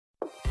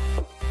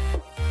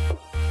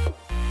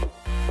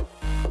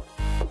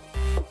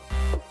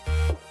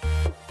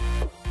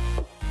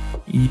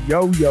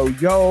Yo, yo,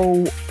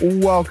 yo.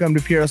 Welcome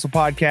to Pure Hustle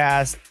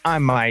Podcast.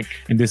 I'm Mike.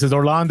 And this is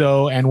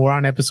Orlando, and we're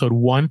on episode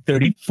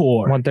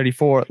 134.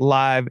 134,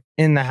 live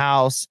in the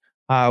house.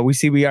 We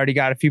see we already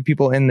got a few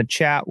people in the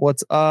chat.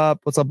 What's up?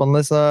 What's up,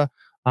 Melissa?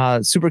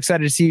 Super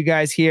excited to see you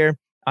guys here.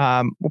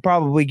 We'll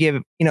probably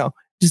give,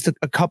 just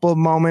a couple of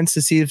moments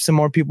to see if some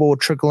more people will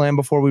trickle in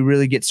before we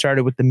really get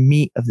started with the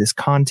meat of this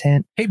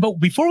content. Hey, but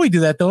before we do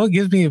that, though, it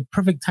gives me a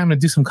perfect time to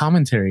do some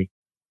commentary.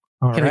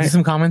 Can I do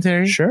some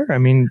commentary? Sure. I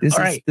mean,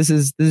 this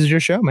is your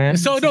show, man.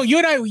 So no, you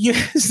and I,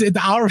 it's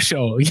our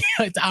show.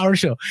 It's our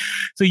show.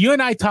 So you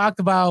and I talked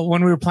about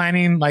when we were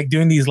planning, like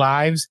doing these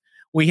lives,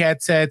 we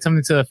had said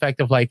something to the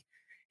effect of like,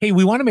 hey,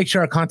 we want to make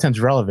sure our content's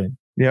relevant.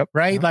 Yep.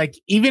 Right. Yeah. Like,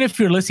 even if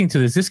you're listening to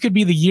this could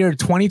be the year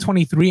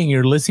 2023 and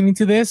you're listening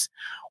to this,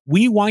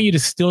 we want you to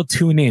still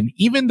tune in,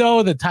 even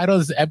though the title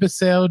of this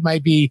episode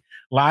might be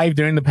live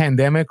during the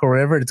pandemic or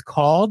whatever it's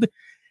called.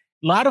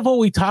 A lot of what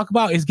we talk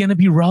about is going to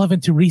be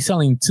relevant to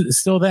reselling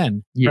still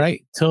then,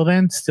 right? Still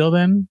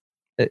then.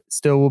 It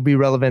still will be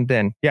relevant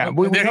then. Yeah.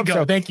 There you go.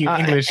 So. Thank you.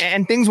 English.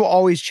 And things will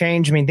always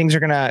change. I mean, things are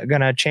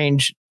gonna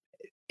change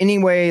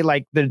anyway.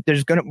 Like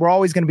we're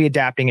always gonna be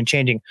adapting and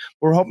changing.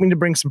 We're hoping to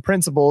bring some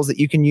principles that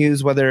you can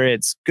use, whether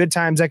it's good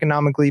times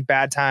economically,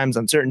 bad times,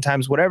 uncertain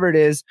times, whatever it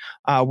is.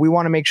 We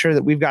want to make sure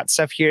that we've got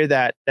stuff here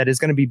that is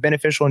going to be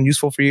beneficial and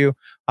useful for you.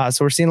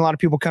 So we're seeing a lot of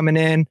people coming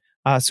in.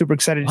 Super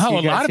excited to see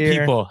you guys a lot of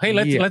here. people. Hey,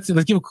 let's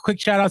give a quick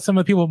shout out to some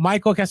of the people.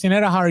 Michael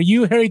Castaneda, how are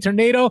you? Harry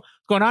Tornado, what's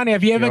going on?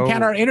 If you haven't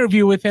had our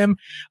interview with him,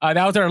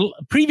 that was our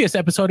previous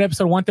episode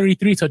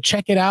 133. So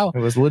check it out. It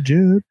was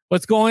legit.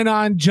 What's going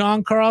on,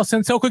 John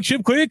Carlson? So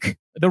quick.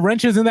 The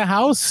wrench is in the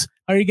house.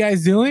 How are you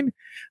guys doing?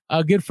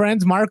 Good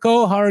friends.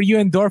 Marco, how are you?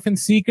 Endorphin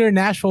Seeker,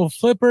 Nashville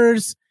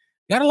Flippers.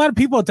 Got a lot of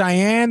people.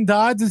 Diane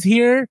Dodds is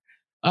here.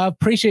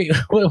 Appreciate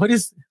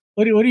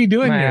What are you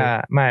doing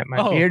here? My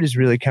beard is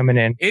really coming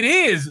in. It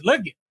is.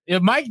 Look,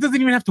 Mike doesn't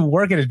even have to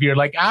work at his beard.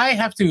 Like, I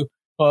have to.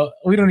 Well,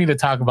 we don't need to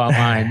talk about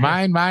mine.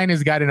 Mine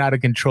has gotten out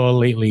of control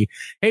lately.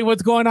 Hey,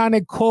 what's going on,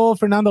 Nicole?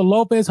 Fernando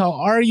Lopez, how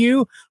are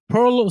you?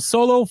 Pearl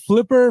Solo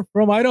Flipper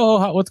from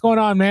Idaho. What's going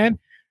on, man?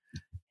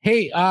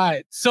 Hey,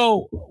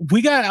 so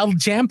we got a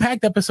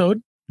jam-packed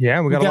episode.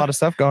 Yeah, we got a lot of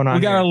stuff going on.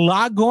 We got a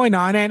lot going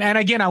on. And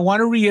again, I want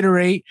to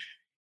reiterate,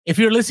 if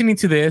you're listening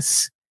to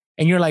this,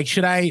 and you're like,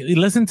 should I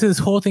listen to this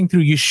whole thing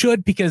through? You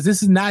should, because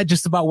this is not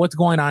just about what's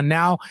going on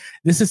now.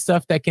 This is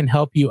stuff that can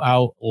help you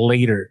out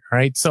later.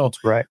 Right. So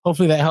that's right.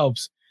 Hopefully that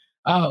helps.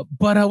 But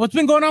what's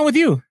been going on with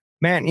you?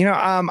 Man,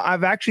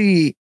 I've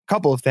actually a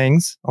couple of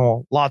things.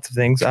 Oh, lots of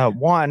things.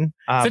 One,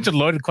 such a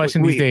loaded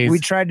question these days. We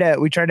tried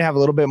to have a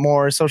little bit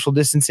more social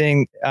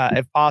distancing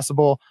if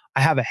possible.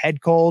 I have a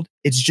head cold.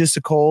 It's just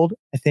a cold,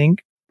 I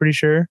think. Pretty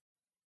sure.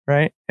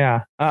 Right.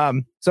 Yeah.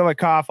 So I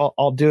cough,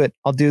 I'll do it.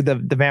 I'll do the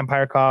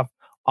vampire cough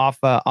off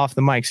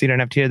the mic, so you don't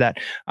have to hear that.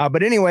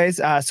 But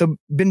anyways, so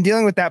been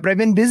dealing with that, but I've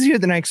been busier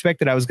than I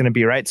expected I was going to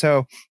be, right?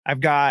 So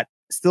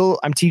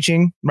I'm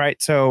teaching,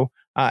 right? So,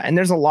 and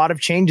there's a lot of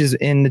changes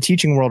in the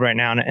teaching world right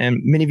now. And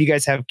many of you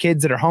guys have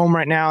kids that are home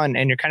right now, and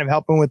you're kind of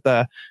helping with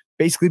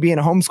basically being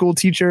a homeschool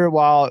teacher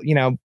while,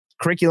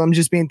 curriculum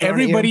just being thrown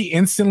everybody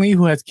instantly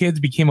who has kids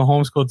became a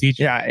homeschool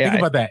teacher. Yeah. Think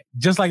about that.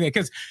 Just like that.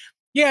 Because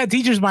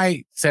teachers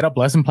might set up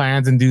lesson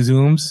plans and do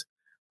Zooms,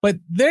 but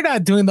they're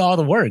not doing all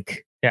the work.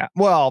 Yeah.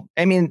 Well,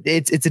 I mean,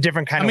 it's a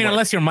different kind of work.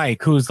 Unless you're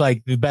Mike, who's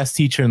like the best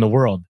teacher in the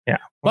world. Yeah.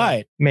 Well,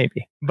 but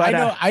maybe. But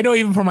I know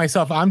even for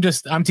myself, I'm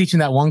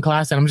teaching that one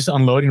class and I'm just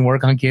unloading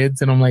work on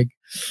kids. And I'm like,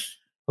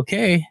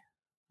 okay.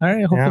 All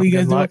right. Hopefully you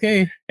guys do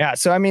okay. Yeah.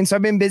 So, so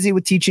I've been busy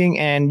with teaching,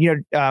 and,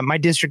 my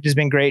district has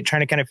been great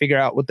trying to kind of figure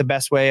out what the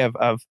best way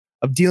of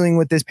dealing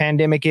with this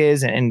pandemic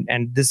is. And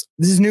this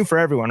is new for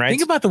everyone, right?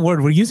 Think about the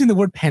word. We're using the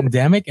word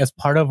pandemic as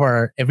part of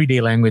our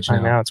everyday language now.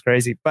 I know, it's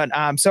crazy. But,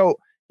 so,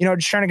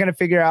 just trying to kind of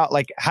figure out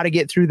like how to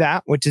get through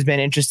that, which has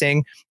been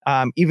interesting.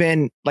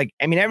 Even like,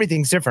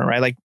 everything's different, right?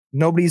 Like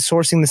nobody's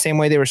sourcing the same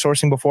way they were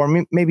sourcing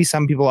before. Maybe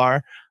some people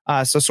are.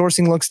 So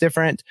sourcing looks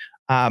different.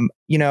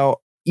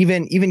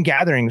 Even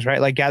gatherings, right?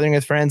 Like gathering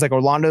with friends, like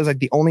Orlando's like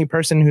the only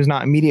person who's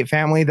not immediate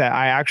family that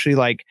I actually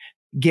like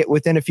get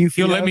within a few feet.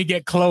 You'll let me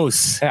get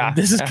close. Yeah.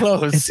 This is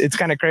close. It's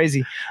kind of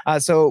crazy.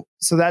 So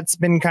that's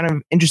been kind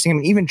of interesting. I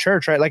mean, even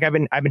church, right? Like I've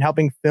been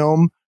helping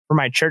film for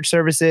my church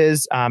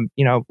services.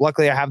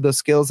 Luckily I have those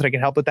skills that I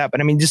can help with that.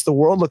 But just the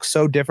world looks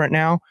so different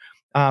now.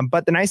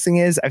 But the nice thing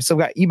is I've still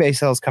got eBay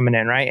sales coming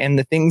in, right? And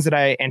the things that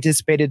I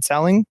anticipated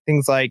selling,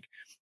 things like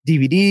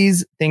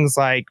DVDs, things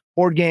like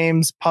board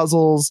games,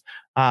 puzzles,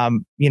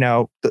 kind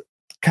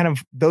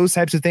of those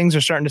types of things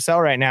are starting to sell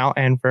right now,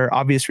 and for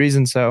obvious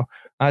reasons. So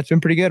it's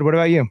been pretty good. What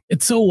about you?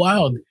 It's so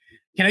wild.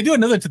 Can I do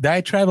another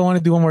diatribe? I want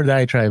to do one more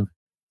diatribe.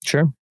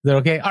 Sure. Is that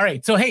okay? All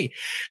right. So, hey,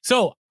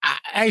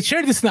 I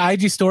shared this in the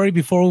IG story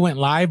before we went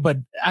live, but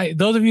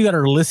those of you that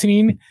are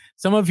listening,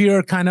 some of you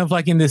are kind of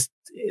like in the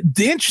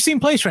interesting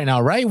place right now,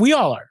 right? We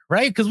all are,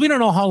 right? Because we don't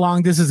know how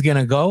long this is going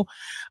to go.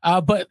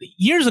 But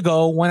years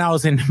ago, when I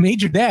was in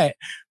major debt,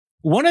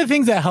 one of the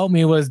things that helped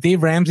me was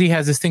Dave Ramsey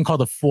has this thing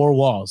called the 4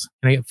 walls.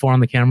 Can I get 4 on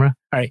the camera?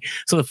 All right.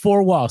 So the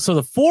 4 walls. So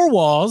the 4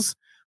 walls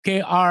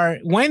okay, are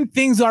when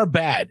things are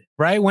bad,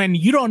 right? When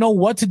you don't know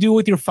what to do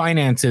with your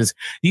finances,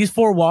 these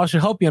 4 walls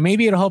should help you.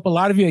 Maybe it'll help a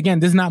lot of you. Again,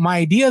 this is not my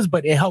ideas,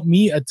 but it helped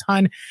me a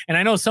ton. And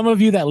I know some of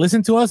you that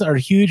listen to us are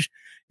huge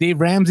Dave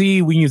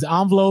Ramsey, we use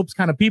envelopes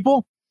kind of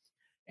people.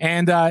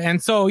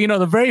 And so,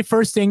 the very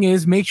first thing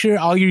is make sure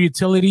all your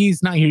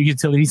utilities, not your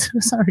utilities,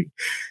 sorry.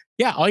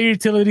 Yeah, all your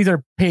utilities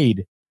are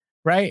paid,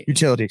 right?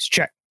 Utilities,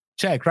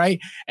 check, right?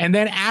 And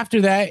then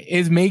after that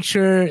is make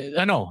sure,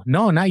 no,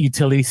 not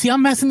utilities. See,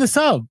 I'm messing this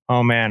up.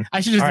 Oh, man.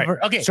 I should just, right.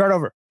 Okay. Start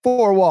over.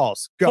 4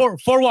 walls. Go.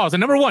 Four walls.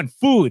 And number 1,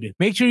 food.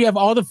 Make sure you have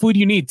all the food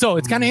you need. So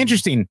it's kind of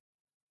interesting.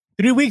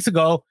 3 weeks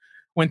ago,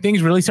 when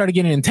things really started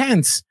getting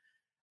intense,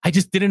 I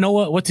just didn't know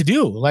what to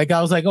do. Like,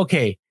 I was like,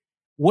 okay,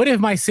 what if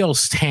my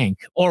sales tank?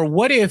 Or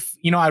what if,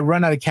 I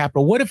run out of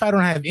capital? What if I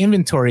don't have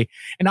inventory?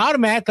 And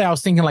automatically I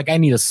was thinking like, I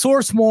need to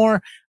source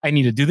more. I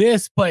need to do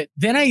this. But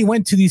then I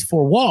went to these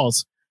 4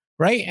 walls,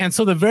 right? And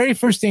so the very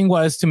first thing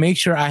was to make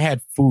sure I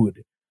had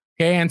food.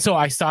 Okay. And so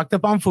I stocked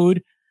up on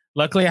food.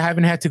 Luckily, I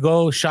haven't had to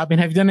go shopping.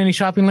 Have you done any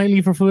shopping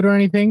lately for food or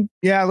anything?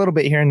 Yeah, a little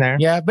bit here and there.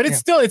 Yeah, but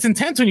it's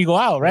intense when you go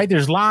out, right?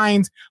 There's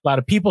lines, a lot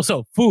of people.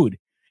 So food.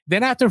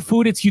 Then after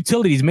food, it's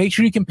utilities. Make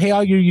sure you can pay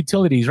all your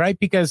utilities, right?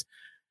 Because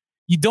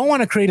you don't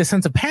want to create a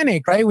sense of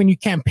panic, right? When you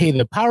can't pay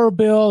the power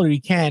bill or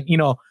you can't,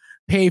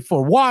 pay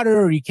for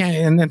water or you can't,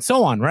 and then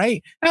so on,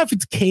 right? Now, if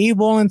it's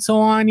cable and so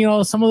on,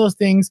 some of those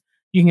things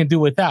you can do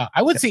without.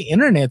 I would say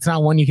internet's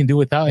not one you can do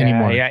without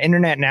anymore. Yeah,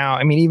 internet now.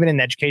 I mean, even in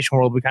the education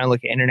world, we kind of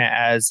look at internet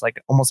as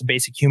like almost a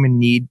basic human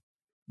need,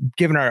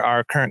 given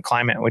our current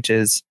climate, which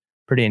is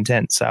pretty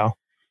intense. So.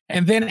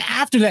 And then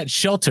after that,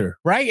 shelter,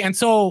 right? And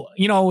so,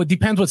 it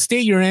depends what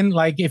state you're in.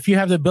 Like if you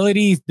have the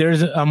ability,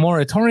 there's a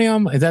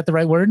moratorium. Is that the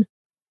right word?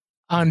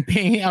 On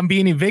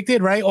being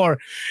evicted, right? Or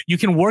you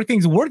can work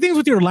things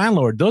with your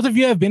landlord. Those of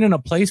you who have been in a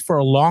place for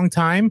a long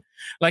time.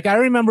 Like I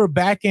remember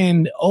back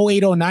in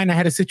 08, 09, I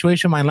had a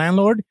situation with my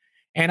landlord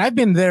and I've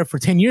been there for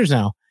 10 years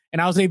now.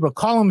 And I was able to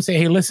call him and say,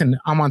 hey, listen,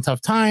 I'm on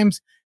tough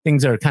times.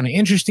 Things are kind of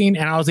interesting.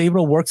 And I was able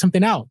to work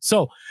something out.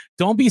 So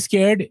don't be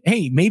scared.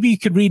 Hey, maybe you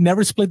could read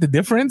Never Split the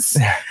Difference,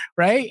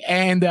 right?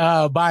 And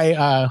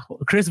by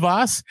Chris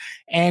Voss.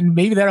 And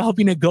maybe that'll help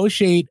you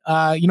negotiate,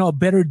 a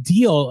better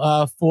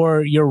deal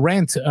for your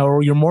rent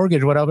or your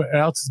mortgage, whatever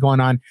else is going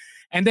on.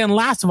 And then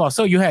last of all,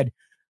 so you had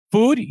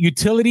food,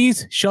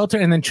 utilities, shelter,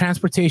 and then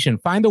transportation.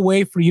 Find a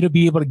way for you to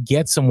be able to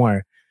get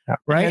somewhere,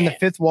 right? And the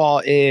 5th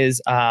wall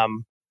is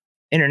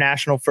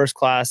international first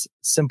class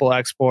simple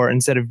export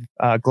instead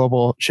of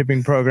global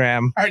shipping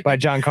program by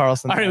John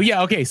Carlson. All right,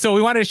 yeah, okay. So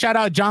we wanted to shout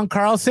out John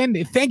Carlson.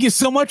 Thank you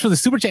so much for the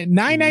super chat,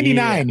 $9.99.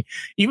 Yeah.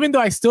 Even though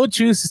I still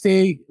choose to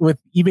stay with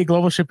eBay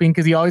Global Shipping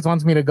because he always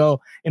wants me to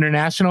go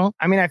international.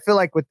 I mean, I feel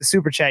like with the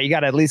super chat, you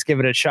got to at least give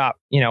it a shot.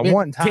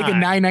 One time. Take a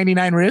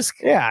 $9.99 risk.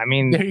 Yeah, I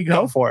mean, there you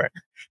go for it.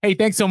 Hey,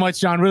 thanks so much,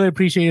 John. Really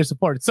appreciate your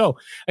support. So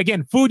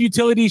again, food,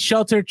 utilities,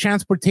 shelter,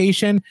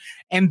 transportation,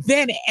 and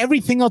then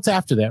everything else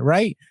after that,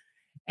 right?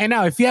 And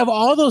now if you have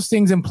all those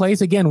things in place,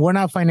 again, we're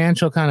not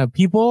financial kind of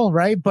people,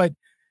 right? But,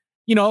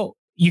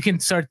 you can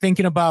start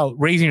thinking about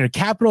raising your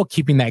capital,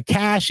 keeping that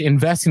cash,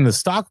 investing in the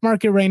stock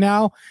market right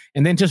now,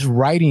 and then just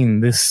riding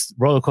this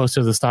roller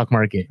coaster of the stock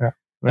market. Yeah.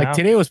 Like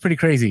today was pretty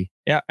crazy.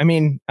 Yeah. I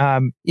mean,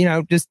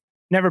 just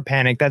never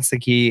panic. That's the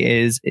key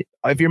is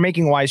if you're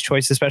making wise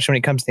choices, especially when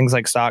it comes to things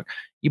like stock,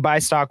 you buy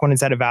stock when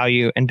it's at a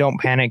value and don't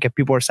panic if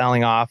people are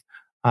selling off.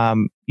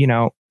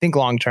 Think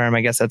long term.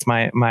 I guess that's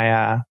my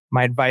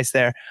advice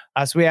there.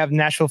 So we have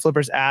Nashville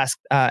Flippers asked,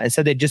 it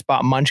said they just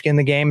bought Munchkin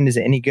the game, and is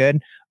it any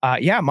good?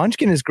 Yeah,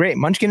 Munchkin is great.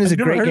 Munchkin is a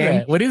great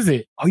game. What is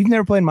it? Oh, you've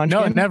never played Munchkin?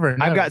 No, never.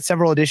 I've got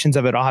several editions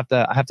of it. I'll have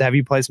to have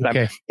you play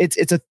sometime.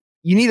 Okay.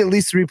 You need at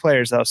least 3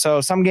 players though.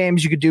 So some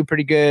games you could do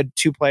pretty good,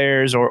 2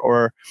 players,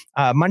 or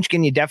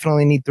Munchkin you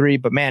definitely need 3.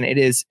 But man,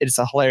 it's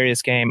a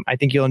hilarious game. I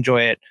think you'll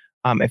enjoy it.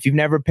 If you've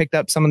never picked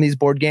up some of these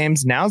board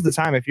games, now's the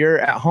time. If you're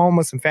at home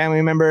with some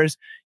family members,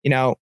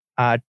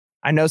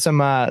 I know some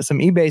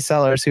eBay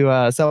sellers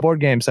who sell board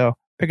games. So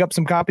pick up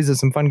some copies of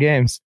some fun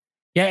games.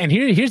 Yeah, and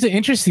here's the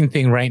interesting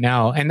thing right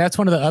now, and that's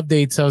one of the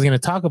updates I was going to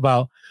talk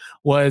about,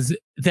 was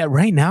that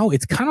right now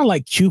it's kind of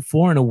like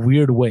Q4 in a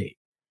weird way,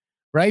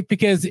 right?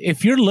 Because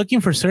if you're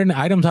looking for certain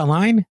items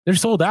online, they're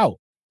sold out.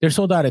 They're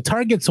sold out at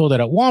Target, sold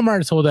out at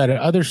Walmart, sold out at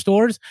other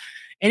stores,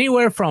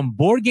 anywhere from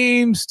board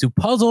games to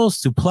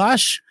puzzles to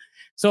plush.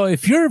 So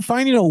if you're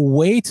finding a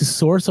way to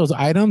source those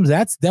items,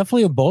 that's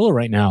definitely a bowler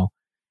right now.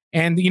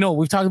 And,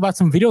 we've talked about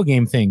some video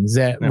game things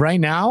that right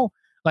now,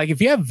 like if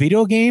you have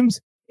video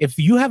games, if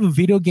you have a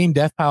video game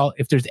death pile,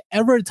 if there's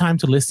ever a time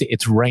to list it,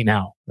 it's right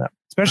now. Yeah.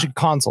 Especially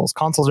consoles.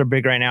 Consoles are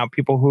big right now.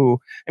 People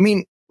who,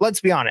 let's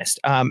be honest.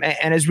 And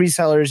as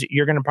resellers,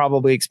 you're going to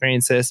probably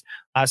experience this,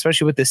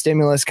 especially with the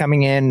stimulus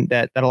coming in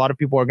that a lot of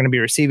people are going to be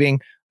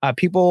receiving.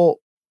 People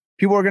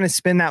are going to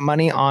spend that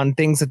money on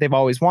things that they've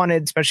always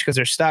wanted, especially because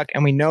they're stuck.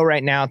 And we know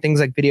right now,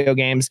 things like video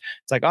games,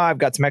 it's like, oh, I've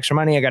got some extra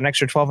money. I got an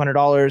extra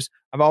 $1,200.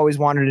 I've always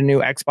wanted a new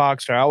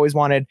Xbox, or I always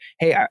wanted,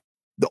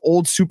 the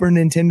old Super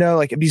Nintendo.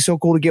 Like, it'd be so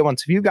cool to get one.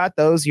 So if you got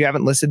those, you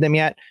haven't listed them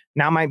yet,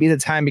 now might be the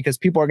time, because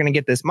people are going to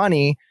get this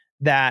money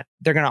that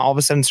they're going to all of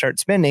a sudden start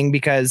spending,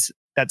 because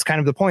that's kind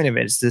of the point of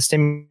it, is to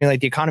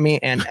stimulate the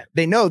economy. And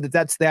they know that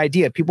that's the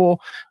idea.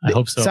 I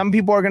hope so. Some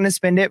people are going to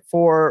spend it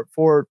for,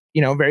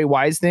 very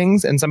wise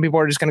things. And some people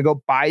are just going to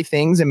go buy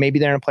things, and maybe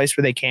they're in a place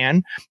where they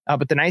can.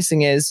 But the nice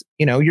thing is,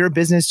 you're a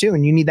business too,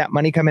 and you need that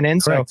money coming in.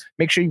 Correct. So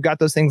make sure you've got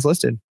those things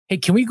listed. Hey,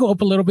 can we go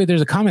up a little bit?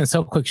 There's a comment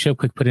Show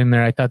Quick put in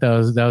there. I thought that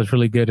was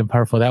really good and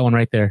powerful. That one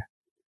right there.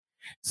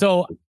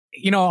 So,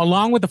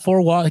 along with the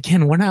 4 wall,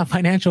 again, we're not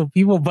financial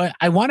people, but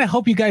I want to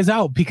help you guys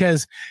out,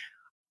 because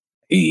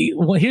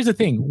well, here's the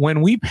thing.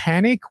 When we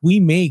panic, we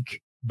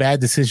make bad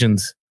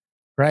decisions,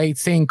 right?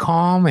 Staying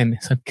calm and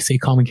say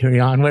calm and carry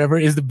on, whatever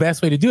is the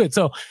best way to do it.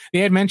 So they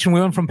had mentioned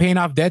we went from paying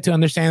off debt to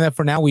understanding that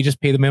for now, we just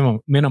pay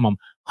the minimum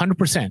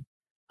 100%.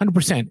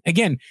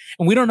 Again,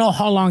 and we don't know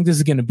how long this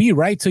is going to be,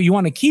 right? So you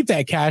want to keep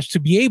that cash to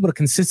be able to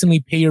consistently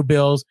pay your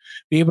bills,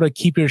 be able to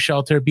keep your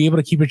shelter, be able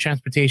to keep your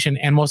transportation,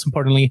 and most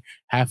importantly,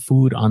 have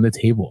food on the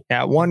table.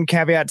 Yeah. One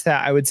caveat to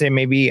that, I would say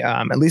maybe,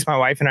 at least my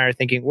wife and I are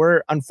thinking,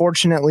 we're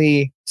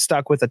unfortunately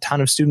stuck with a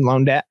ton of student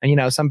loan debt.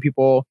 And, some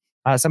people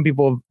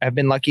have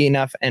been lucky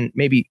enough and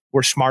maybe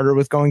were smarter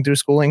with going through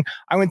schooling.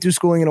 I went through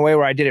schooling in a way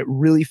where I did it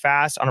really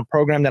fast on a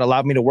program that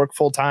allowed me to work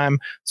full time.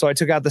 So I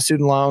took out the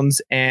student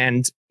loans,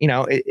 and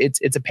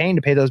it's a pain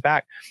to pay those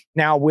back.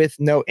 Now, with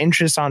no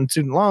interest on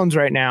student loans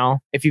right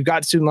now, if you've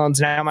got student loans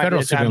now, might federal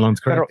be the time, student loans,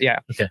 correct? Yeah.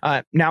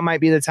 Okay. Now might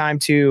be the time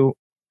to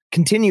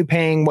continue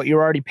paying what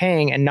you're already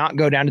paying and not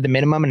go down to the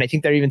minimum. And I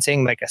think they're even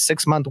saying like a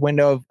 6-month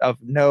window of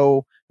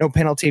no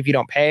penalty if you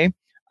don't pay.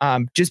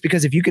 Just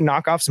because if you can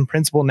knock off some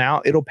principal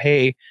now, it'll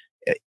pay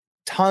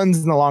tons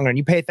in the long run.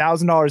 You pay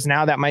 $1,000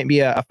 now, that might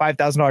be a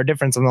 $5,000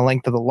 difference on the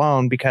length of the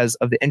loan because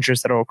of the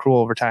interest that will accrue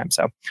over time.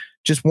 So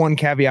just one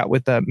caveat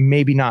with the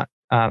maybe not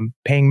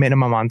paying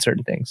minimum on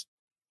certain things.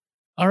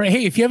 All right.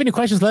 Hey, if you have any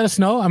questions, let us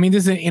know. I mean,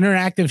 this is an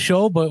interactive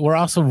show, but we're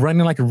also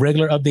running like a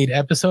regular update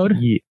episode.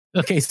 Yeah.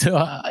 Okay. So,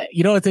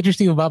 what's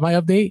interesting about my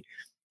update?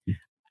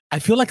 I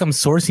feel like I'm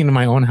sourcing in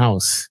my own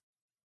house.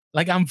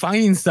 Like I'm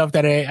finding stuff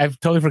that I've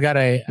totally forgot.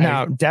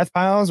 Now, death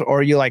piles, or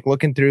are you like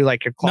looking through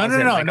like your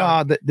closet?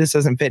 No. This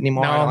doesn't fit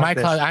anymore. No, my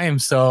closet. I am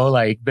so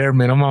like bare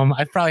minimum.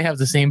 I probably have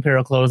the same pair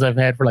of clothes I've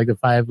had for like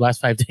the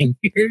last 10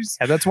 years.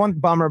 Yeah, that's one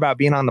bummer about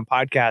being on the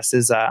podcast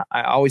is I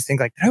always think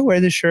like, did I wear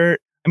this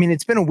shirt? I mean,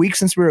 it's been a week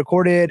since we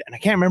recorded, and I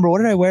can't remember, what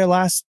did I wear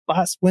last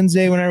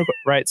Wednesday when I recorded?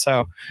 Right.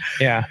 So,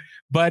 yeah.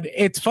 But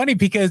it's funny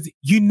because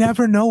you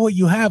never know what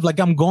you have. Like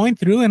I'm going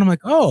through and I'm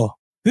like, oh,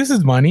 this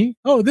is money.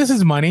 Oh, this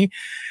is money.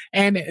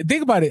 And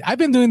think about it. I've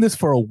been doing this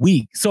for a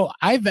week. So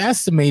I've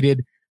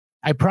estimated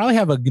I probably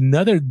have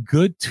another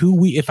good 2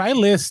 weeks. If I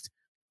list,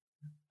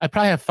 I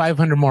probably have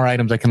 500 more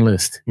items I can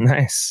list.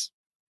 Nice.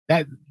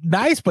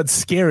 Nice, but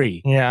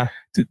scary. Yeah.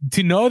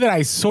 To know that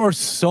I sourced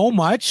so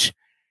much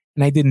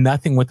and I did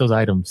nothing with those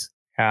items.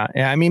 Yeah.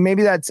 I mean,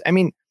 maybe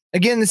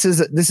again, this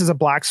is a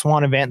black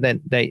swan event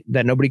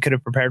that nobody could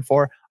have prepared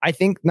for. I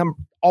think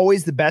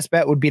always the best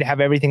bet would be to have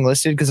everything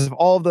listed, because if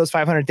all of those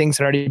 500 things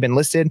had already been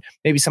listed,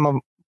 maybe some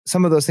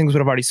of those things would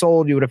have already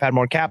sold. You would have had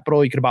more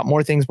capital. You could have bought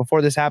more things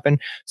before this happened.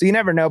 So you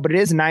never know, but it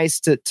is nice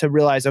to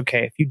realize,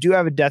 okay, if you do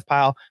have a death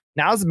pile,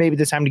 now's maybe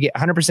the time to get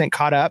 100%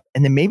 caught up,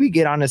 and then maybe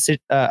get on a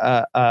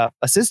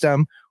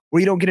system where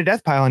you don't get a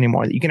death pile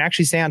anymore. That you can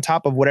actually stay on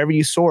top of whatever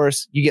you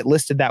source, you get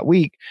listed that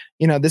week.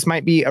 This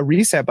might be a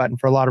reset button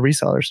for a lot of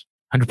resellers.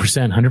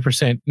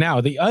 100%.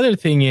 Now, the other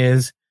thing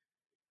is,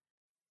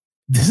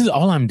 this is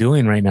all I'm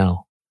doing right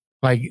now.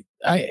 Like,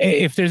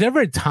 if there's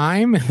ever a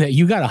time that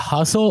you got to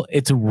hustle,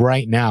 it's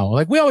right now.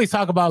 Like we always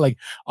talk about, like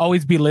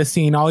always be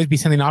listing, always be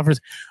sending offers,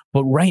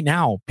 but right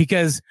now,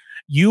 because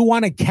you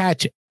want to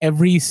catch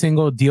every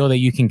single deal that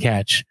you can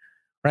catch,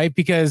 right?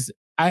 Because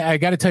I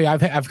got to tell you,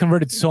 I've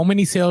converted so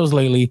many sales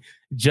lately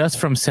just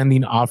from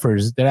sending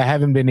offers that I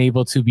haven't been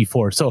able to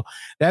before. So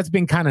that's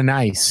been kind of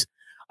nice.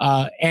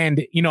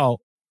 And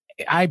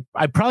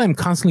I probably am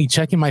constantly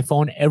checking my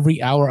phone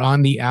every hour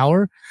on the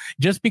hour,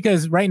 just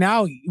because right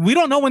now we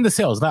don't know when the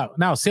sales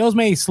now sales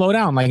may slow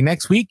down. Like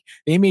next week,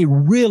 they may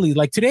really,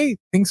 like today,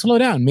 things slow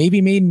down,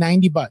 maybe made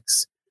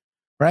 $90,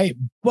 right?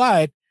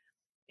 But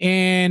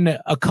in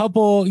a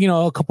couple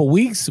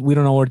weeks, we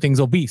don't know where things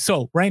will be.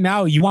 So right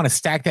now you want to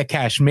stack that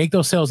cash, make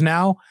those sales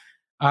now.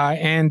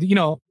 And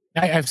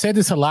I've said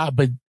this a lot,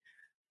 but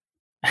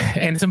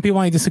and some people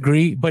might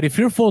disagree, but if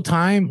you're full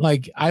time,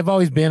 like I've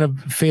always been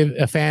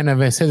a fan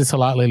of, I said this a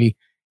lot lately.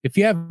 If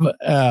you have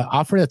an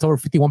offer that's over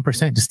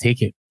 51%, just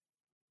take it.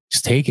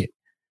 Just take it.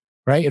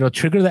 Right? It'll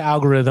trigger the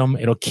algorithm.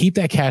 It'll keep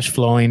that cash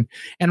flowing.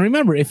 And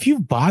remember, if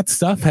you've bought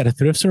stuff at a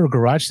thrift store or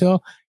garage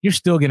sale, you're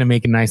still going to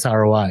make a nice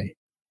ROI.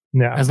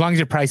 Yeah. As long as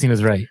your pricing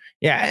is right.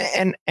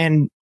 Yeah.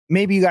 And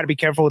maybe you got to be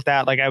careful with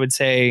that. Like I would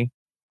say,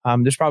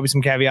 there's probably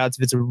some caveats.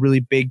 If it's a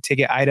really big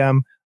ticket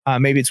item,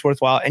 maybe it's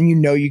worthwhile, and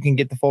you can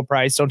get the full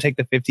price. Don't take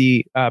the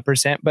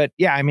 50%. But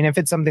yeah, I mean, if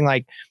it's something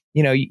like,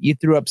 you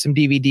threw up some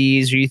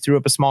DVDs, or you threw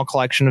up a small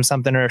collection of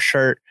something, or a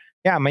shirt,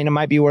 yeah, I mean, it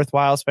might be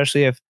worthwhile,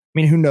 especially if,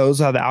 who knows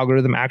how the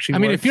algorithm actually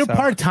works. If you're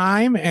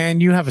part-time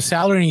and you have a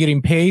salary and you're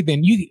getting paid,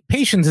 then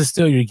patience is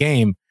still your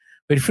game.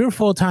 But if you're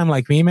full-time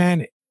like me,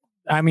 man,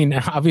 I mean,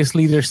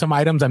 obviously there's some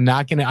items I'm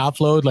not going to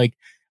offload. Like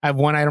I have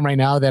one item right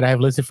now that I have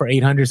listed for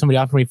 800. Somebody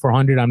offered me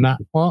 400. I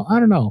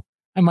don't know.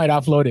 I might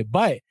offload it.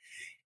 But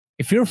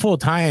if you're full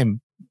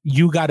time,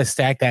 you got to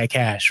stack that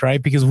cash,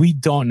 right? Because we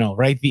don't know,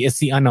 right? It's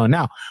the unknown.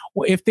 Now,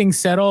 if things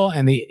settle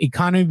and the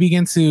economy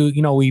begins to,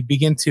 we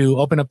begin to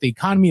open up the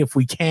economy, if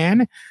we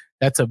can,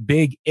 that's a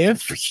big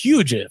if,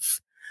 huge if.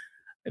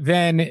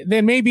 Then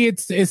maybe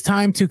it's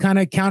time to kind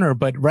of counter.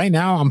 But right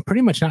now, I'm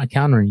pretty much not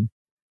countering.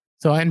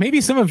 So, and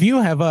maybe some of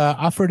you have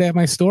offered at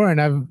my store,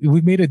 and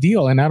we've made a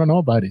deal, and I don't know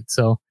about it.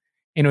 So,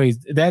 anyways,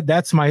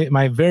 that's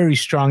my very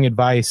strong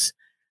advice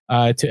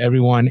to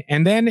everyone.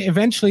 And then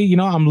eventually,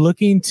 I'm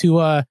looking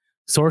to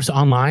source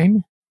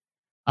online,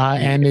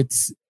 and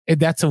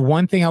that's a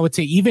one thing I would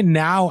say. Even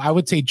now, I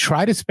would say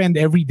try to spend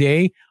every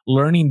day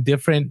learning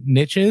different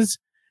niches,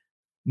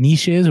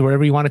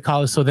 whatever you want to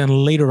call it. So then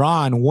later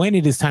on, when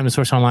it is time to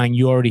source online,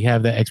 you already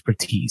have the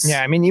expertise.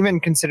 Yeah. I mean, even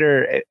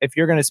consider if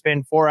you're going to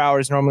spend 4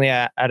 hours normally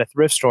at a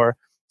thrift store,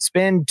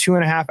 spend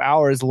 2.5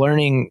 hours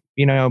learning,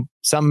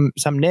 some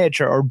niche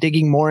or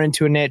digging more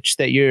into a niche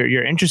that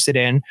you're interested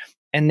in,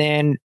 and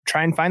then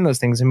try and find those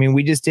things. I mean,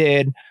 we just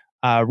did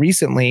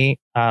recently,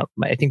 I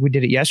think we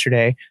did it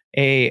yesterday,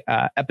 a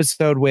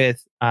episode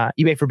with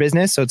eBay for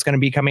Business. So it's going to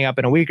be coming up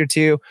in a week or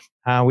two.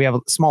 We have a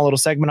small little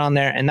segment on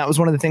there. And that was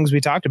one of the things we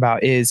talked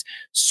about is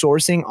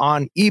sourcing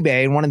on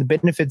eBay. And one of the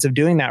benefits of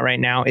doing that right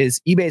now is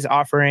eBay's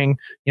offering,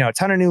 a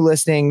ton of new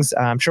listings.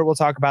 I'm sure we'll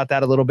talk about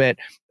that a little bit.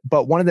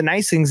 But one of the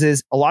nice things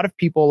is a lot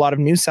of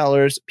new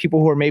sellers, people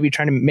who are maybe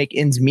trying to make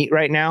ends meet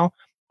right now,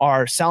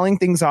 are selling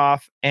things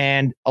off,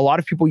 and a lot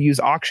of people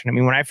use auction. I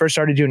mean, when I first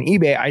started doing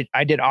eBay,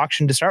 I did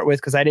auction to start with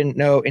because I didn't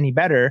know any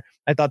better.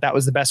 I thought that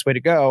was the best way to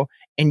go.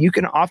 And you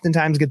can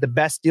oftentimes get the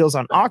best deals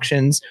on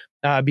auctions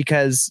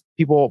because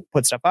people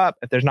put stuff up.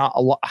 If there's not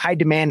a high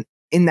demand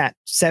in that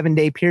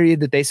 7-day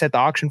period that they set the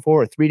auction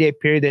for, or 3-day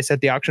period they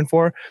set the auction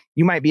for,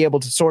 you might be able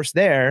to source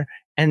there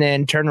and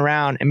then turn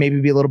around and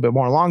maybe be a little bit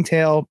more long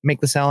tail, make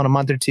the sale in a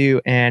month or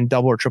two, and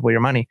double or triple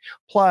your money.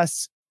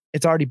 Plus,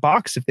 it's already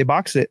boxed if they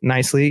box it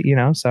nicely,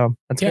 so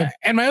that's good.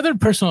 And my other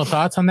personal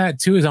thoughts on that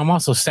too is I'm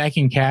also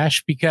stacking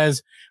cash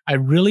because I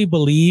really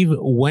believe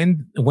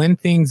when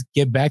things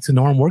get back to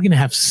norm, we're going to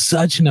have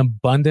such an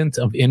abundance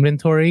of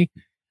inventory.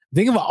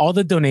 Think about all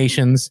the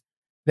donations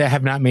that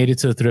have not made it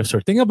to the thrift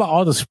store. Think about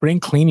all the spring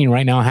cleaning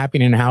right now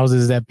happening in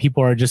houses that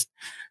people are just,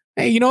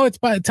 hey,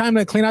 it's time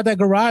to clean out that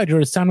garage, or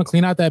it's time to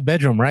clean out that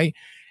bedroom, right?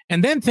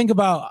 And then think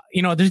about,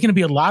 there's going to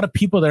be a lot of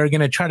people that are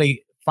going to try to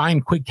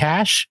find quick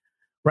cash.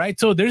 Right.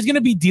 So there's going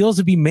to be deals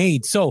to be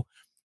made. So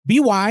be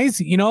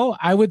wise.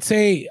 I would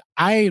say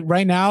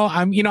right now,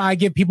 I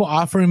get people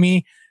offering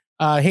me,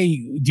 hey,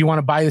 do you want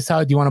to buy this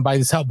out? Do you want to buy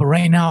this out? But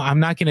right now I'm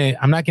not going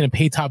to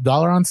pay top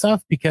dollar on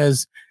stuff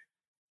because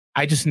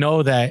I just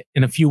know that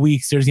in a few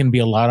weeks, there's going to be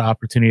a lot of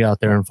opportunity out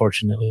there,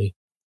 unfortunately.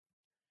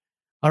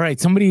 All right.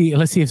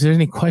 Let's see if there's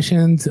any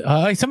questions.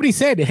 Somebody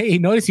said, hey,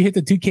 notice you hit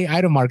the 2K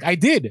item mark. I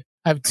did.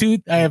 I have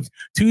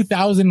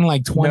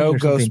 2,020. No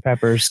ghost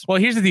peppers. Well,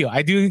 here's the deal.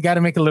 I do got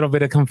to make a little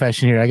bit of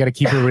confession here. I got to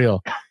keep it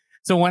real.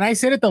 So when I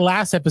said it the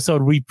last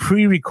episode, we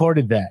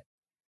pre-recorded that.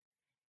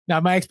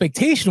 Now, my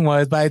expectation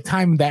was by the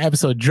time that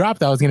episode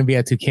dropped, I was going to be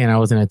at 2K, and I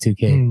wasn't at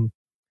 2K.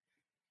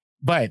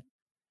 But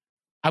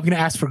I'm going to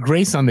ask for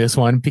grace on this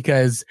one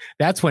because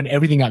that's when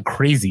everything got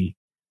crazy.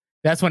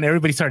 That's when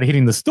everybody started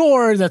hitting the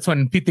stores. That's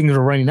when things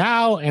were running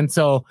out. And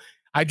so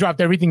I dropped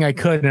everything I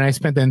could, and I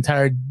spent the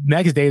entire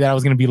next day that I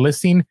was going to be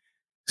listing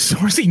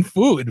sourcing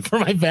food for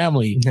my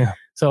family. Yeah.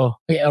 So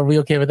are we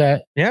okay with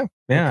that? Yeah.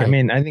 Yeah. Okay. I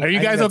mean, I think. Are you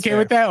guys okay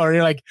with that? Or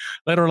you're like,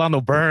 let Orlando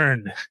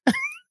burn?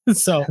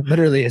 So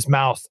literally his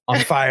mouth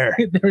on fire.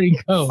 There you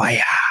go.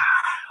 Fire.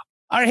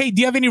 All right. Hey,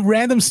 do you have any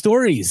random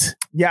stories?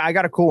 Yeah, I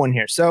got a cool one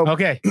here. So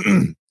okay.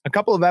 A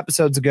couple of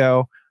episodes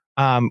ago,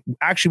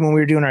 actually, when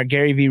we were doing our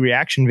Gary Vee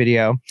reaction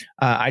video,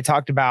 I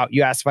talked about,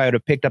 you asked if I would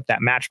have picked up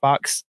that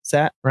Matchbox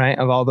set, right?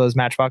 Of all those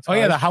Matchbox cars. Oh,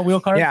 yeah, the Hot Wheel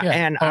cars? Yeah.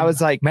 And I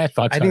was like,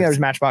 Matchbox. I think that was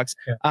Matchbox.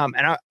 Yeah.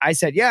 And I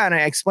said, yeah. And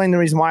I explained the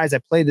reason why is I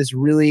played this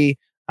really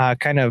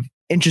kind of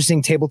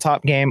interesting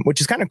tabletop game, which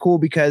is kind of cool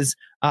because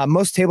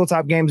most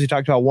tabletop games, we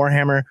talked about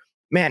Warhammer,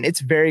 man,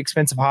 it's a very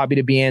expensive hobby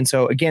to be in.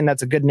 So again,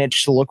 that's a good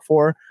niche to look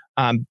for.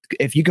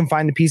 If you can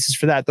find the pieces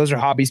for that, those are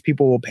hobbies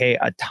people will pay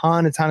a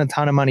ton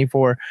of money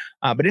for.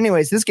 But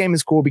anyways, this game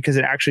is cool because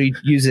it actually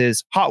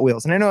uses Hot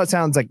Wheels. And I know it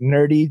sounds like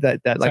nerdy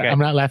I'm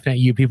not laughing at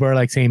you. People are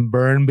like saying,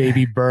 burn,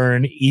 baby,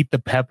 burn, eat the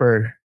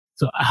pepper.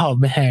 So, oh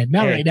man,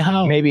 not right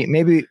now. Maybe.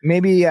 We're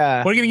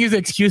going to use the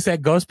excuse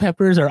that ghost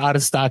peppers are out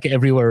of stock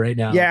everywhere right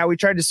now. Yeah, we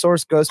tried to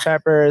source ghost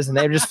peppers and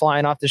they were just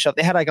flying off the shelf.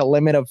 They had like a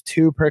limit of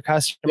 2 per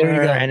customer,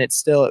 and it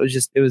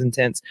was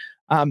intense.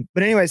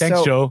 But anyways,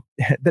 thanks, Joe.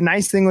 The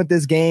nice thing with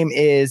this game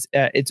is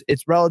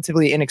it's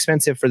relatively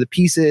inexpensive for the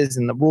pieces,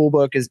 and the rule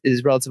book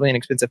is relatively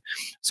inexpensive.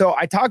 So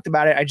I talked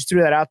about it. I just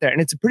threw that out there,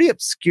 and it's a pretty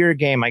obscure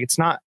game. Like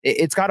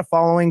it's got a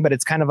following, but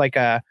it's kind of like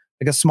a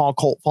small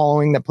cult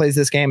following that plays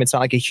this game. It's not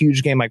like a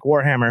huge game like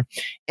Warhammer.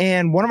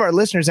 And one of our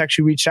listeners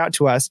actually reached out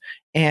to us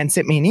and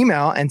sent me an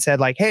email and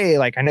said like, hey,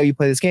 like I know you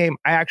play this game.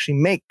 I actually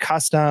make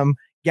custom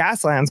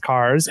Gaslands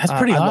cars. That's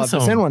pretty I'd love to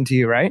awesome. send one to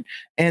you, right?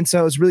 And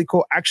so it's really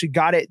cool. Actually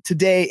got it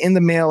today in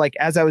the mail, like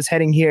as I was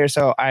heading here.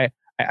 So I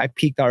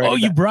peeked already. Oh,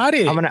 you brought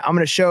it. I'm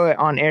gonna show it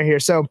on air here.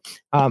 So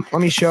let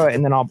me show it,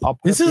 and then I'll put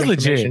This up is the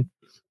legit. information.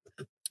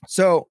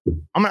 So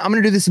I'm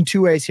gonna do this in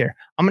two ways here.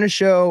 I'm gonna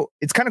show.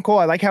 It's kind of cool.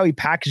 I like how he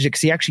packaged it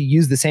because he actually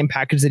used the same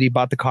package that he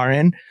bought the car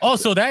in. Oh,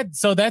 so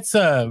that's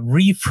a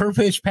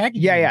refurbished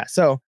package. Yeah.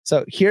 So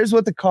here's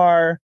what the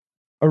car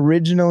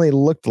originally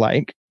looked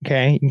like.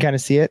 Okay, you can kind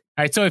of see it.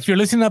 All right. So if you're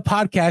listening to the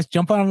podcast,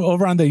 jump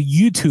over on the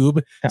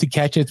YouTube to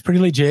catch it. It's pretty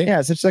legit. Yeah,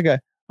 it's just like all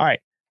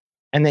right.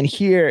 And then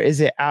here is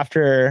it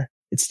after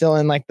it's still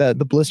in like the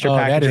blister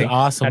packaging. That is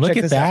awesome. Now Look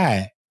at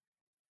that. out.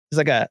 It's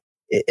like That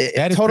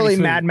is totally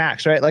Mad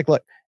Max, right? Like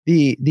look,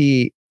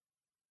 the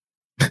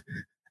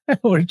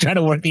we're trying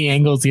to work the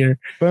angles here.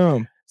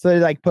 Boom. So they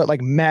like put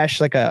like mesh,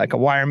 like a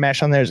wire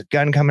mesh on there. There's a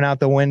gun coming out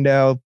the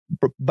window,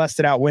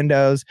 busted out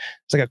windows.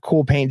 It's like a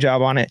cool paint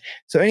job on it.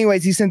 So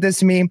anyways, he sent this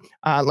to me.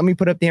 Let me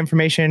put up the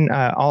information,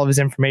 all of his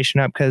information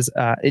up because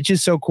it's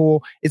just so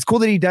cool. It's cool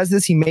that he does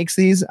this. He makes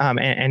these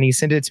and he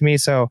sent it to me.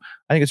 So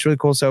I think it's really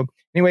cool. So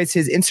anyways,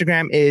 his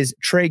Instagram is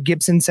Trey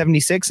Gibson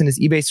 76 and his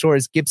eBay store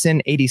is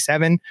Gibson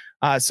 87.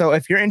 So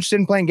if you're interested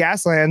in playing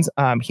Gaslands,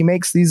 he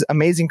makes these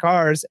amazing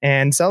cars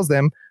and sells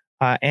them.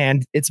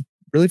 And it's a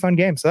really fun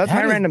game. So that's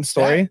my random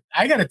story.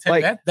 I gotta tell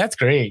you, that's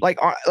great. Like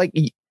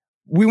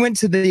we went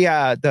to the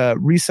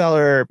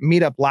reseller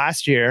meetup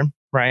last year,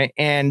 right?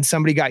 And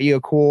somebody got you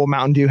a cool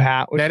Mountain Dew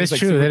hat. Which that is like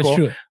true. That is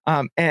true.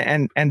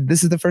 And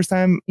this is the first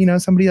time,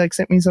 somebody like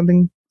sent me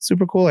something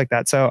super cool like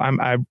that. So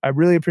I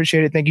really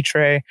appreciate it. Thank you,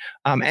 Trey.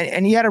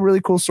 And he had a really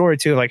cool story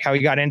too, like how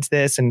he got into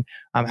this and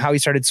how he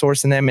started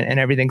sourcing them and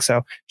everything.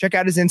 So check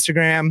out his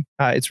Instagram.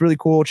 It's really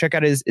cool. Check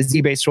out his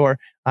eBay store.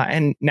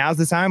 And now's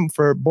the time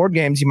for board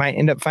games. You might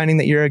end up finding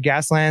that you're a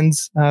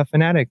Gaslands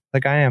fanatic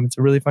like I am. It's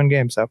a really fun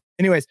game. So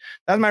anyways,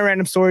 that was my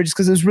random story just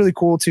because it was really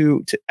cool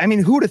to I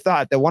mean, who would have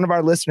thought that one of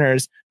our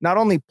listeners not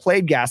only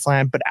played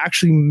Gasland, but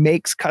actually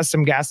makes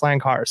custom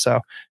Gasland cars.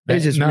 So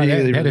it's just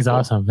really cool.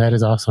 Awesome. That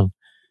is awesome.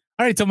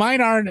 All right, so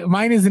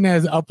mine isn't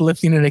as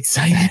uplifting and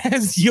exciting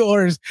as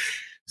yours.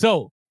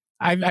 So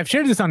I've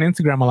shared this on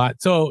Instagram a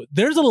lot. So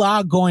there's a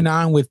lot going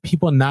on with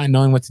people not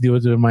knowing what to do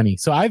with their money.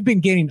 So I've been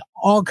getting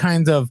all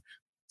kinds of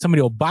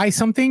somebody will buy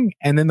something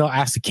and then they'll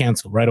ask to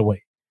cancel right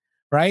away,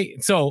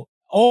 right? So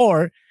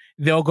or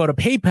they'll go to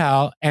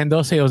PayPal and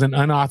they'll say it was an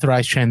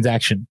unauthorized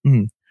transaction,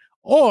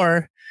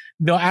 or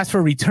they'll ask for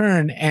a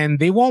return and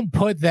they won't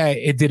put that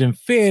it didn't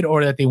fit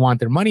or that they want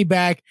their money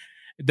back.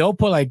 They'll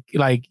put like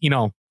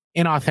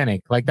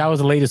inauthentic. Like that was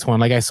the latest one.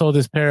 Like I sold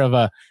this pair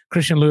of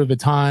Christian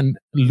Louboutin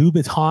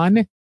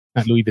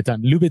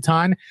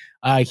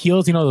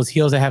heels, those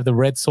heels that have the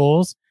red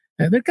soles.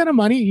 They're kind of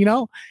money,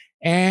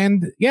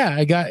 and yeah,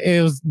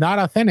 it was not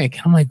authentic.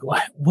 I'm like,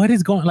 what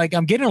is going, like,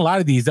 I'm getting a lot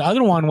of these. The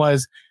other one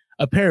was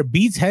a pair of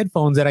Beats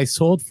headphones that I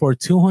sold for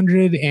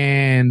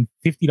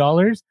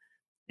 $250.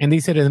 And they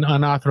said it's an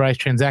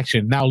unauthorized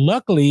transaction. Now,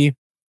 luckily,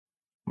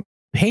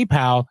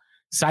 PayPal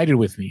sided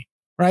with me.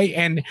 Right.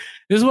 And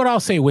this is what I'll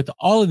say with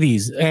all of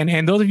these.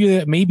 And those of you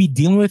that may be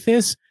dealing with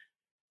this,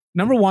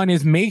 number one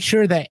is make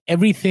sure that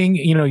everything,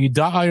 you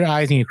dot all your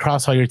I's and you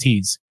cross all your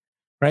T's.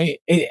 Right.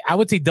 I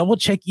would say double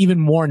check even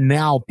more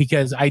now,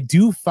 because I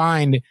do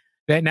find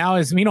that now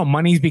as,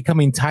 money's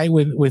becoming tight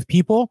with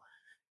people,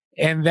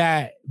 and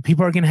that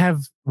people are going to have,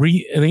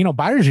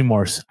 buyer's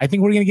remorse. I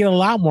think we're going to get a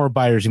lot more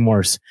buyer's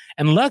remorse.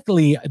 And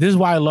luckily, this is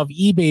why I love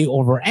eBay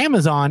over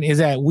Amazon, is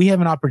that we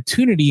have an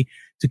opportunity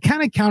to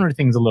kind of counter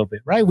things a little bit,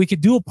 right? We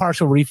could do a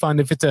partial refund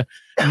if it's a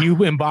new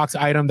inbox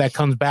item that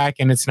comes back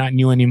and it's not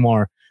new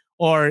anymore.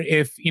 Or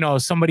if,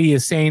 somebody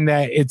is saying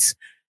that it's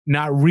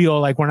not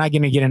real, like we're not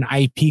going to get an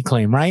IP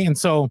claim, right? And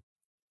so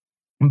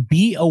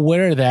be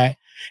aware of that.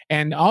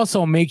 And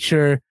also make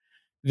sure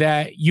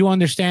that you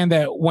understand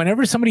that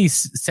whenever somebody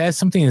says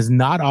something is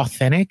not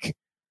authentic,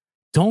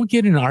 don't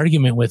get in an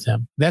argument with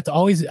them. That's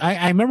always,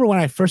 I remember when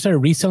I first started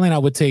reselling, I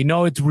would say,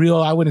 no, it's real.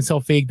 I wouldn't sell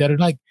fake. That are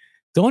like,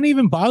 don't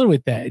even bother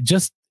with that.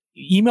 Just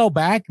email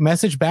back,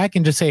 message back,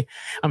 and just say,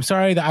 I'm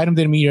sorry, the item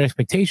didn't meet your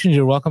expectations.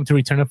 You're welcome to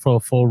return it for a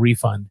full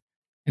refund.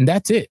 And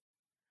that's it.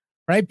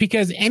 Right?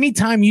 Because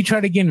anytime you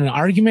try to get in an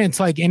argument, it's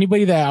like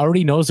anybody that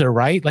already knows they're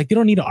right, like they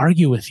don't need to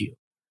argue with you.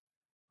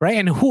 Right?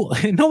 And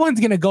no one's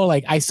going to go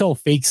like, I sell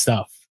fake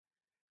stuff.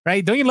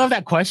 Right? Don't you love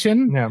that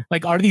question? Yeah.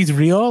 Like, are these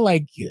real?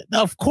 Like,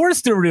 of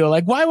course they're real.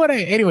 Like, why would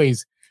I?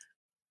 Anyways.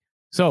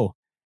 So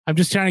I'm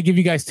just trying to give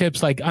you guys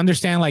tips, like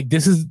understand, like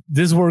this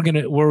is where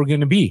we're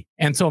gonna be.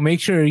 And so make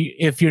sure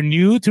if you're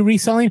new to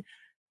reselling,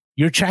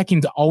 you're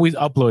tracking to always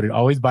upload it.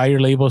 Always buy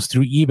your labels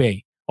through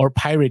eBay or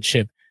pirate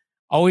ship.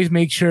 Always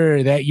make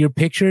sure that your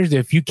pictures,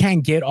 if you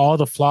can't get all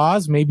the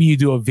flaws, maybe you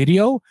do a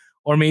video,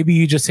 or maybe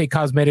you just say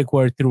cosmetic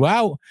wear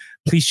throughout.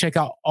 Please check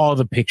out all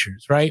the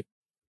pictures, right?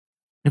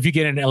 If you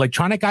get an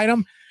electronic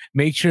item,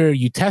 make sure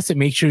you test it.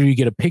 Make sure you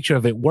get a picture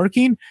of it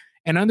working.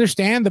 And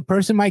understand the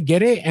person might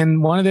get it,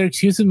 and one of their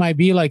excuses might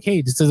be like,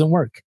 hey, this doesn't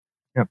work.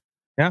 Yep.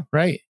 Yeah.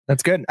 Right.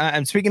 That's good.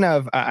 And speaking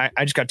of, I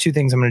just got two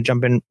things I'm going to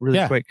jump in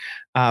really quick.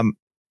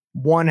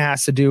 One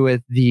has to do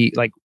with the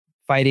like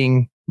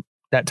fighting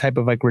that type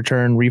of like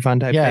return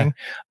refund type thing.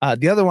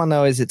 The other one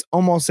though is it's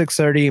almost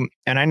 6:30,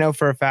 and I know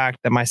for a fact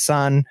that my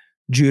son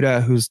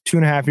Judah, who's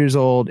 2.5 years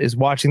old, is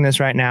watching this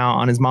right now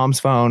on his mom's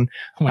phone,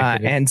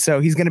 and so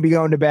he's going to be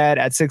going to bed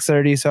at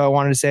 6:30. So I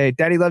wanted to say,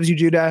 Daddy loves you,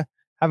 Judah.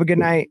 Have a good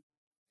night.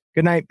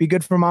 Good night. Be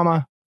good for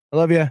Mama. I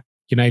love you.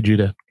 Good night,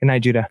 Judah. Good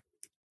night, Judah.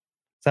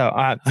 So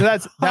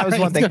that was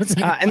one thing,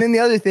 and then the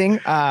other thing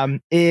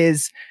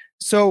is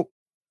so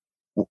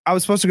I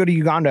was supposed to go to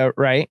Uganda,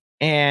 right?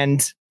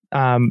 And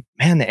man,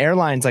 the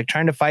airline's like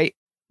trying to fight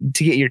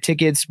to get your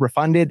tickets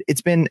refunded.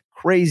 It's been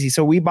crazy.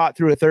 So we bought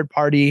through a third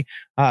party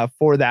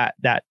for that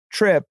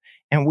trip,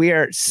 and we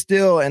are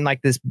still in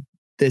like this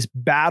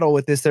battle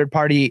with this third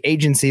party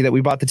agency that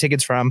we bought the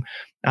tickets from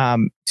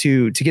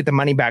to get the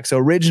money back. So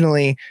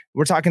originally,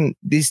 we're talking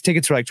these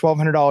tickets were like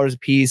 $1,200 a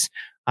piece.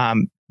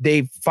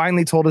 They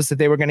finally told us that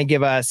they were going to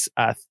give us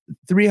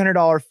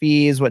 $300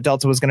 fees, what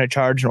Delta was going to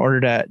charge in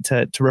order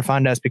to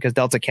refund us because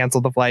Delta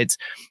canceled the flights.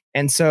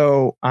 And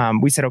so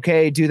we said,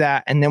 okay, do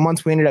that. And then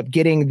once we ended up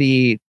getting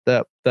the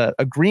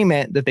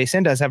agreement that they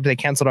sent us after they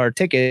canceled our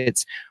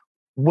tickets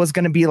was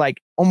going to be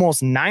like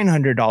almost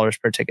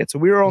 $900 per ticket. So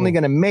we were only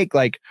going to make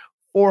like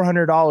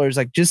 $400,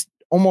 like just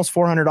almost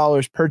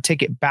 $400 per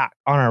ticket back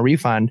on our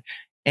refund.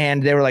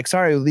 And they were like,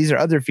 sorry, these are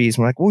other fees.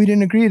 And we're like, well, we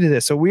didn't agree to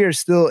this. So we are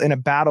still in a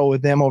battle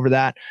with them over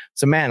that.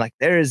 So man, like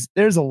there's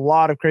a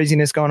lot of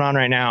craziness going on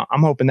right now.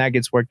 I'm hoping that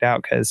gets worked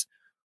out because,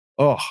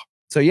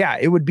 so yeah,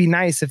 it would be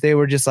nice if they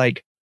were just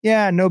like,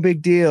 yeah, no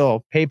big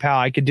deal.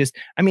 PayPal,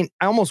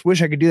 I almost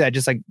wish I could do that.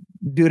 Just like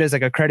do it as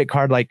like a credit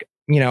card, like,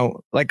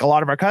 like a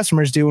lot of our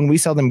customers do when we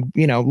sell them,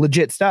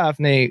 legit stuff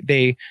and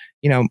they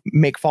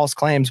make false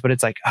claims, but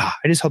it's like, I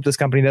just hope this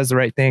company does the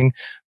right thing.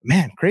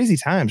 Man, crazy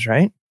times,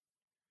 right?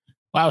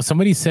 Wow.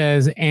 Somebody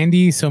says,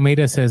 Andy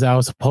Someda says, I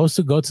was supposed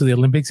to go to the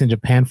Olympics in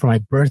Japan for my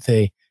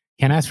birthday.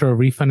 Can't ask for a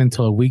refund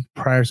until a week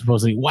prior,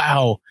 supposedly.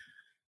 Wow.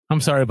 I'm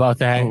sorry about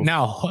that. Oh.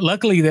 Now,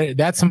 luckily,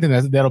 that's something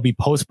that'll be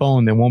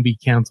postponed and won't be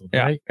canceled,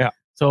 right? Yeah.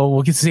 So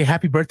we'll get to say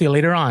happy birthday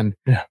later on.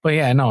 Yeah. But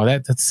yeah, no,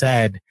 that's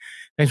sad.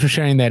 Thanks for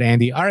sharing that,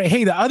 Andy. All right.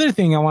 Hey, the other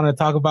thing I want to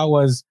talk about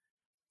was,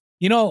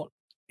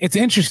 it's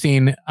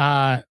interesting.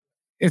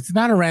 It's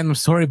not a random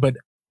story, but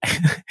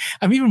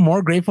I'm even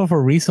more grateful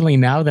for recently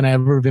now than I've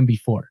ever been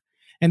before.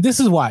 And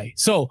this is why.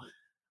 So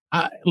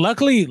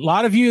luckily, a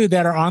lot of you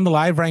that are on the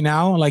live right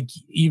now,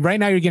 right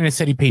now you're getting a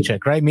steady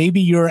paycheck, right?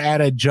 Maybe you're at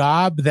a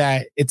job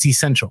that it's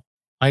essential,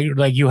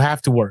 like you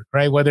have to work,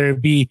 right? Whether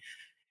it be,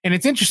 and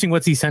it's interesting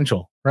what's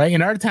essential, right?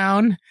 In our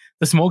town,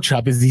 the smoke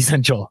shop is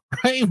essential,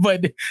 right?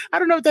 But I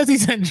don't know if that's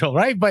essential,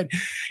 right? But,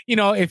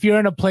 if you're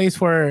in a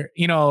place where,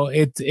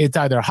 it's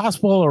either a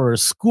hospital or a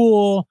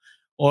school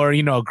or,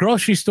 a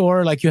grocery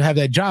store, like you have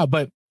that job.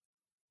 But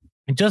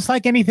just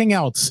like anything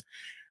else,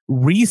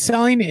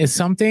 reselling is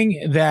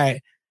something that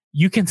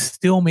you can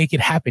still make it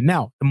happen.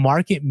 Now, the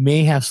market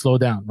may have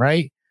slowed down,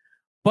 right?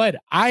 But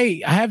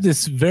I have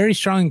this very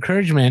strong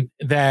encouragement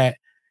that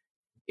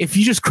if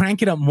you just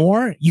crank it up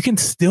more, you can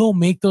still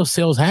make those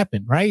sales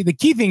happen, right? The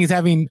key thing is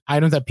having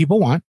items that people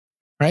want,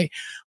 right?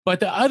 But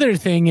the other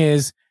thing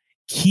is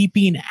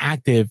keeping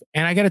active.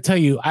 And I got to tell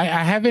you, I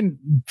haven't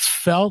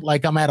felt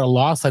like I'm at a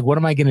loss. Like, what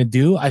am I going to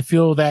do? I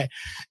feel that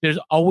there's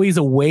always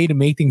a way to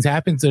make things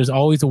happen. So there's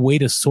always a way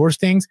to source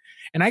things.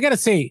 And I got to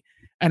say,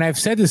 and I've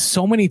said this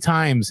so many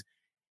times,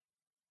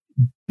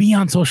 be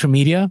on social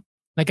media.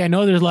 Like, I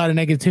know there's a lot of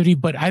negativity,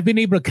 but I've been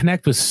able to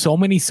connect with so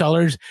many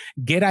sellers,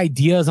 get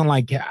ideas on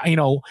like,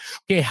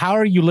 okay, how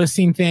are you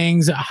listing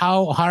things?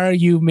 How are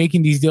you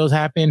making these deals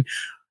happen?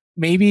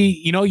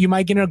 Maybe, you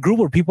might get in a group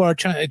where people are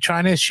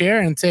trying to share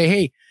and say,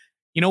 hey,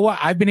 you know what?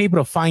 I've been able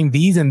to find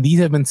these and these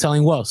have been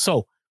selling well.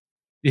 So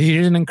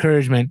here's an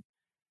encouragement.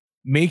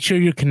 Make sure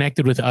you're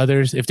connected with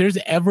others. If there's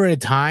ever a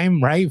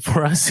time, right,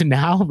 for us to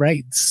now,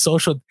 right,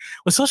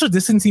 was social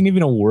distancing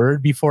even a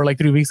word before like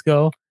 3 weeks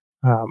ago?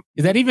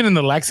 Is that even in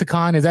the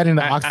lexicon? Is that in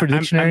the Oxford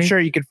Dictionary? I'm sure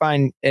you could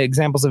find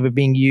examples of it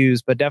being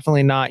used, but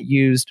definitely not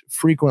used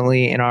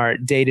frequently in our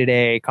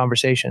day-to-day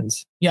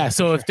conversations. Yeah.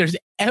 So if there's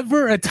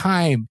ever a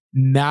time,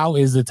 now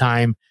is the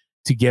time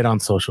to get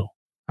on social.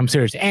 I'm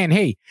serious. And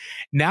hey,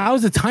 now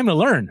is the time to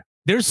learn.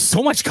 There's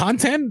so much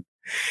content.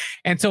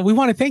 And so we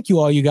want to thank you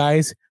all, you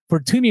guys, for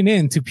tuning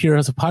in to Pure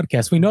Hustle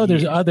Podcast. We know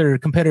there's other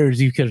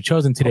competitors you could have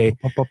chosen today,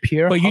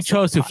 but you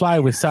chose to fly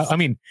with,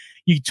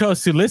 you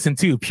chose to listen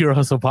to Pure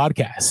Hustle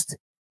Podcast.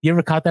 You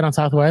ever caught that on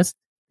Southwest?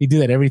 They do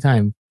that every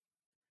time.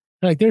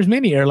 Like, there's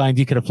many airlines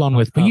you could have flown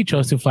with, but you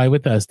chose to fly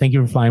with us. Thank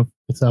you for flying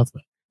with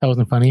Southwest. That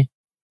wasn't funny.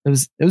 It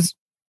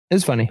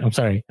was funny. I'm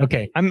sorry.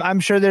 Okay. I'm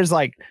sure there's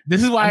like,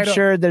 this is why I'm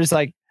sure there's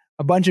like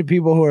a bunch of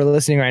people who are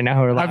listening right now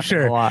who are laughing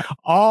a lot.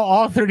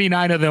 All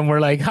 39 of them were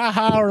like,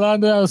 haha,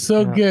 Orlando, that was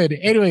so good.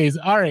 Anyways,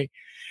 all right.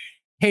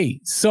 Hey,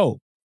 so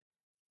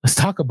let's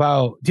talk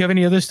about, do you have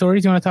any other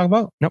stories you want to talk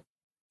about? Nope.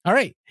 All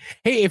right.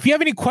 Hey, if you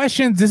have any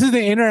questions, this is the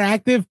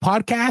interactive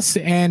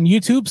podcast and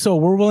YouTube. So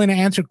we're willing to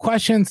answer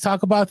questions,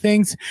 talk about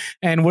things,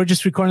 and we're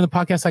just recording the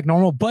podcast like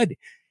normal, but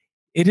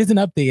it is an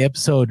update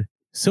episode.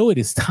 So it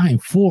is time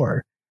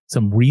for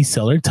some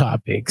reseller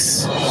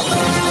topics.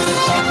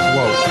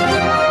 Whoa.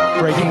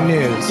 Breaking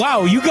news.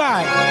 Wow, you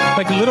got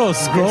like a little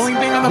scrolling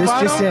thing on the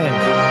bottom? This just in.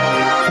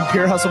 From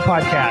Pure Hustle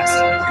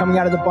Podcast, coming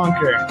out of the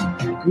bunker.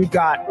 We've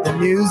got the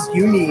news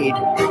you need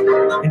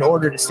in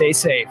order to stay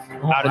safe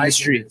out of the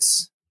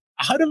streets.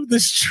 Out of the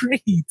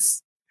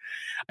streets.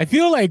 I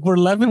feel like we're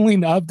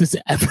leveling up this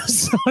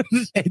episode,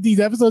 these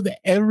episodes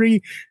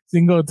every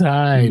single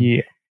time.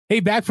 Yeah. Hey,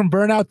 back from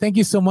burnout. Thank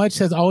you so much.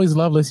 Has always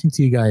loved listening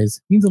to you guys.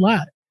 It means a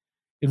lot.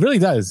 It really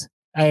does.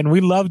 And we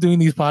love doing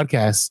these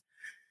podcasts.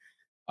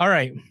 All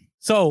right.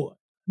 So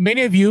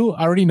many of you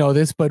already know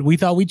this, but we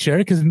thought we'd share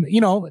it because, you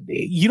know,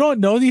 you don't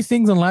know these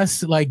things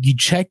unless like you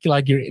check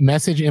like your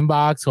message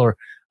inbox or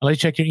unless you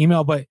check your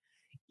email. But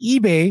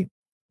eBay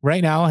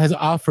right now has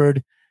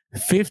offered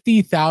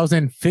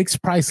 50,000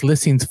 fixed price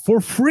listings for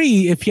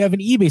free if you have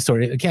an eBay store.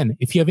 Again,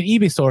 if you have an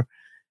eBay store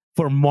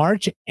for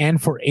March and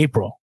for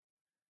April,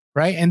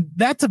 right? And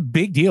that's a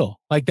big deal.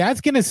 Like that's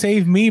going to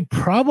save me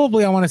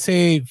probably, I want to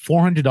say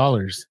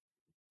 $400.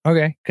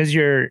 Okay. Cause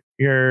you're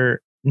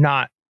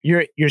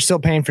still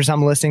paying for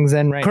some listings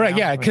then, right? Correct.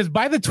 Now? Yeah. Cause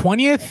by the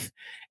 20th,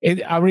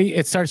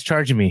 it starts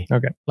charging me.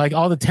 Okay. Like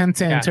all the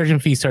 10-cent insertion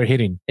fees start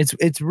hitting.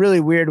 It's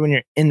really weird when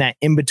you're in that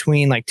in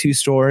between like two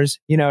stores.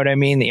 You know what I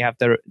mean? That you have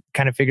to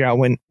kind of figure out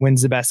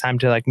when's the best time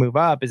to like move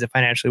up. Is it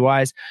financially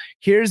wise?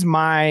 Here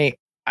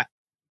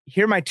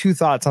are my two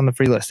thoughts on the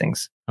free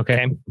listings.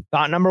 Okay.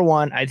 Thought number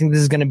one, I think this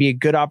is going to be a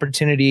good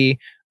opportunity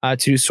to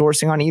do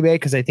sourcing on eBay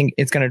because I think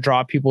it's going to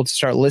draw people to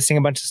start listing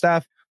a bunch of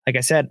stuff. Like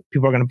I said,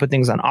 people are going to put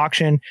things on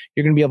auction.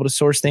 You're going to be able to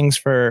source things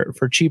for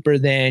cheaper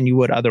than you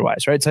would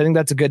otherwise, right? So I think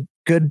that's a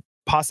good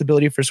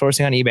possibility for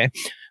sourcing on eBay.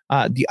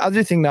 The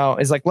other thing though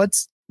is like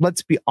let's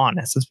be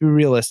honest, let's be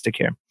realistic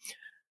here.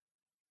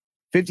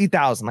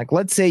 50,000. Like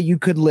let's say you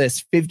could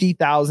list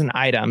 50,000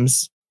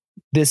 items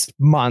this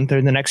month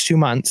or the next 2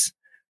 months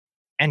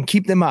and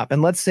keep them up.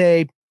 And let's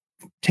say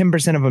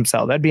 10% of them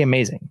sell. That'd be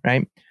amazing,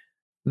 right?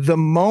 The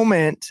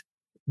moment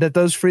that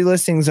those free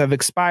listings have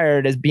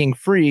expired as being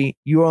free,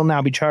 you will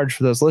now be charged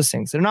for those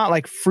listings. They're not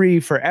like free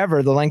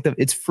forever. The length of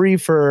it's free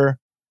for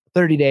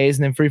 30 days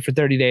and then free for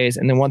 30 days.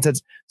 And then once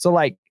it's so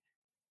like,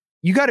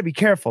 you got to be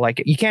careful.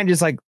 Like you can't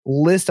just like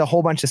list a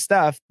whole bunch of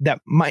stuff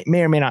that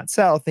may or may not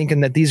sell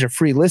thinking that these are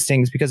free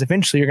listings because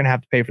eventually you're going to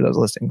have to pay for those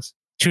listings.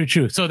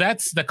 True. So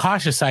that's the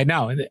cautious side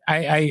now.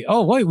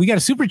 Oh, wait, we got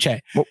a super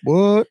chat.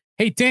 What?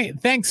 Hey,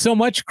 thanks so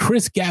much,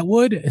 Chris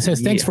Gatwood. It says,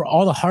 thanks for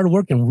all the hard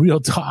work and real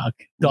talk.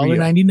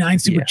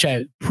 $1.99 super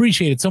chat.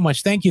 Appreciate it so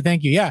much. Thank you.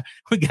 Yeah,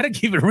 we got to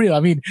keep it real. I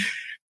mean,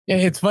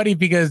 it's funny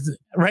because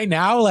right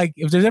now, like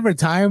if there's ever a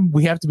time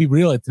we have to be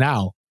real, it's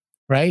now,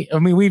 right? I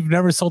mean, we've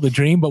never sold a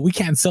dream, but we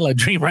can't sell a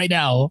dream right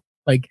now.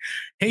 Like,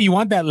 hey, you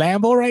want that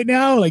Lambo right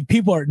now? Like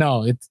people are,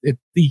 no,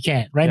 you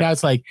can't. Right now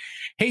it's like,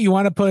 hey, you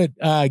want to put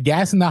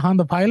gas in the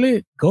Honda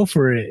Pilot? Go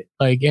for it.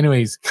 Like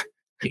anyways,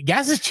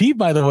 gas is cheap,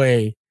 by the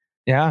way.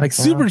 Yeah. Like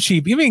super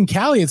cheap. Even in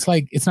Cali, it's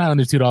like, it's not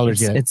under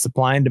 $2 yet. It's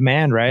supply and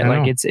demand, right?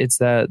 Like it's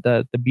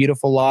the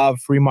beautiful law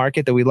of free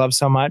market that we love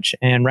so much.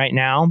 And right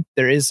now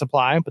there is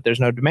supply, but there's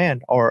no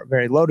demand or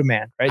very low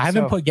demand, right? I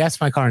haven't put gas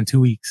in my car in 2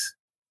 weeks.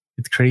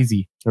 It's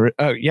crazy.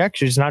 Oh yeah.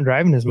 Cause you're just not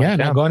driving as much. Yeah.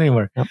 Not going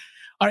anywhere. Yep.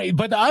 All right.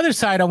 But the other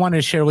side I wanted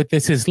to share with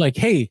this is like,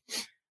 hey,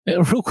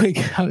 real quick,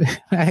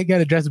 I got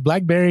to address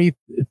Blackberry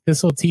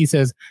Thistle T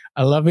says,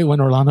 I love it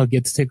when Orlando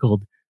gets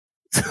tickled.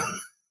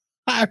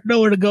 I don't know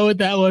where to go with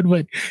that one,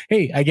 but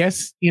hey, I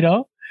guess, you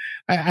know,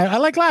 I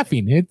like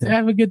laughing. I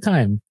have a good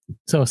time.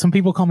 So some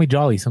people call me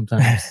Jolly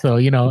sometimes. So,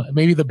 you know,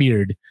 maybe the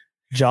beard.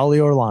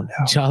 Jolly Orlando.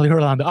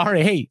 All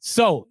right. Hey,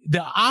 so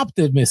the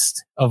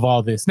optimist of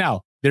all this.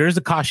 Now, there is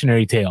a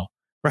cautionary tale,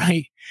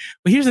 right?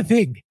 But here's the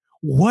thing.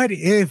 What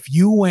if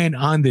you went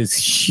on this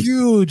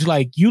huge,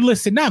 like you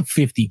listed not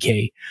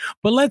 50K,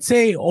 but let's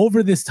say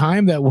over this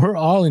time that we're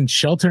all in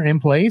shelter in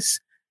place,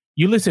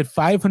 you listed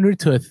 500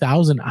 to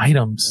 1,000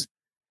 items.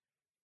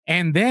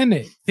 And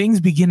then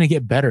things begin to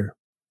get better,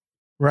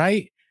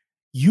 right?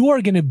 You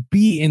are going to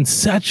be in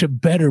such a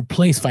better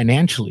place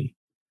financially.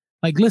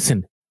 Like,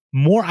 listen,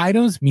 more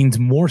items means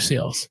more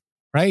sales,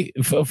 right?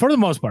 For the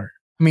most part.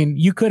 I mean,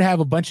 you could have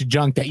a bunch of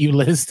junk that you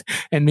list,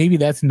 and maybe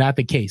that's not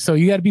the case. So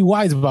you got to be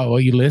wise about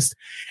what you list.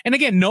 And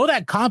again, know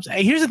that comps.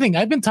 Here's the thing.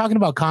 I've been talking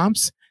about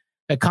comps,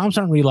 that comps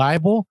aren't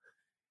reliable.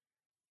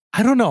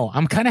 I don't know.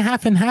 I'm kind of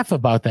half and half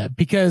about that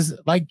because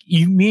like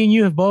you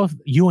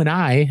and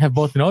I have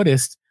both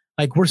noticed,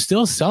 like we're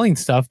still selling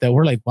stuff that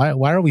we're like, why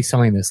are we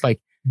selling this?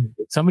 Like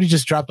somebody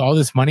just dropped all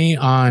this money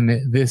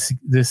on this,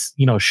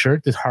 you know,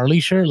 shirt, this Harley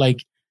shirt.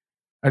 Like,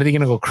 are they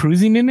going to go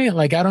cruising in it?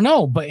 Like, I don't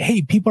know, but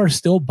hey, people are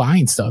still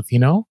buying stuff, you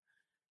know?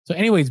 So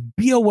anyways,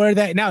 be aware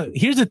that now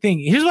here's the thing.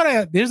 Here's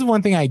the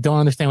one thing I don't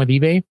understand with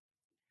eBay.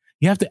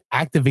 You have to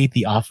activate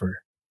the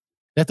offer.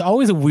 That's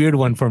always a weird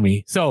one for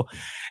me. So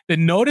the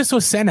notice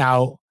was sent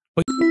out,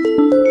 but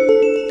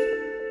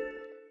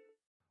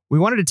we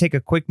wanted to take a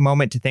quick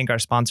moment to thank our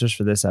sponsors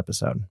for this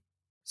episode.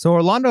 So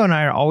Orlando and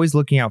I are always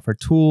looking out for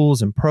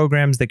tools and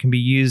programs that can be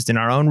used in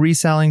our own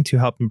reselling to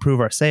help improve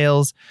our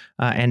sales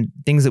and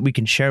things that we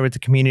can share with the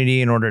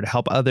community in order to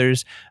help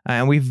others.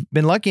 And we've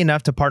been lucky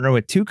enough to partner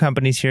with 2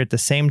 companies here at the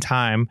same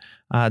time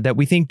that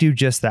we think do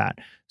just that.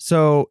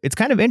 So it's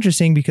kind of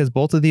interesting because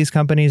both of these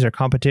companies are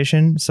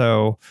competition.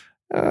 So,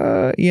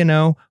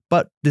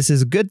 but this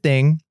is a good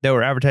thing that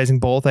we're advertising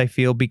both, I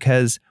feel,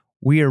 because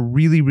we are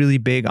really, really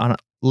big on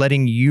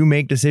letting you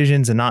make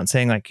decisions and not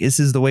saying like, this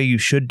is the way you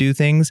should do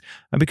things,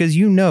 because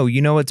you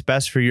know what's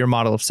best for your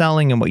model of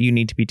selling and what you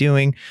need to be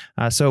doing.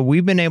 So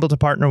we've been able to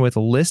partner with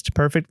List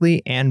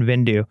Perfectly and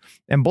Vendoo.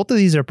 And both of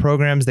these are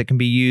programs that can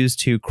be used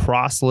to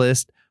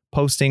cross-list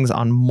postings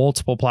on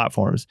multiple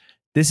platforms.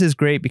 This is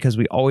great because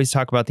we always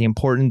talk about the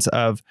importance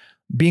of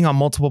being on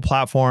multiple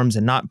platforms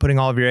and not putting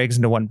all of your eggs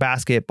into one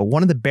basket. But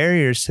one of the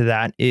barriers to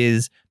that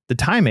is the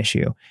time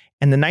issue.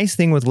 And the nice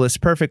thing with List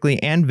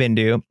Perfectly and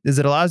Vendoo is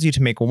it allows you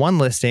to make one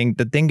listing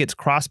that then gets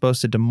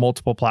cross-posted to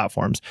multiple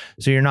platforms.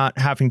 So you're not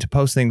having to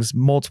post things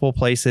multiple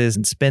places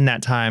and spend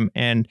that time.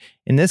 And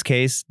in this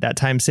case, that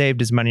time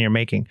saved is money you're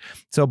making.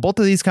 So both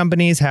of these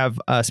companies have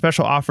a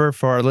special offer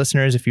for our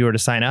listeners if you were to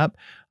sign up.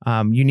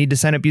 You need to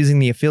sign up using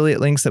the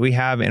affiliate links that we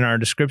have in our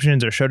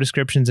descriptions or show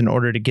descriptions in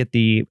order to get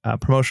the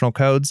promotional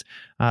codes.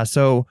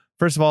 So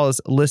first of all, is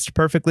List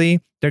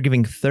Perfectly. They're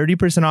giving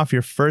 30% off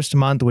your first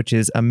month, which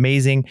is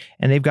amazing.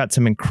 And they've got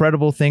some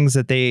incredible things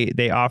that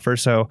they offer.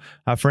 So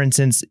for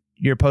instance,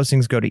 your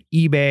postings go to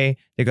eBay,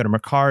 they go to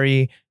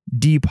Mercari,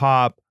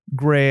 Depop,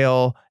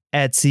 Grail,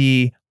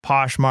 Etsy,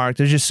 Poshmark.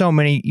 There's just so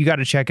many. You got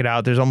to check it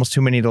out. There's almost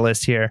too many to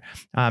list here.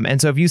 And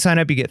so if you sign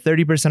up, you get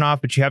 30%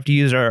 off, but you have to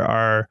use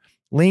our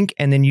link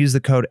and then use the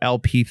code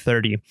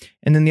LP30.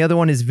 And then the other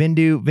one is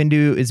Vendoo.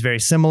 Vendoo is very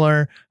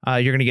similar.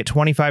 You're going to get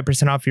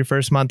 25% off your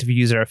first month if you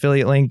use our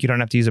affiliate link. You don't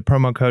have to use a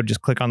promo code.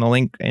 Just click on the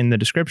link in the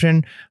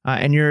description.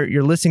 And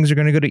your listings are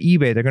going to go to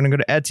eBay. They're going to go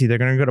to Etsy. They're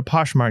going to go to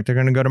Poshmark. They're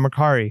going to go to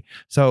Mercari.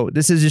 So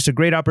this is just a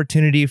great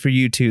opportunity for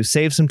you to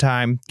save some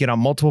time, get on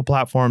multiple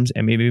platforms,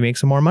 and maybe make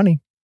some more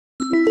money.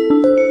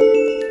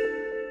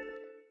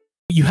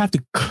 You have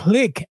to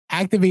click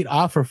activate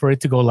offer for it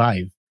to go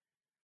live.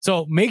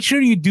 So make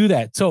sure you do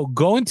that. So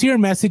go into your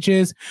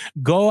messages,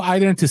 go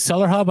either into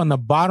Seller Hub on the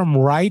bottom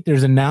right,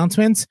 there's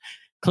announcements,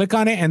 click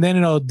on it, and then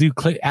it'll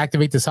click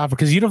activate this offer.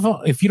 Because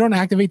if you don't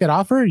activate that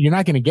offer, you're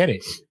not going to get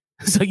it.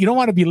 So you don't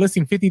want to be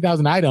listing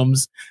 50,000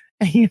 items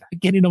and you're not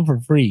getting them for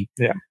free.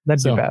 Yeah,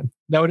 that'd be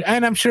bad.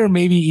 And I'm sure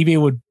maybe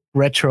eBay would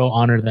retro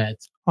honor that.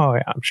 Oh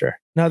yeah, I'm sure.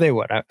 No, they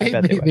would. I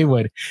bet they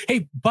would.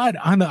 Hey, but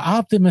on the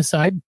optimist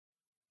side,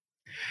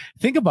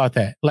 think about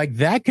that. Like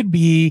that could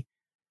be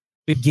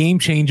the game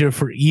changer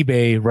for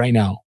eBay right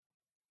now,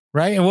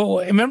 right? And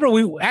remember,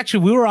 we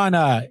were on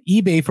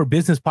eBay for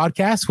Business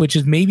podcast, which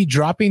is maybe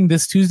dropping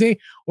this Tuesday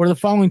or the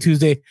following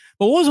Tuesday.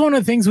 But what was one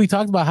of the things we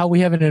talked about? How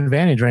we have an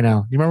advantage right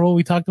now? Do you remember what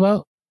we talked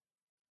about?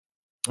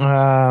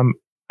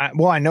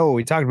 I know what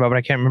we talked about, but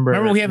I can't remember.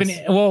 Remember,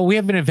 we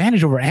have an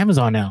advantage over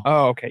Amazon now.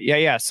 Oh, okay,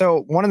 yeah.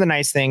 So one of the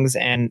nice things,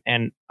 and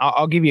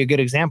I'll give you a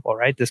good example,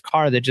 right? This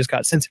car that just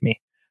got sent to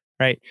me,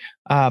 right?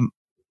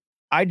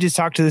 I just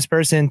talked to this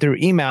person through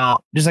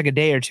email just like a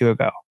day or two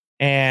ago,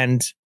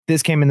 and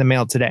this came in the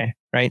mail today,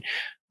 right?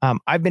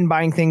 I've been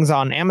buying things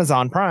on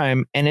Amazon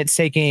Prime, and it's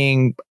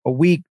taking a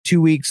week,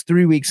 2 weeks,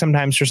 3 weeks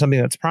sometimes for something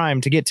that's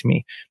Prime to get to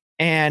me.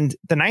 And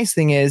the nice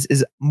thing is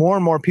more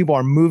and more people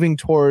are moving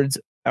towards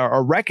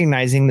or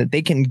recognizing that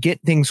they can get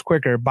things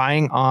quicker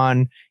buying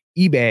on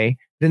eBay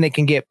than they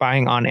can get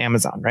buying on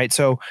Amazon, right?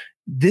 So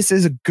this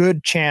is a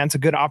good chance, a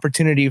good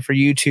opportunity for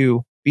you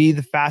to be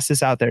the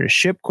fastest out there, to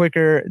ship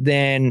quicker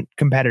than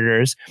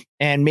competitors.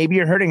 And maybe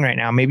you're hurting right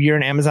now. Maybe you're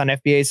an Amazon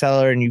FBA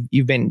seller and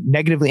you've been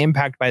negatively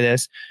impacted by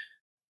this.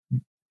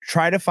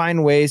 Try to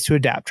find ways to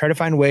adapt. Try to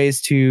find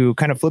ways to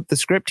kind of flip the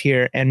script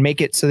here and make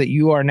it so that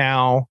you are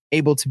now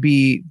able to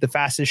be the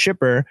fastest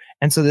shipper.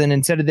 And so then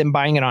instead of them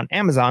buying it on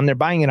Amazon, they're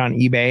buying it on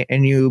eBay,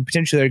 and you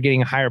potentially are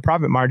getting a higher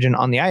profit margin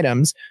on the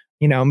items.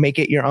 Make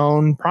it your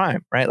own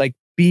Prime, right? Like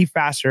be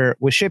faster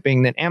with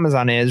shipping than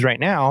Amazon is right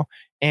now,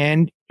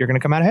 and you're going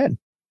to come out ahead.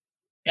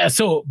 Yeah.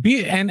 So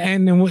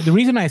the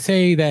reason I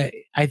say that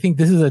I think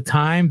this is a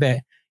time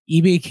that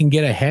eBay can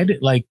get ahead,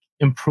 like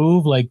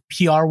improve, like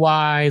PR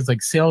wise,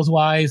 like sales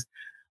wise.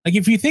 Like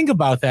if you think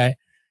about that,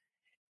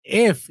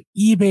 if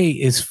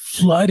eBay is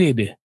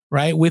flooded,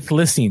 right, with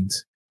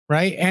listings,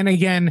 right? And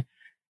again,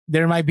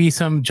 there might be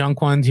some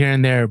junk ones here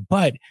and there,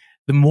 but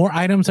the more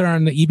items that are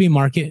on the eBay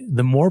market,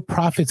 the more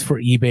profits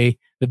for eBay,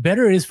 the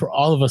better it is for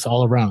all of us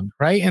all around,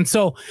 right? And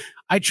so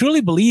I truly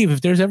believe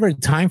if there's ever a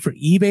time for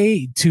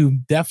eBay to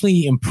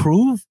definitely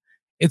improve,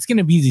 it's going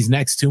to be these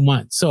next 2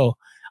 months. So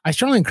I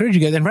strongly encourage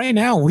you guys. And right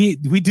now we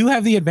do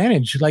have the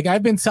advantage. Like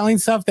I've been selling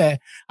stuff that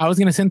I was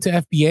going to send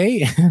to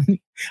FBA. And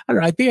I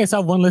don't know. I think I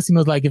saw one listing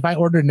was like, if I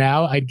ordered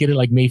now, I'd get it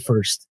like May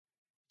 1st.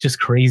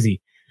 Just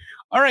crazy.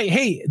 All right.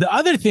 Hey, the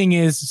other thing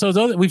is,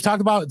 so we've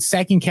talked about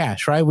stacking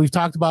cash, right? We've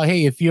talked about,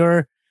 hey, if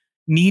you're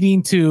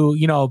needing to,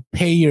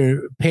 pay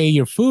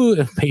your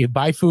food,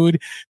 buy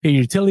food, pay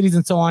your utilities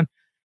and so on,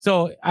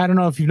 So I don't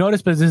know if you've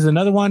noticed, but this is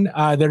another one.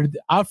 They're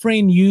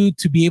offering you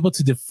to be able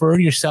to defer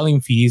your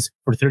selling fees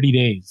for 30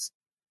 days.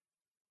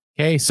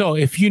 Okay. So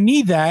if you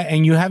need that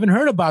and you haven't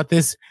heard about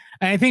this,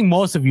 and I think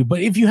most of you,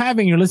 but if you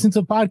haven't, you're listening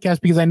to the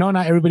podcast, because I know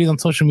not everybody's on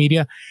social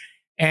media.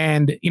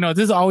 And, you know,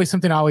 this is always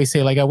something I always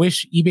say, like, I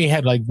wish eBay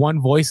had like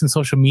one voice in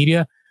social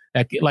media.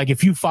 Like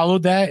if you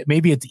followed that,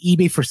 maybe it's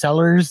eBay for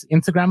Sellers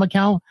Instagram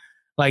account,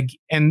 like,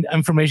 and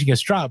information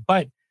gets dropped.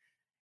 But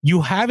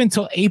you have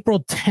until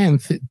April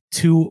 10th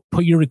to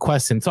put your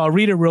request in. So I'll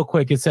read it real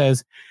quick. It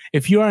says,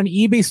 if you are an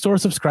eBay store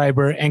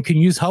subscriber and can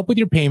use help with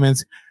your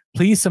payments,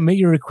 please submit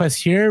your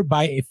request here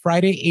by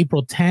Friday,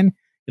 April 10,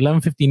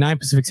 11:59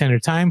 Pacific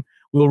Standard Time.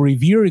 We will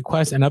review your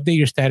request and update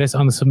your status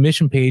on the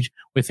submission page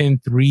within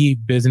 3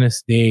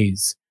 business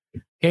days.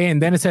 Okay.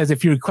 And then it says,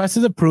 if your request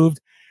is approved,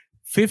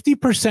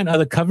 50% of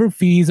the covered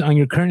fees on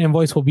your current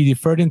invoice will be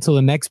deferred until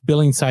the next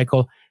billing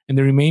cycle, and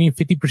the remaining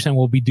 50%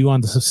 will be due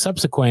on the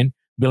subsequent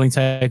billing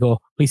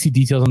cycle. Please see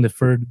details on the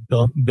deferred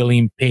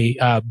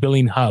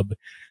billing hub.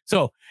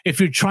 So if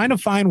you're trying to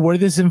find where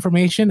this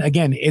information,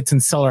 again, it's in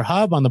Seller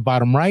Hub on the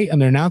bottom right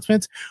under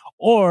announcements,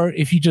 or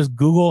if you just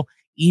Google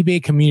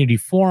eBay Community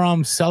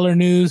Forum, Seller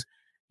News,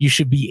 you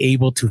should be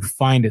able to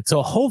find it.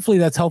 So hopefully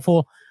that's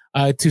helpful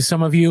to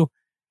some of you.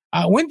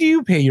 When do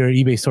you pay your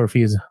eBay store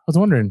fees? I was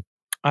wondering.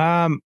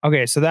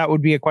 Okay, so that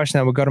would be a question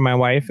that would go to my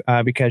wife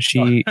because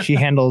she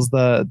handles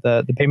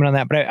the payment on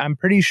that. But I'm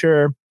pretty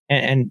sure,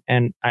 and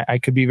I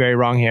could be very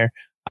wrong here,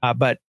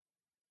 but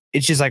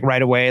it's just like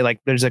right away.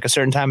 Like there's like a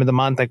certain time of the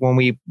month, like when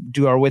we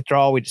do our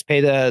withdrawal, we just pay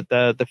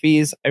the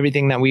fees,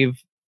 everything that we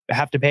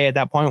have to pay at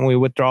that point when we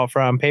withdraw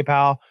from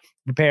PayPal.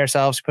 We pay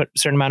ourselves, put a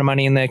certain amount of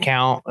money in the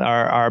account,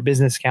 our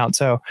business account.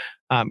 So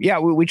yeah,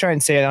 we try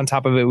and stay on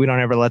top of it. We don't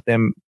ever let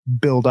them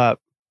build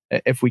up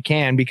if we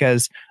can,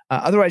 because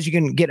otherwise you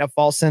can get a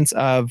false sense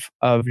of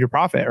your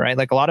profit, right?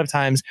 Like a lot of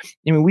times,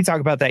 I mean, we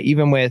talk about that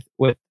even with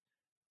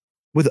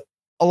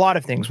a lot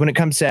of things when it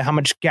comes to how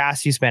much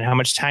gas you spend, how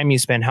much time you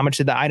spend, how much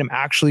did the item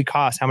actually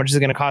cost, how much is it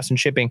going to cost in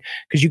shipping?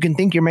 Because you can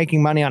think you're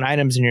making money on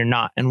items and you're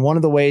not. And one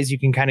of the ways you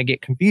can kind of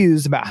get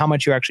confused about how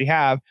much you actually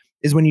have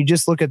is when you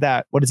just look at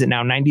that, what is it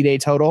now, 90-day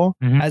total,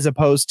 as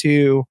opposed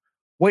to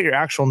what your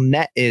actual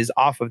net is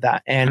off of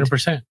that. And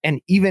 100%.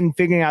 And even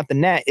figuring out the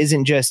net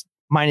isn't just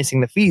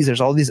minusing the fees. There's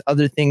all these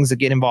other things that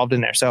get involved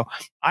in there. So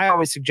I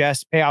always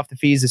suggest pay off the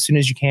fees as soon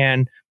as you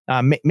can.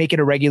 Make it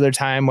a regular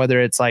time, whether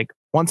it's like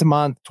once a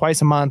month,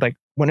 twice a month, like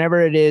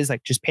whenever it is,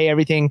 like just pay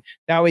everything.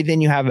 That way,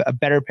 then you have a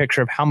better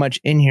picture of how much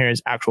in here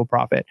is actual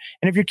profit.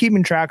 And if you're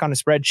keeping track on a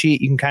spreadsheet,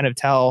 you can kind of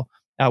tell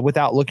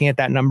without looking at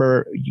that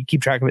number. You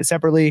keep track of it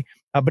separately,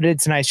 but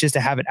it's nice just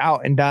to have it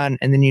out and done.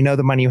 And then you know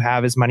the money you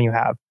have is money you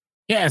have.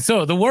 Yeah.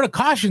 So the word of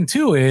caution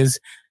too is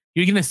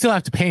you're going to still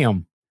have to pay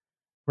them.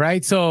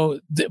 Right. So,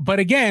 but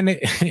again,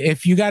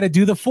 if you got to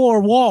do the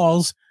 4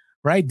 walls,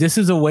 right, this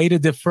is a way to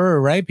defer,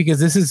 right?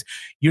 Because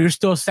you're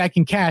still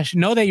stacking cash.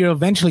 Know that you're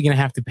eventually going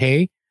to have to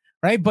pay,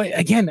 right? But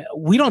again,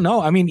 we don't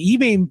know. I mean,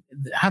 eBay,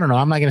 I don't know.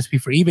 I'm not going to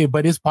speak for eBay,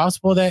 but it's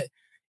possible that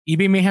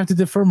eBay may have to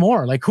defer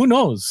more. Like, who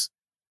knows?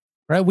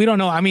 Right. We don't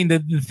know. I mean, the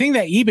thing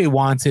that eBay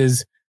wants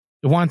is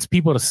it wants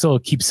people to still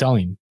keep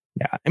selling.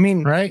 Yeah. I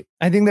mean, right.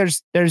 I think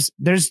there's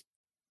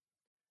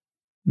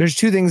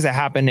 2 things that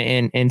happen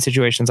in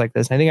situations like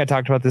this. And I think I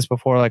talked about this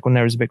before, like when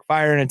there was a big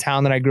fire in a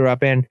town that I grew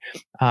up in.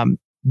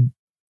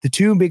 The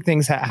 2 big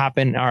things that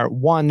happen are,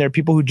 one, there are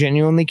people who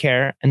genuinely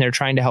care and they're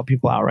trying to help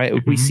people out, right?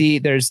 We see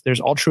there's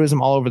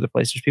altruism all over the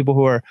place. There's people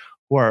who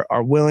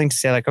are willing to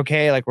say like,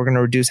 okay, like we're going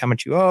to reduce how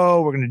much you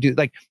owe. We're going to do,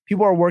 like,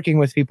 people are working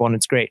with people and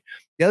it's great.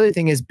 The other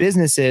thing is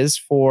businesses,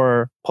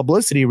 for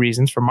publicity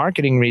reasons, for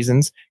marketing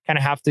reasons, kind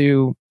of have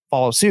to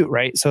follow suit,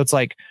 right? So it's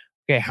like,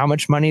 okay, how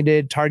much money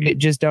did Target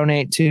just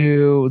donate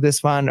to this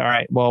fund? All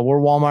right, well, we're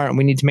Walmart and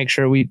we need to make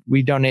sure we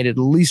donated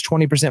at least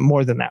 20%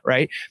 more than that,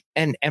 right?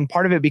 And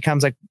part of it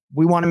becomes like,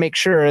 we want to make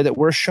sure that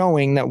we're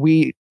showing that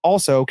we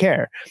also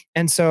care.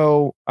 And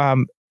so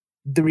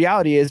the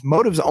reality is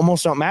motives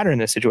almost don't matter in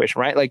this situation,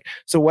 right? Like,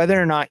 so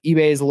whether or not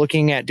eBay is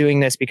looking at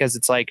doing this because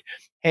it's like,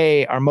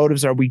 hey, our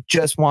motives are, we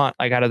just want,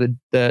 like, out of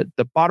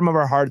the bottom of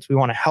our hearts, we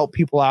want to help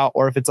people out,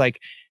 or if it's like,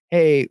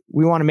 hey,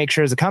 we want to make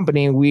sure as a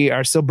company, we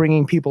are still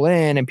bringing people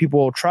in and people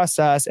will trust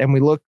us and we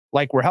look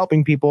like we're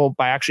helping people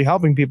by actually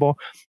helping people,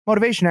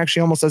 motivation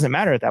actually almost doesn't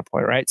matter at that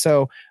point, right?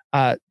 So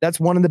that's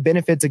one of the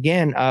benefits,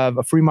 again, of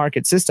a free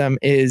market system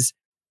is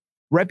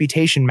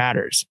reputation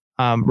matters.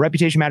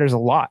 Reputation matters a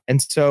lot.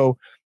 And so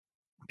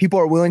people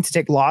are willing to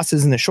take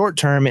losses in the short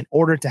term in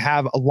order to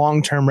have a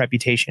long-term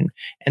reputation.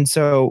 And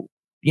so,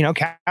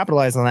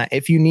 capitalize on that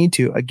if you need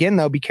to. Again,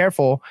 though, be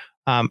careful.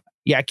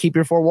 Keep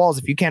your 4 walls.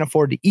 If you can't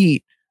afford to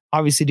eat,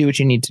 obviously do what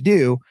you need to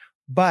do,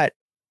 but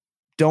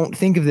don't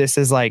think of this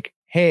as like,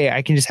 hey,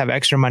 I can just have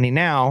extra money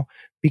now,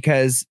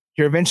 because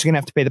you're eventually going to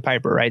have to pay the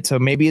piper, right? So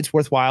maybe it's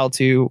worthwhile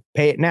to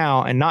pay it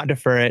now and not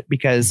defer it,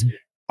 because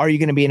are you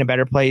going to be in a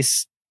better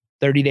place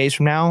 30 days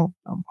from now?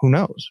 Who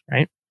knows,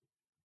 right?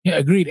 Yeah,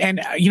 agreed.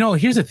 And,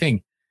 here's the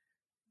thing.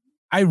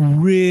 I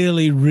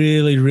really,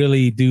 really,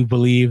 really do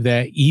believe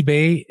that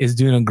eBay is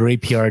doing a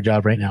great PR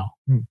job right now.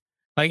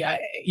 Like,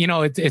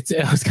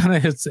 it was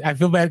kind of, I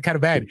feel kind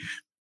of bad.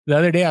 The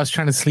other day I was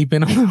trying to sleep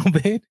in a little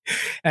bit.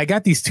 And I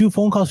got these 2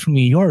 phone calls from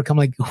New York. I'm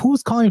like,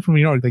 who's calling from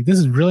New York? Like, this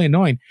is really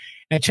annoying.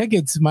 And I check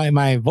it's my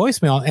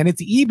voicemail, and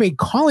it's eBay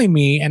calling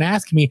me and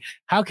asking me,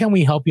 how can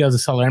we help you as a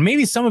seller? And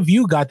maybe some of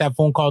you got that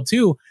phone call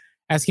too,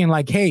 asking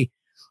like, hey,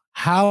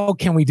 how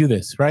can we do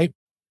this? Right.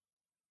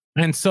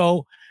 And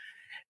so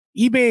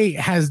eBay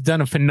has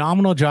done a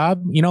phenomenal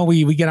job.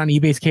 We get on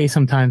eBay's case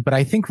sometimes, but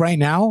I think right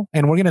now,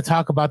 and we're going to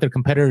talk about their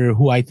competitor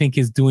who I think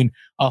is doing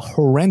a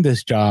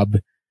horrendous job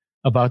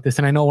about this.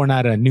 And I know we're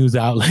not a news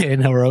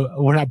outlet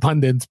or we're not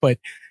pundits, but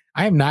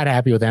I am not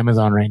happy with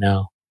Amazon right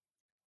now.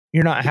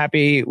 You're not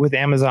happy with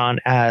Amazon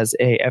as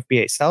a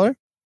FBA seller?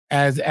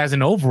 As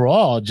an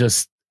overall,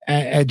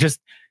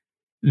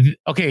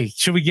 okay.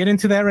 Should we get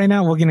into that right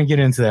now? We're going to get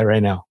into that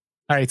right now.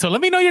 All right. So let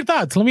me know your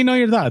thoughts.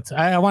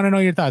 I want to know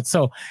your thoughts.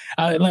 So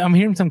I'm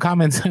hearing some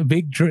comments.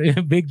 Big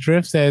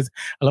Drift says,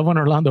 I love when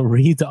Orlando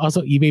reads.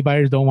 Also, eBay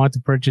buyers don't want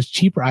to purchase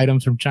cheaper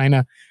items from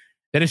China.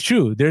 That is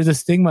true. There's a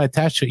stigma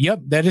attached to it. Yep,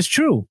 that is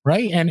true.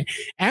 Right. And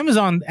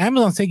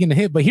Amazon's taking the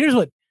hit. But here's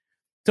what.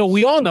 So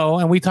we all know,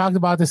 and we talked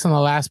about this on the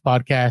last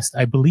podcast,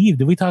 I believe.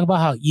 Did we talk about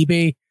how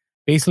eBay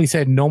basically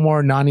said no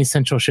more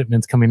non-essential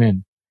shipments coming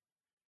in?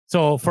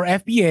 So for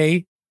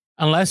FBA,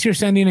 unless you're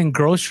sending in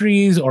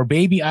groceries or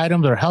baby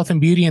items or health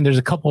and beauty, and there's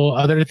a couple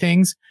other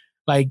things,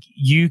 like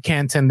you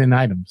can't send in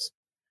items,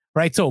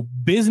 right? So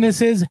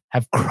businesses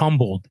have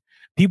crumbled.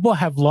 People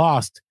have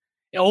lost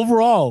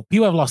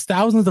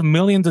thousands of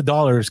millions of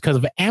dollars because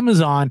of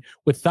Amazon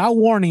without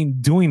warning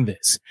doing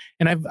this.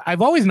 And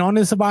I've always known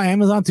this about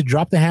Amazon, to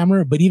drop the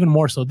hammer, but even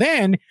more so.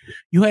 Then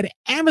you had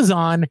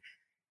Amazon,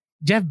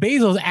 Jeff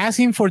Bezos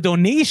asking for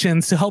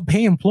donations to help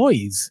pay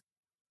employees.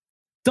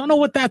 Don't know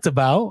what that's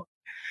about.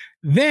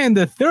 Then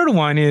the third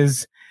one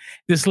is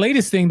this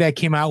latest thing that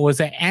came out was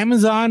that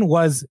Amazon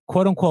was,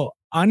 quote unquote,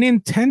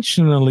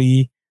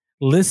 unintentionally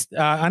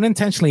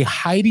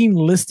hiding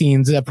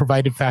listings that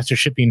provided faster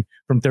shipping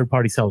from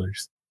third-party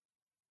sellers.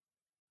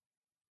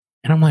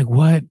 And I'm like,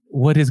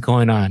 what is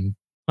going on?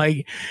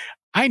 Like,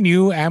 I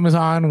knew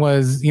Amazon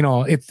was,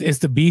 it's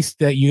the beast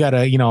that you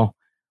gotta,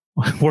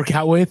 work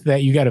out with,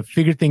 that you gotta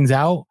figure things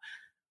out.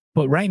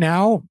 But right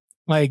now,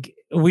 like,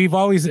 we've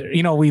always,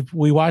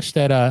 we watched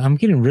that. I'm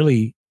getting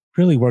really,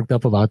 really worked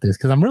up about this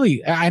because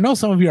I know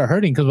some of you are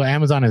hurting because what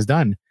Amazon has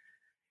done.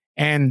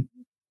 And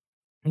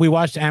we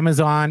watched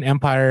Amazon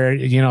Empire,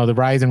 the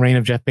rise and reign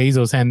of Jeff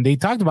Bezos, and they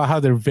talked about how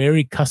they're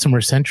very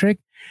customer centric.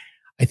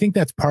 I think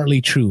that's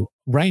partly true.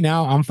 Right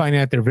now, I'm finding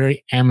that they're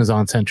very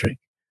Amazon centric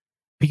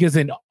because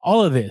in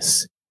all of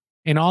this,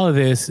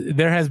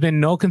 there has been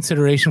no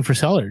consideration for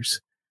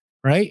sellers,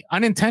 right?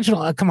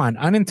 Unintentional. Come on,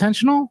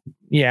 unintentional.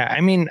 Yeah.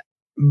 I mean,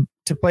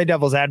 to play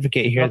devil's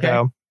advocate here,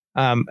 though,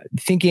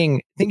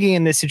 thinking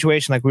in this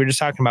situation, like we were just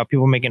talking about,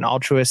 people making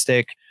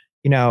altruistic,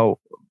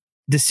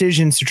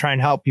 decisions to try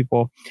and help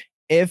people.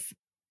 If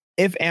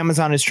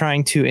Amazon is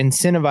trying to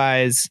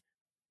incentivize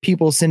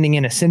people sending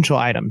in essential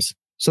items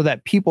so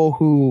that people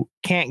who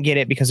can't get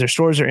it because their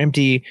stores are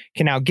empty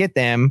can now get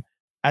them,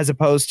 as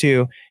opposed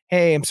to,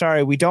 hey, I'm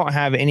sorry, we don't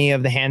have any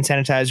of the hand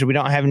sanitizer, we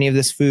don't have any of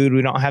this food,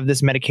 we don't have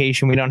this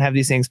medication, we don't have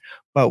these things,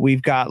 but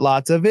we've got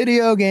lots of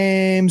video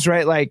games,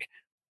 right? Like,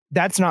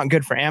 that's not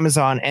good for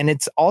Amazon. And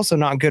it's also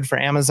not good for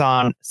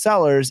Amazon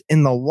sellers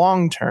in the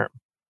long term,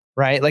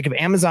 right? Like, if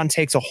Amazon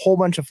takes a whole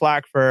bunch of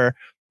flack for,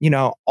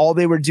 all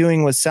they were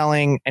doing was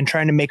selling and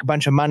trying to make a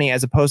bunch of money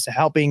as opposed to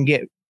helping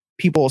get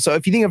people. So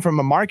if you think of it from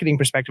a marketing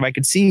perspective, I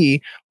could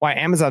see why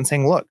Amazon's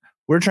saying, look,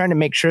 we're trying to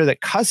make sure that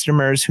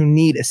customers who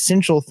need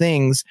essential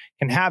things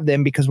can have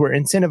them because we're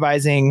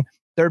incentivizing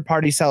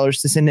third-party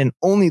sellers to send in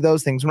only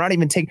those things.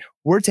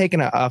 We're taking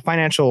a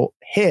financial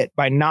hit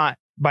by not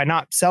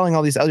selling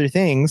all these other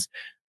things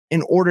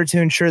in order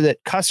to ensure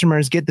that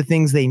customers get the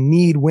things they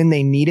need when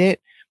they need it.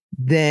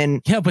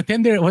 Then but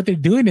then what they're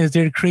doing is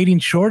they're creating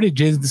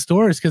shortages in the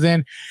stores, because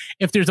then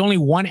if there's only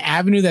one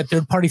avenue that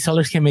third-party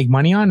sellers can make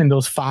money on in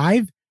those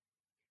 5,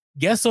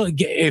 guess what?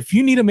 If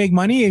you need to make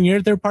money and you're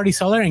a third-party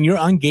seller and you're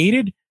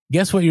ungated,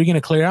 guess what you're going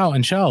to clear out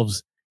on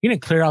shelves? You're going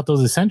to clear out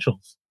those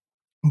essentials.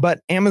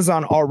 But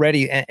Amazon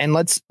already, and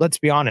let's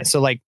be honest.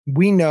 So like,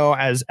 we know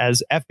as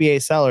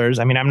FBA sellers,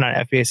 I mean, I'm not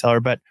an FBA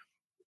seller, but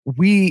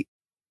we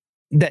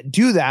that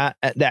do that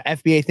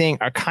FBA thing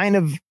are kind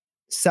of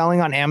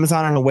selling on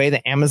Amazon in a way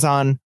that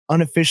Amazon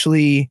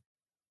unofficially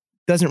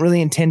doesn't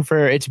really intend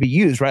for it to be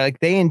used, right?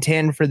 Like, they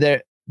intend for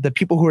the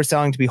people who are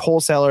selling to be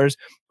wholesalers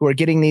who are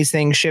getting these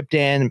things shipped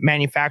in,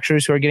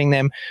 manufacturers who are getting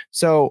them.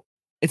 So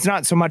it's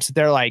not so much that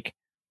they're like,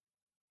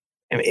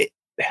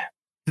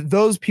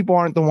 those people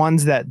aren't the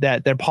ones that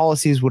their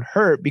policies would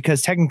hurt,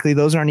 because technically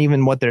those aren't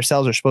even what their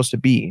sales are supposed to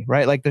be,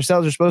 right? Like, their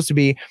sales are supposed to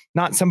be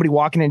not somebody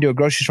walking into a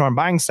grocery store and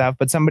buying stuff,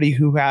 but somebody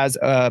who has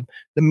the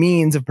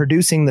means of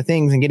producing the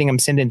things and getting them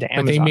sent into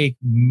Amazon. But they make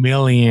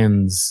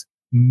millions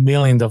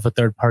of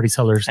third-party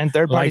sellers. And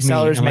third-party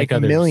sellers make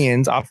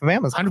millions off of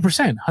Amazon.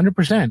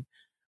 100%.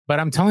 But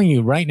I'm telling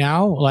you right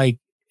now, like,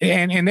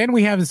 and then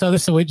we have this other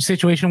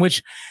situation,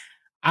 which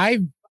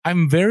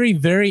I'm very,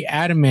 very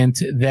adamant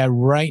that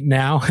right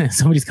now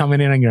somebody's coming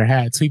in on your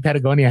hat. Sweet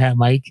Patagonia hat,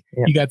 Mike.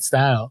 Yeah. You got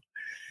style.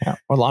 Yeah.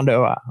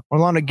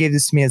 Orlando gave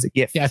this to me as a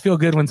gift. Yeah, I feel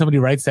good when somebody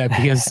writes that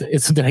because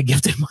it's something I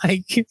gifted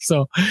Mike. So,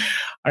 all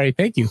right,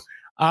 thank you.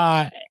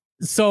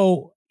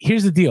 So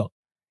here's the deal.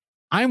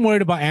 I'm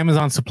worried about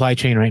Amazon's supply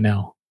chain right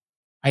now.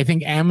 I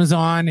think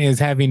Amazon is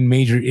having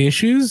major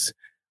issues.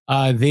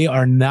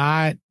 They're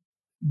not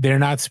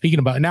speaking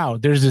about it. Now.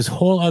 There's this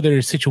whole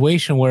other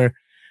situation where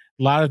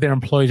a lot of their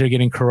employees are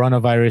getting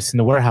coronavirus in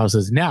the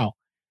warehouses. Now,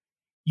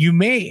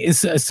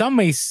 some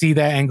may see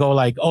that and go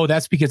like, oh,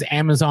 that's because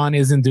Amazon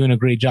isn't doing a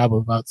great job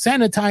about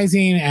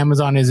sanitizing.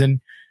 Amazon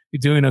isn't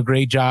doing a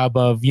great job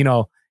of,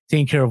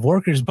 taking care of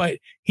workers. But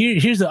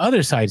here's the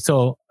other side.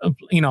 So,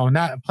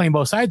 not playing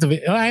both sides of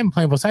it. I am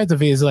playing both sides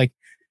of it is like,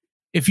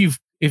 if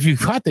you've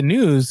caught the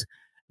news,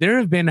 there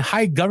have been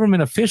high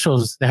government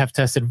officials that have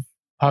tested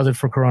positive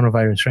for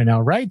coronavirus right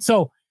now. Right.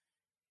 So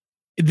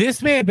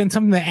this may have been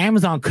something that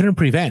Amazon couldn't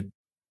prevent.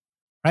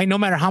 Right. No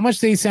matter how much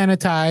they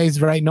sanitize,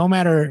 right. No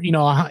matter,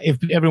 if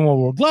everyone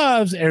wore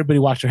gloves, everybody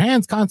washed their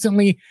hands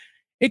constantly.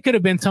 It could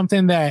have been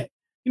something that,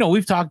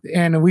 we've talked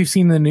and we've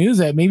seen the news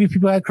that maybe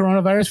people had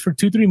coronavirus for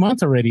 2-3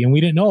 months already and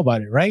we didn't know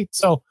about it. Right.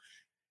 So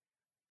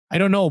I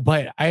don't know,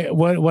 but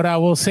what I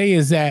will say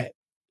is that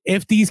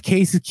if these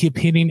cases keep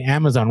hitting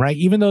Amazon, right,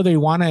 even though they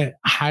want to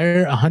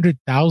hire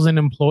 100,000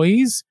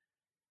 employees,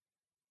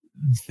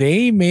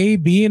 they may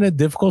be in a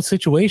difficult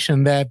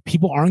situation that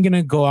people aren't going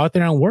to go out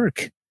there and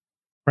work.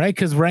 Right.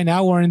 Because right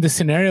now we're in this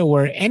scenario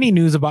where any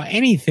news about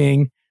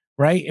anything,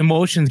 right,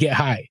 emotions get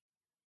high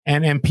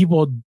and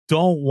people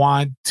don't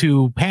want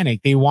to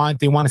panic. They want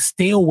to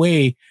stay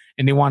away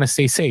and they want to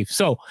stay safe.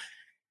 So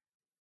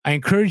I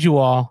encourage you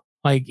all,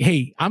 like,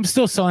 hey, I'm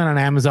still selling on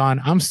Amazon.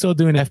 I'm still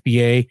doing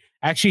FBA.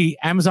 Actually,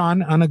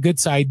 Amazon on a good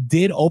side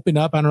did open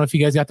up. I don't know if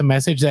you guys got the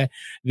message that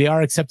they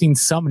are accepting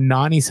some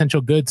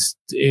non-essential goods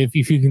if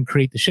you can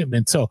create the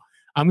shipment. So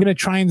I'm going to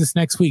try this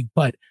next week,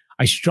 but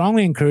I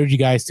strongly encourage you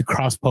guys to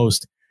cross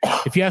post.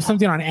 If you have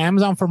something on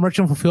Amazon for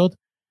merchant fulfilled,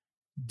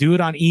 do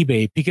it on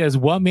eBay, because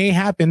what may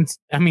happen,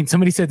 I mean,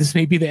 somebody said this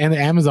may be the end of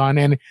Amazon,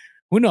 and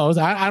who knows?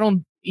 I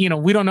don't,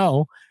 we don't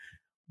know.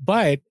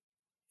 But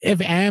if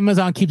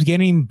Amazon keeps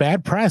getting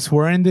bad press,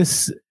 we're in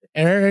this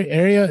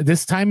area,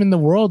 this time in the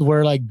world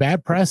where like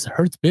bad press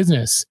hurts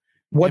business.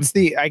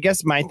 I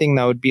guess my thing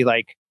though would be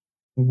like,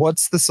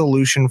 what's the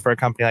solution for a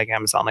company like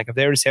Amazon? Like if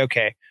they were to say,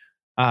 okay,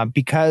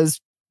 because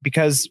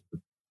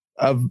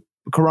of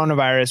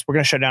coronavirus, we're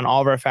going to shut down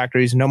all of our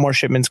factories, no more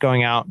shipments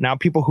going out. Now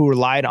people who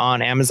relied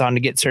on Amazon to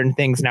get certain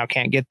things now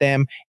can't get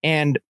them,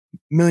 and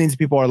millions of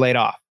people are laid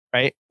off,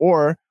 right?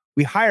 Or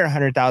we hire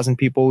 100,000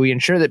 people, we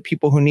ensure that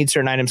people who need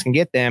certain items can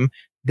get them,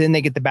 then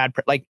they get the bad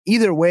press. Like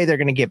either way, they're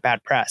going to get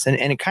bad press, and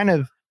it's kind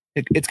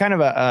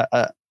of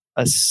a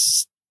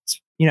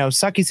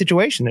sucky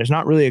situation. There's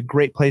not really a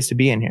great place to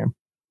be in here.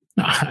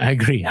 No, I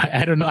agree.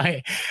 I don't know.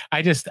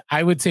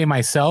 I would say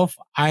myself,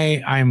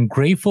 I'm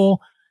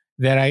grateful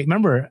that I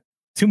remember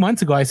 2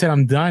 months ago, I said,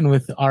 I'm done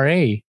with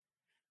RA.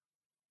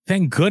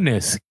 Thank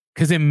goodness.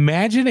 Because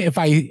imagine if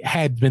I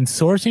had been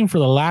sourcing for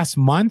the last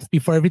month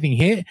before everything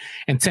hit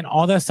and sent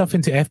all that stuff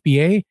into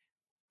FBA,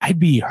 I'd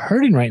be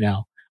hurting right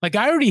now. Like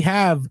I already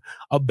have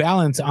a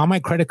balance on my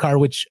credit card,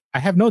 which I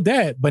have no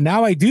debt, but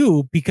now I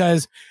do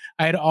because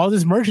I had all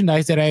this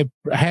merchandise that I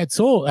had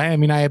sold. I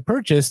had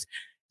purchased,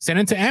 sent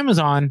it to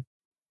Amazon,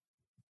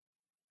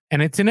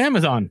 and it's in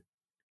Amazon.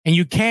 And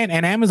you can't,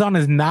 and Amazon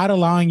is not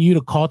allowing you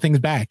to call things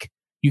back.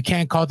 You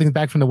can't call things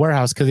back from the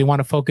warehouse because they want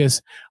to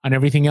focus on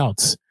everything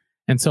else.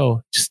 And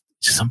so just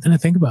something to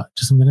think about.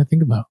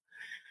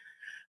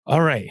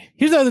 All right.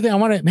 Here's the other thing I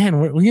want to,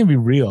 we're going to be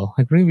real.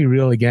 Like we're going to be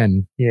real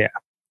again. Yeah.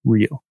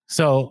 Real.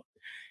 So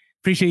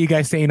appreciate you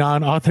guys staying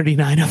on, all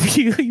 39 of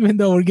you, even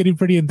though we're getting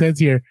pretty intense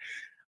here.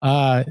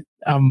 Hey,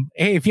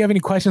 if you have any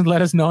questions,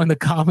 let us know in the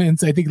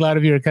comments. I think a lot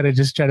of you are kind of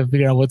just trying to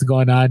figure out what's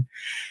going on.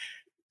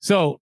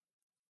 So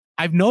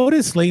I've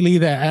noticed lately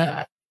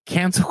that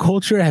cancel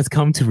culture has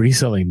come to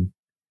reselling.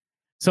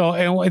 So,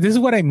 and this is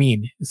what I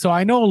mean. So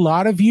I know a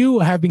lot of you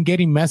have been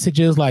getting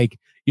messages like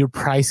you're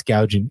price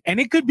gouging, and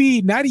it could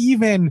be not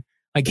even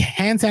like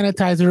hand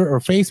sanitizer or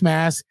face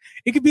mask.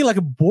 It could be like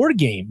a board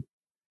game,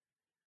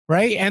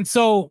 right? And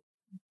so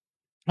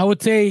I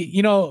would say,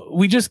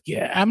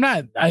 I'm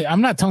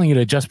not telling you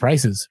to adjust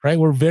prices, right?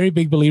 We're very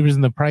big believers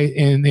in the price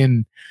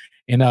in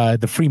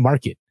the free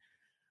market,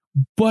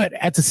 but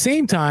at the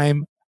same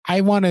time,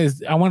 I want to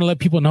let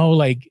people know,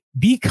 like,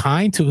 be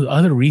kind to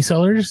other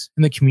resellers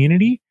in the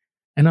community.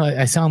 I know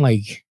I sound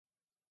like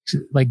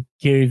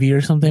Gary Vee or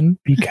something.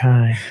 Be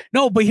kind.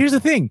 No, but here's the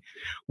thing.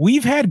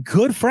 We've had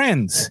good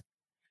friends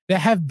that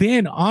have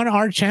been on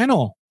our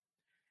channel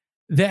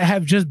that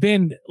have just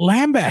been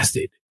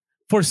lambasted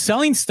for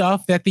selling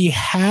stuff that they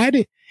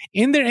had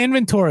in their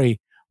inventory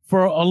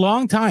for a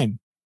long time,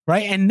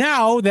 right? And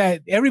now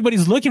that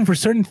everybody's looking for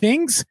certain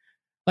things,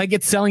 like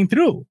it's selling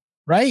through.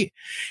 Right.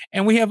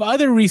 And we have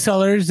other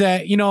resellers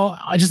that,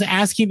 are just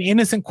asking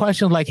innocent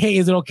questions like, hey,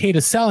 is it okay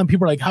to sell? And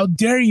people are like, how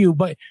dare you?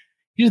 But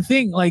here's the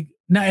thing, like,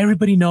 not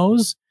everybody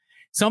knows.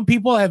 some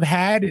people have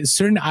had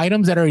certain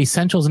items that are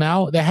essentials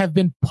now that have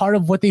been part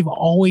of what they've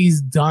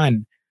always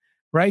done.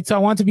 Right. So I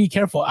want to be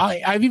careful.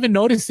 I've even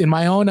noticed in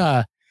my own,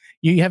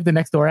 you have the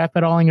Nextdoor app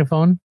at all on your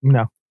phone?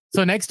 No.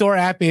 So Nextdoor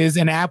app is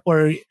an app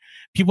where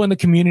people in the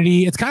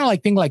community, it's kind of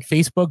like thing like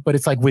Facebook, but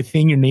it's like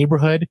within your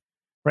neighborhood,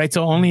 right?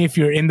 So only if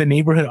you're in the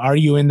neighborhood are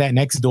you in that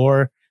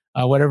Nextdoor,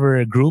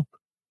 whatever group.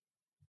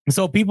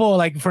 So people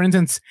like, for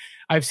instance,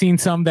 I've seen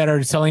some that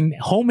are selling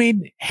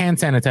homemade hand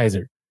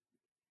sanitizer,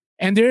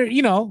 and they're,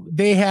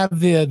 they have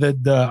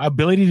the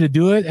ability to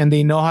do it, and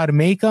they know how to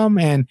make them,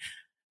 and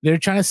they're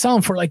trying to sell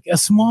them for like a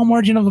small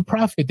margin of a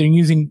profit. They're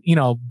using,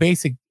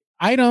 basic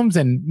items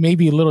and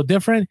maybe a little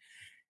different.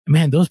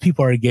 Man, those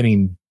people are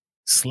getting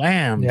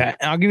slammed. Yeah,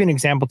 and I'll give you an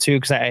example too,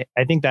 because I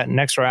think that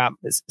Nextdoor app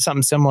is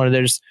something similar.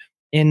 There's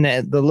in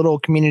the little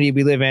community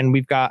we live in,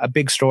 we've got a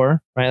big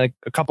store, right? Like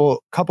a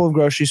couple of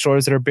grocery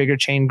stores that are bigger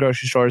chain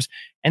grocery stores,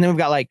 and then we've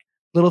got like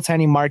little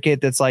tiny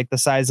market that's like the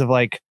size of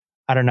like,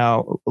 I don't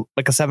know,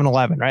 like a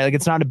 7-Eleven, right? Like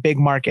it's not a big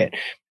market,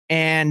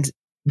 and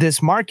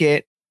this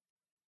market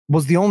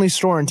was the only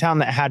store in town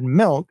that had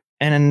milk,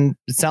 and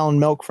selling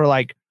milk for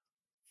like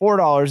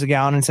 $4 a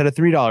gallon instead of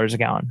 $3 a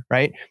gallon,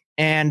 right?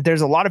 And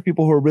there's a lot of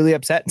people who are really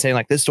upset and saying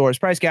like this store is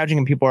price gouging,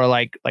 and people are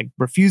like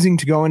refusing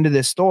to go into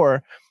this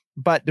store.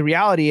 But the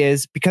reality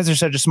is, because they're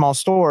such a small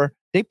store,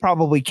 they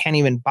probably can't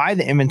even buy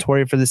the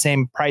inventory for the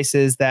same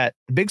prices that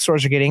the big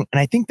stores are getting. And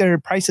I think their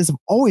prices have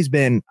always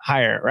been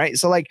higher, right?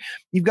 So like,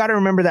 you've got to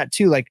remember that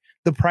too. Like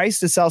the price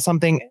to sell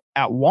something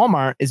at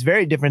Walmart is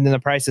very different than the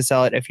price to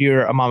sell it if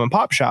you're a mom and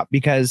pop shop,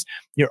 because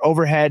your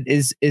overhead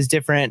is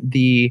different.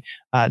 The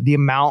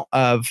amount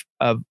of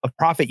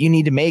profit you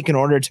need to make in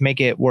order to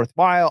make it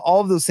worthwhile, all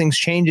of those things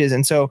changes.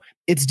 And so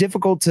it's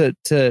difficult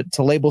to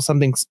label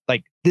something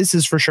like this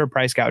is for sure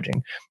price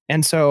gouging.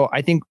 And so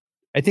I think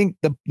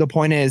the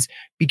point is,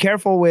 be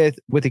careful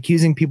with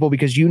accusing people,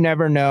 because you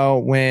never know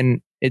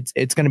when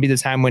it's going to be the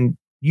time when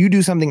you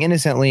do something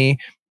innocently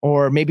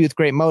or maybe with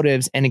great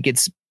motives and it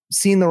gets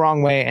seen the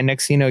wrong way, and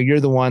next thing you know, you're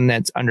the one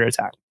that's under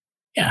attack.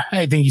 Yeah,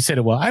 I think you said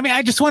it well. I mean,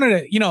 I just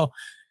wanted to,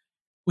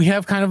 we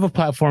have kind of a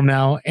platform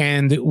now,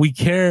 and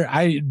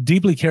I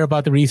deeply care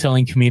about the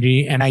reselling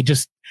community, and I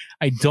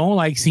don't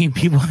like seeing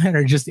people that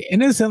are just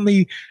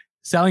innocently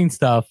selling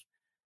stuff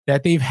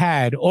that they've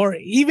had, or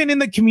even in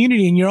the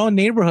community in your own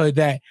neighborhood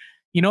that,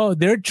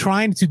 they're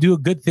trying to do a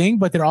good thing,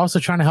 but they're also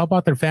trying to help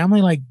out their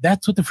family. Like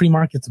that's what the free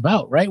market's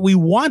about, right? We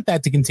want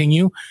that to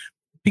continue.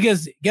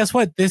 Because guess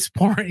what? This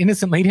poor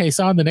innocent lady I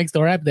saw in the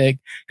Nextdoor app that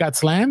got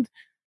slammed,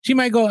 she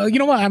might go, you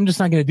know what? I'm just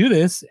not going to do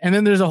this. And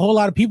then there's a whole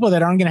lot of people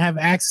that aren't going to have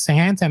access to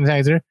hand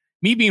sanitizer.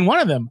 Me being one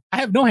of them. I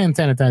have no hand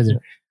sanitizer.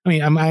 I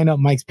mean, I know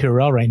Mike's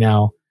Purell right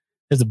now.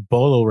 There's a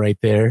bolo right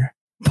there.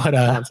 But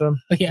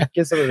yeah,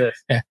 get some of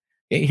this. Yeah.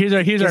 Here's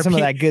our some of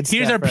that good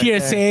here's stuff our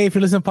right PSA. there. If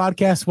you listen to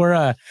podcasts,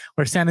 we're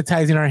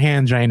sanitizing our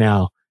hands right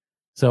now.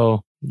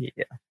 So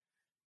yeah.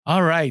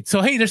 All right.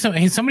 So, hey,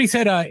 somebody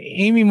said,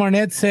 Amy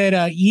Marnette said,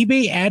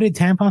 eBay added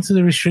tampons to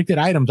the restricted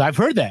items. I've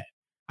heard that.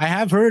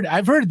 I've heard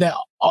that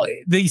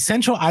the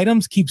essential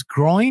items keeps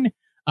growing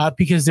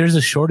because there's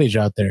a shortage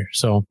out there.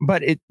 So,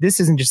 but this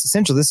isn't just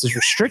essential. This is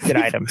restricted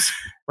items,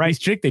 right?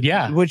 Restricted.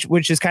 Yeah.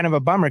 Which is kind of a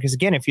bummer. Because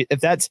again, if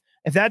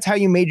that's how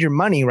you made your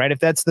money, right? If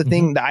that's the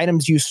thing, the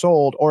items you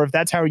sold, or if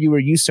that's how you were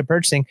used to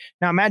purchasing.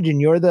 Now imagine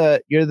you're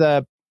the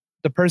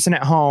person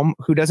at home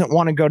who doesn't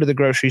want to go to the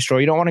grocery store.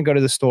 You don't want to go to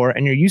the store,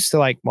 and you're used to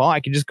like, well, I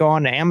could just go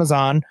on to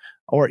Amazon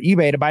or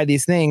eBay to buy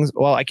these things.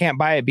 Well, I can't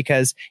buy it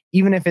because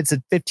even if it's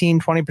a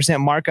 15-20%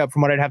 markup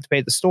from what I'd have to pay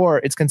at the store,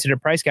 it's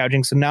considered price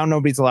gouging. So now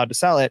nobody's allowed to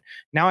sell it.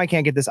 Now I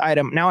can't get this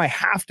item. Now I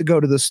have to go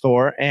to the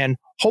store, and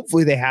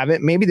hopefully they have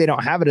it. Maybe they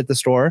don't have it at the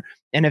store.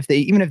 And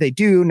even if they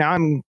do, now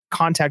I'm in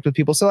contact with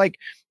people. So like,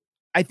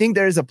 I think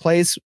there's a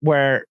place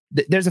where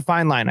there's a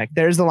fine line. Like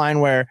there's the line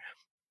where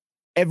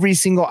every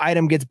single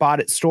item gets bought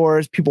at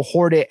stores, people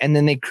hoard it, and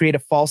then they create a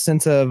false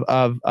sense of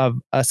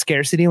a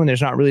scarcity when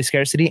there's not really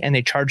scarcity, and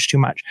they charge too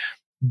much.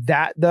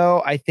 That,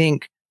 though, I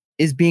think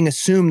is being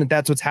assumed that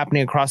that's what's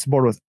happening across the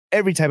board with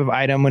every type of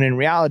item, when in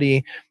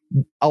reality,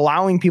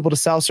 allowing people to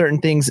sell certain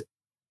things,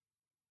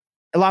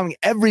 allowing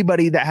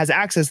everybody that has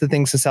access to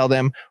things to sell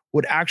them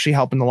would actually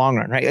help in the long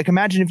run, right? Like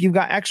imagine if you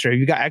got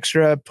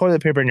extra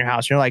toilet paper in your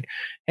house, and you're like,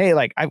 hey,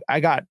 like I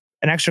got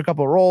an extra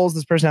couple of rolls.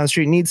 This person down the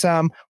street needs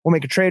some. We'll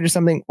make a trade or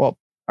something. Well,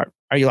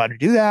 are you allowed to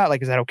do that?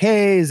 Like, is that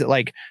okay? Is it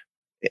like,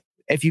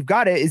 if you've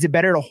got it, is it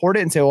better to hoard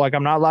it and say, well, like,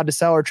 I'm not allowed to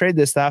sell or trade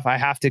this stuff. I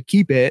have to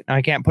keep it. And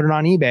I can't put it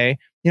on eBay.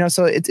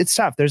 So it's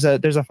tough. There's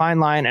a fine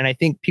line. And I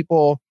think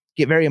people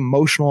get very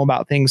emotional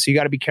about things. So you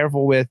got to be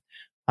careful with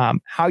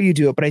how you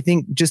do it. But I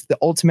think just the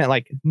ultimate,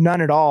 like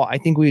none at all, I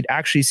think we'd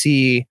actually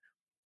see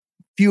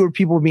fewer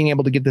people being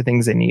able to get the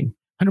things they need.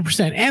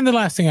 100%. And the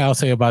last thing I'll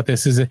say about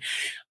this is that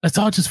let's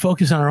all just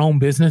focus on our own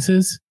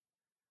businesses,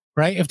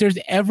 right? If there's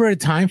ever a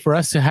time for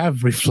us to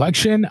have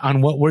reflection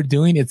on what we're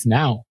doing, it's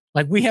now.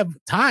 Like we have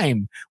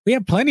time. We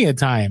have plenty of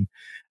time.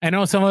 I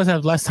know some of us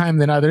have less time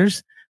than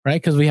others,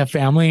 right? Because we have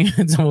family,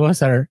 and some of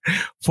us are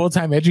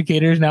full-time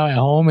educators now at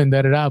home and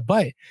da-da-da.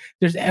 But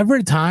there's ever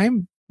a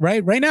time,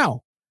 right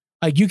now,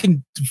 Like you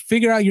can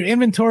figure out your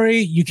inventory,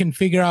 you can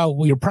figure out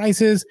what your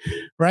price is,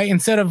 right?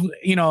 Instead of,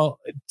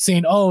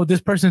 saying, oh,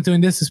 this person's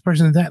doing this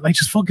person's that, like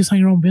just focus on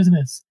your own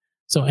business.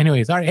 So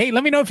anyways, all right. Hey,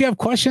 let me know if you have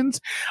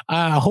questions.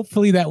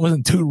 Hopefully that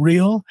wasn't too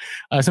real.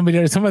 Some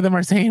of them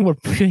are saying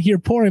you're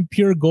pouring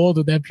pure gold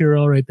with that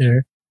Purell right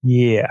there.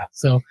 Yeah.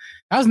 So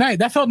that was nice.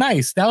 That felt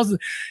nice. That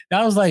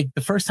was like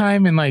the first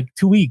time in like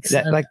 2 weeks.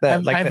 I've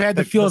had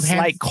the feel of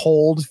slight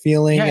cold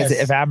feeling as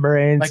it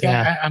evaporates. Like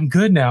I'm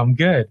good now. I'm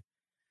good.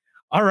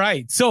 All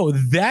right. So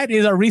that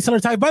is our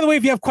reseller type. By the way,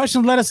 if you have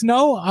questions, let us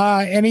know.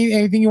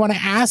 Anything you want to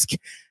ask.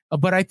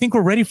 But I think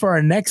we're ready for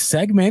our next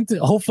segment.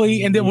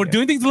 Hopefully, and then we're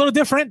doing things a little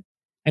different.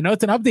 I know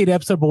it's an update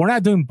episode, but we're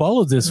not doing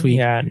bolos this week.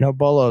 Yeah, no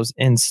bolos.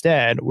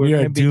 Instead, we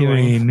are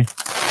doing.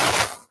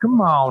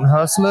 Come on,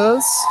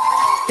 hustlers.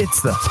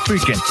 It's the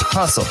freaking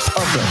hustle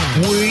of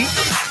the week.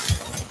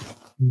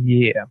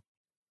 Yeah. A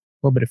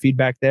little bit of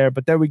feedback there,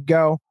 but there we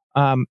go.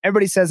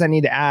 Everybody says I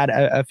need to add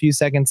a few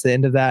seconds to the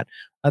end of that.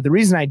 The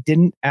reason I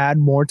didn't add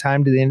more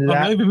time to the end of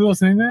that. Really? People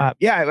saying that?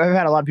 Yeah, I've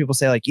had a lot of people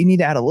say like, you need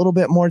to add a little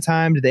bit more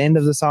time to the end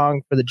of the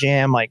song for the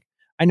jam. Like,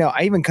 I know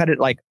I even cut it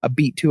like a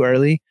beat too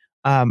early.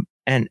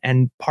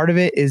 And part of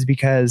it is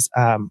because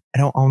I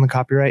don't own the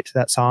copyright to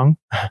that song.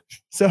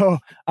 So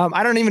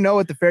I don't even know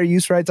what the fair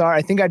use rights are.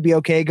 I think I'd be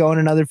okay going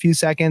another few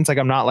seconds. Like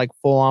I'm not like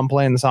full on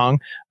playing the song.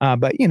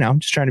 But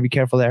just trying to be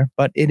careful there.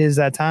 But it is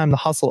that time, the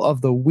hustle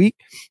of the week.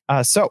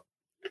 So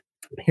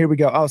here we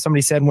go. Oh,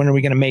 somebody said, when are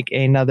we going to make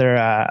another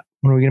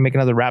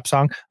rap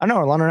song? I know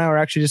Orlando and I were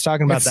actually just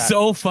talking about that.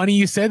 So funny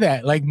you said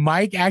that. Like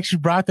Mike actually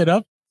brought that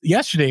up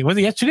yesterday. Was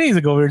it yesterday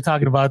ago? We were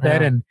talking about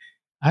that. And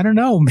I don't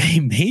know,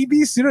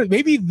 maybe sooner.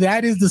 Maybe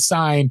that is the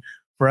sign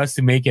for us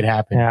to make it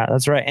happen. Yeah,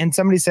 that's right. And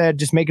somebody said,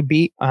 just make a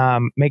beat.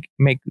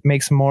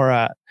 Make some more.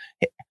 How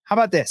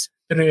about this?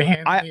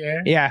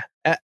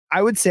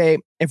 I would say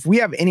if we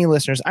have any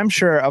listeners, I'm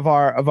sure of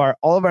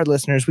all of our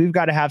listeners, we've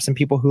got to have some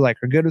people who like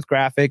are good with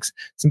graphics,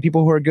 some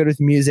people who are good with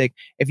music.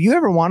 If you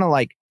ever want to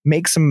like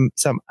make some,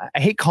 I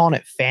hate calling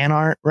it fan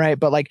art, right?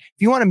 But like, if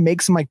you want to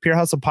make some like Pure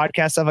Hustle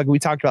podcast stuff, like we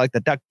talked about, like the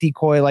duck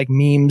decoy, like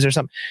memes or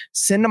something,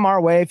 send them our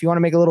way. If you want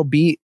to make a little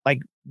beat, like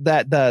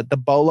that, the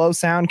bolo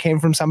sound came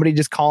from somebody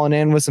just calling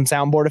in with some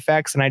soundboard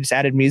effects, and I just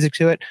added music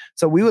to it.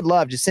 So we would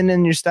love, just send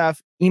in your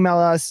stuff, email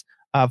us,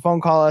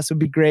 phone call us, would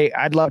be great.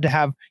 I'd love to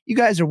have, you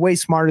guys are way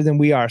smarter than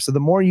we are. So the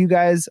more you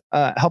guys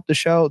help the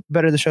show, the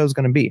better the show is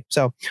going to be.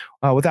 So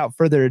without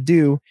further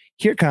ado,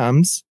 here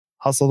comes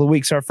Hustle of the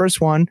Week. So our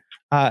first one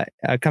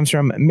comes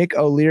from Mick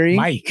O'Leary.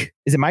 Mike.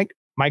 Is it Mike?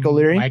 Mike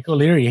O'Leary? Mike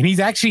O'Leary. And he's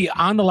actually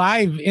on the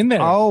live in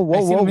there. Oh,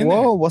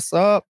 whoa. What's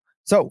up?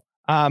 So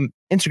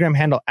Instagram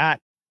handle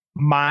at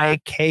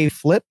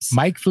MyKFlips.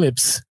 Mike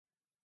Flips.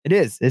 It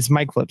is. It's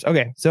Mike Flips.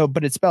 Okay. So,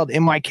 but it's spelled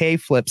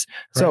MYK Flips.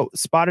 Right. So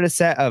spotted a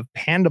set of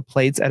panda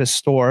plates at a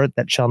store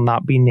that shall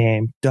not be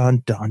named.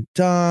 Dun, dun,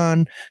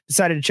 dun.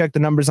 Decided to check the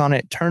numbers on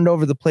it. Turned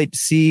over the plate to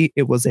see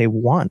it was a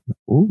 1.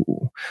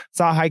 Ooh.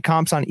 Saw high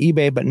comps on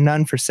eBay, but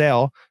none for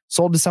sale.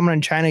 Sold to someone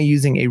in China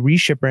using a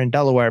reshipper in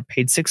Delaware.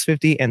 Paid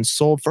 $650 and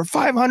sold for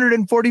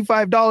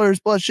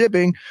 $545 plus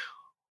shipping.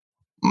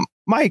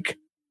 Mike,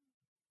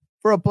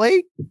 for a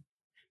plate?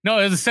 No,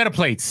 it was a set of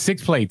plates.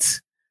 6 plates.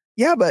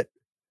 Yeah, but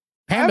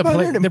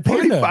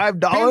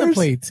 $545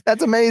 plates.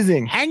 That's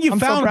amazing. And I'm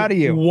found so proud of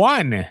you.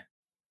 one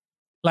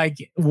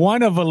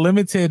of a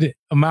limited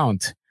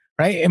amount,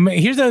 right? And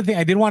here's the other thing.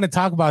 I did want to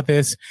talk about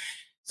this.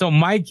 So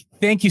Mike,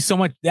 thank you so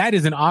much. That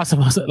is an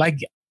awesome, like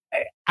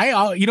I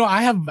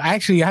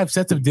have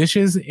sets of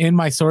dishes in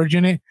my storage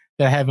unit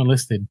that I haven't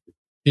listed.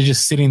 They're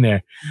just sitting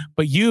there.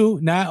 But you,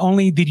 not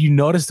only did you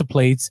notice the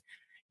plates,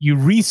 you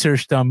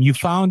researched them, you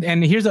found,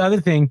 and here's the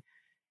other thing.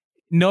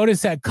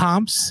 Notice that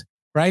comps,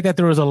 right? That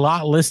there was a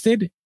lot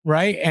listed,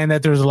 right? And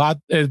that there was a lot,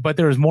 but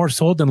there was more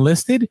sold than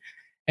listed.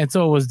 And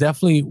so it was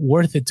definitely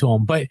worth it to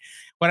them. But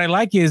what I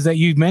like is that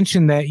you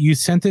mentioned that you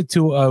sent it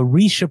to a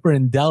reshipper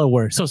in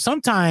Delaware. So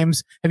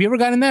sometimes, have you ever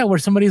gotten that where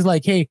somebody's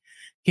like, hey,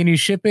 can you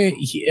ship it?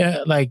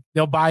 Like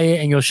they'll buy it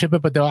and you'll ship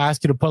it, but they'll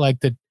ask you to put like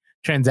the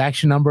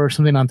transaction number or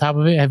something on top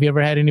of it. Have you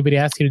ever had anybody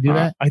ask you to do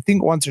that? I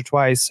think once or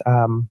twice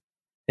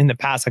in the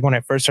past, like when I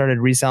first started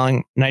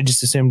reselling, and I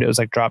just assumed it was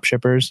like drop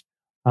shippers.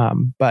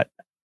 But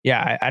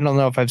yeah, I don't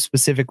know if I've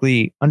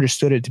specifically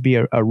understood it to be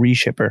a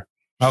reshipper.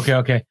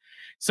 Okay.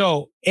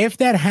 So if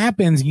that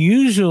happens,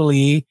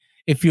 usually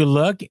if you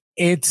look,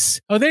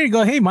 it's, oh, there you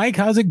go. Hey, Mike,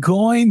 how's it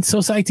going? So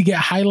psyched to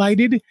get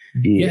highlighted.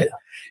 Yeah.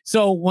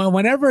 So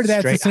whenever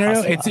that's the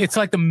scenario, it's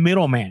like the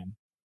middleman,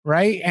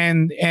 right?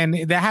 And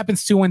that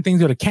happens too when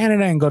things go to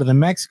Canada and go to the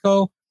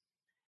Mexico.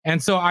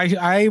 And so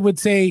I would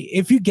say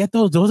if you get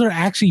those are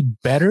actually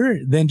better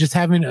than just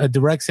having a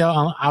direct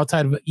sale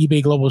outside of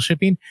eBay Global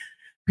Shipping.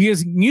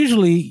 Because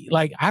usually,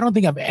 like, I don't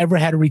think I've ever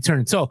had a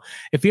return. So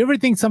if you ever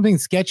think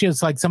something's sketchy,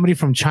 it's like somebody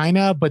from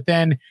China, but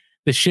then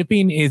the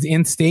shipping is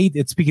in state,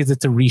 it's because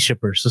it's a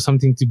reshipper. So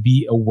something to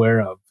be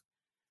aware of.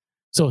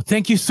 So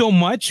thank you so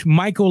much,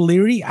 Mike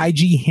O'Leary,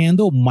 IG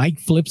handle Mike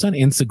Flips on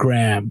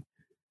Instagram.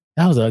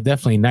 That was a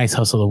definitely nice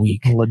hustle of the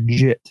week.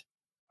 Legit.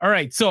 All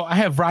right. So I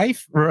have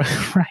Rife. What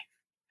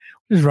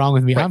What is wrong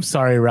with me? Right. I'm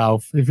sorry,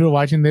 Ralph. If you're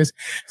watching this,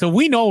 so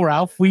we know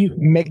Ralph. We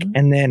Mick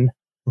and then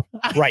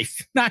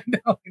Rife. I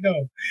know.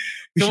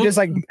 We So- should just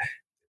like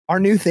our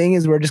new thing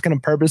is we're just going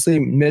to purposely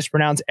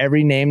mispronounce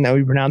every name that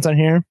we pronounce on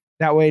here.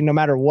 That way, no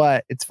matter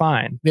what, it's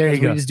fine. There you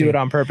 'Cause we go. just do it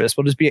on purpose.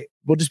 We'll just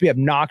be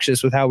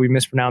obnoxious with how we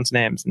mispronounce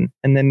names,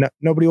 and then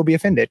nobody will be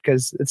offended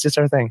because it's just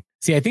our thing.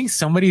 See, I think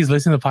somebody's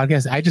listening to the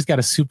podcast. I just got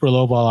a super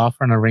low ball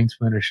offer on a Ring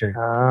Splinter shirt.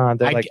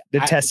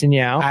 They're testing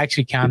you out. I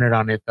actually counted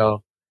on it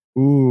though.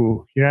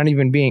 Ooh, you're not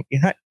even being.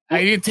 You're not.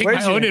 I didn't take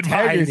Where's my own your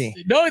advice.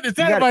 integrity? No, it's not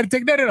gotta- about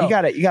take that. No.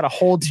 You got to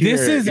hold to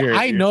This your, is your-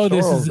 I your know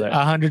this sorrels is there.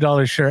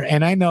 $100 shirt,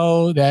 and I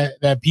know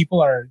that people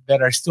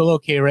that are still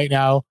okay right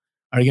now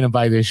are gonna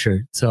buy this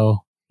shirt. So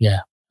yeah.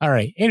 All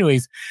right.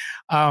 Anyways,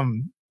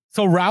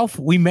 so Ralph,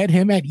 we met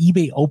him at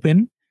eBay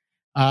Open.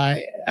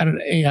 I don't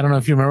know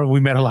if you remember.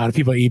 We met a lot of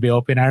people at eBay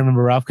Open. I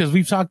remember Ralph because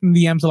we've talked in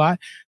the DMs a lot.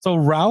 So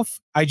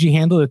Ralph, IG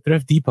handle at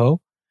Thrift Depot,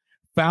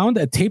 found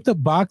a taped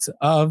up box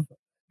of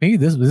maybe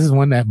this is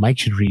one that Mike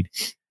should read.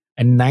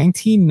 A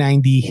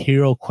 1990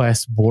 Hero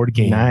Quest board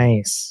game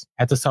Nice.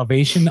 at the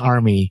Salvation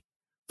Army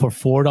for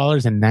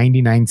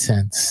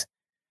 $4.99.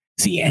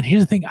 See, and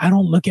here's the thing: I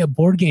don't look at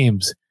board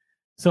games,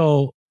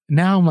 so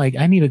now I'm like,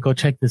 I need to go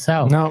check this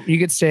out. No, you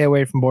could stay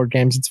away from board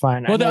games. It's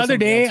fine. Well, the other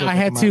day I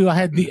had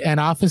an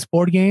office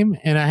board game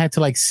and I had to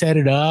like set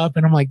it up,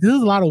 and I'm like, this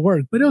is a lot of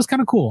work, but it was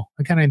kind of cool.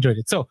 I kind of enjoyed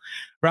it. So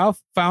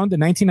Ralph found the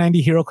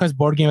 1990 Hero Quest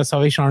board game at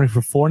Salvation Army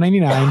for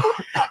 $4.99.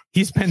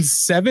 He spent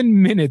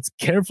 7 minutes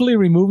carefully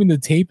removing the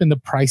tape and the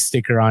price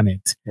sticker on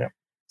it. Yeah.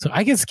 So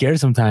I get scared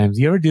sometimes.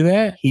 You ever do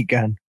that? Heat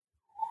gun.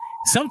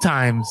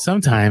 Sometimes.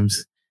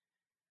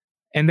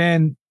 And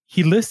then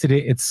he listed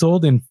it. It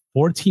sold in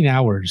 14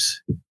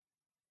 hours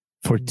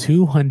for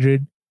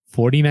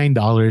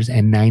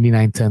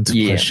 $249.99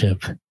 Yeah. plus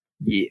ship.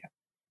 Yeah.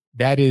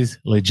 That is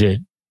legit.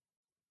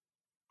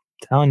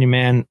 Telling you,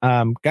 man.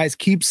 Guys,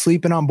 keep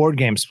sleeping on board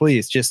games,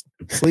 please. Just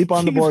sleep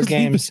on the Keep board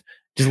sleeping. games.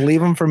 Just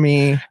leave them for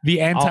me. The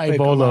pick 'em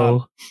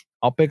anti-Bolo.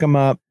 I'll pick them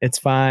up. It's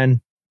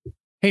fine.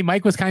 Hey,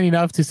 Mike was kind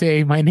enough to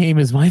say, my name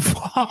is my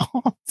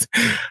fault.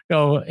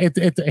 No, hey,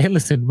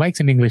 listen, Mike's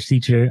an English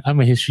teacher. I'm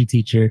a history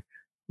teacher.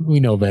 We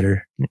know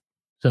better.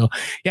 So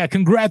yeah,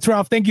 congrats,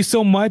 Ralph. Thank you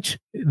so much.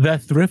 The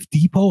Thrift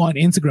Depot on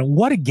Instagram.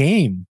 What a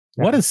game.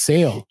 What a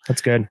sale.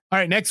 That's good. All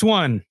right, next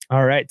one.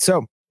 All right.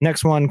 So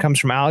next one comes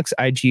from Alex.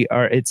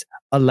 IGR. It's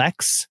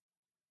Alex.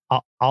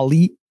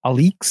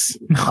 Alix.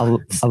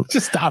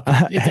 Just stop it.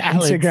 It's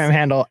Alex. Instagram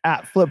handle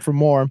at Flip for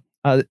More.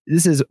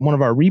 This is one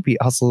of our repeat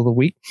hustle of the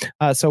week.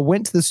 So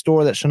went to the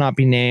store that shall not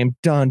be named.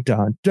 Dun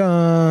dun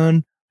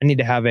dun. I need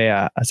to have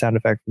a sound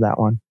effect for that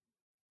one.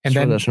 And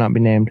Store then that shall not be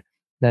named.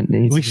 That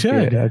needs We to be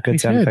should. a good We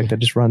sound should. effect that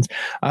just runs.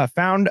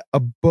 Found a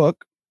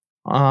book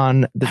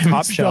on the I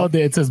top shelf. misspelled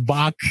it. It says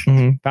Bach.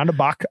 Found a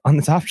book on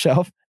the top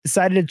shelf.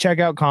 Decided to check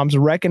out comms.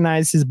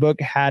 Recognized his book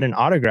had an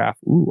autograph.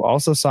 Ooh,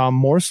 also saw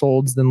more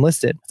solds than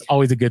listed. It's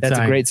always a good That's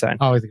sign. a great sign.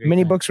 Always a great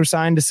Many sign. books were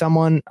signed to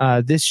someone.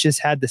 This just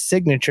had the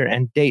signature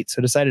and date,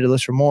 so decided to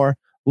list for more.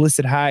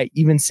 Listed high,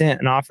 even sent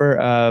an offer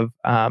of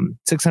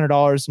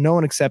 $600. No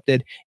one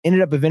accepted.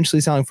 Ended up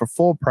eventually selling for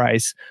full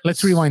price.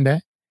 Let's rewind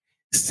that.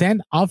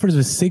 Sent offers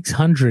of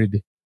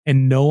 600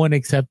 and no one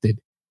accepted.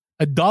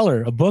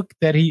 $1, a book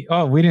that you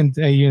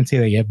didn't say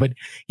that yet, but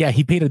yeah,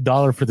 he paid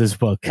 $1 for this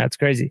book. That's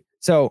crazy.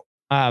 So,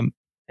 and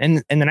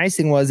the nice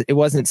thing was it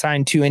wasn't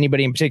signed to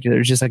anybody in particular. It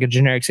was just like a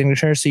generic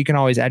signature, so you can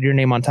always add your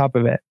name on top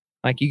of it.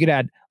 Like you could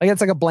add, like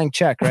it's like a blank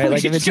check, right?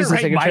 Like if it's just a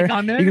signature,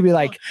 on there, you could be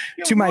like,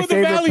 to my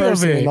favorite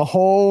person in the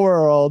whole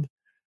world.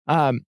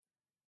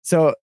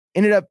 So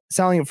ended up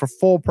selling it for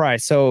full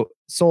price. So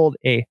sold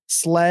a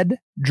sled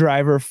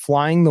driver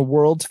flying the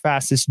world's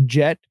fastest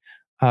jet,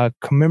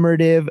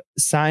 commemorative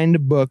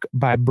signed book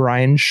by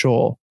Brian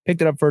Scholl.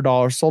 Picked it up for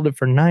 $1, sold it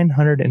for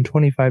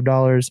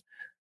 $925.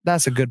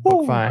 That's a good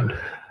book find.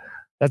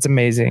 That's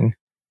amazing.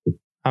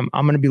 I'm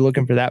going to be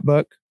looking for that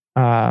book.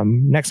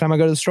 Next time I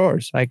go to the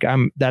stores, like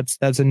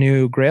that's a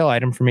new grail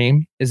item for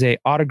me, is a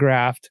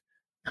autographed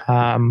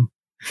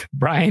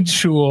Brian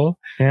Scholl,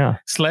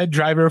 sled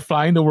driver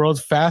flying the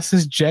world's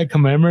fastest jet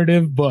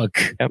commemorative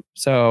book. Yep.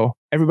 So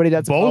everybody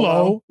that's a Bolo.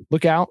 Bolo,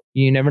 look out.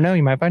 You never know.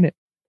 You might find it.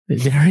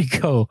 There we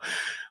go.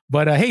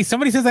 But hey,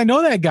 somebody says I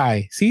know that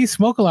guy. See,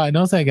 Smoke a Lot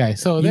knows that guy.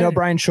 So You know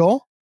Brian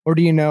Scholl, or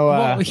do you know?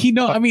 well, he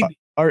know. I mean,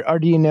 or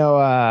do you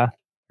know?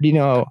 Do you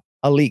know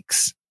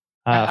Alix?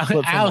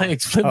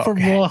 Alex, Flip Oh, for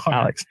okay. More.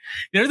 Alex.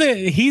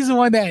 He's the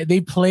one that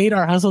they played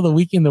our Hustle of the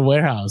Week in the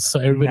warehouse, so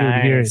everybody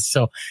would hear it. Nice.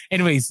 So,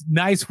 anyways,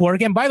 nice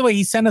work. And by the way,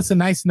 he sent us a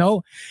nice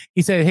note.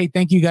 He said, "Hey,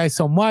 thank you guys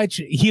so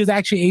much." He was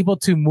actually able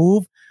to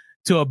move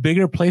to a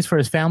bigger place for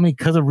his family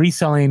because of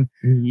reselling,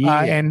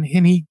 and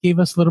he gave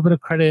us a little bit of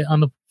credit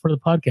for the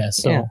podcast.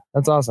 So. Yeah,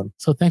 that's awesome.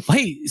 So thankful.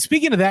 Hey,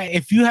 speaking of that,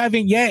 if you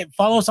haven't yet,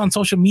 follow us on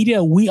social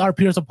media. We are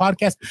Pure Hustle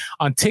Podcast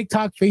on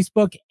TikTok,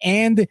 Facebook,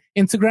 and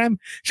Instagram.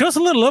 Show us a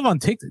little love on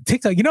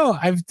TikTok. You know,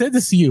 I've said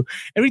this to you.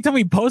 Every time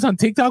we post on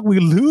TikTok, we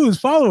lose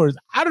followers.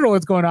 I don't know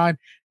what's going on.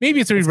 Maybe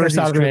it's a reverse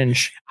algorithm.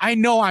 Cringe. I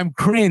know I'm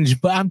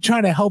cringe, but I'm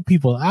trying to help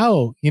people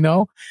out, you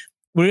know?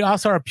 We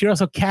also are Pure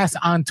Hustle Cast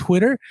on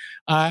Twitter,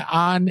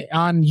 on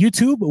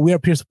YouTube. We are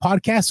Pure Hustle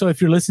Podcast. So if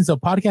you're listening to a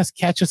podcast,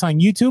 catch us on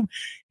YouTube,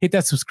 hit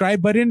that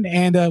subscribe button,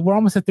 and we're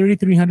almost at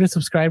 3,300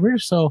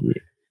 subscribers. So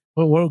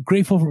we're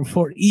grateful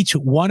for each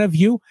one of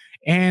you.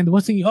 And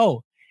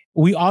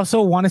we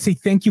also want to say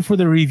thank you for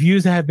the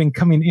reviews that have been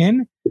coming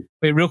in.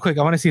 Wait, real quick,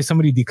 I want to see if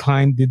somebody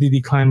declined. Did they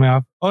decline my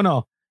offer? Oh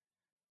no.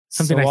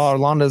 Something while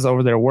Orlando's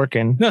over there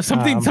working. No,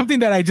 something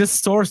that I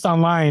just sourced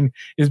online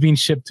is being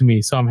shipped to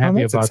me. So I'm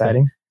happy about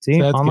exciting. That. See,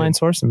 so online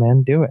sourcing,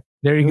 man. Do it.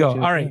 There you go.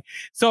 All right.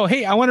 So,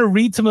 hey, I want to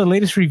read some of the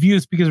latest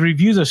reviews because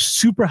reviews are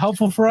super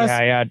helpful for us.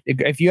 Yeah.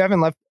 If you haven't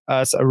left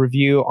us a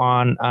review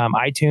on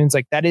iTunes,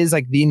 like that is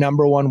like the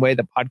number one way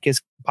the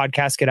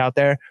podcasts get out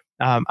there.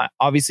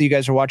 Obviously, you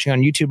guys are watching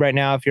on YouTube right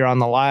now if you're on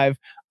the live,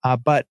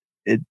 but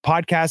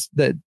podcast,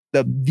 the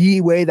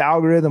way the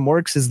algorithm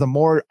works is the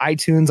more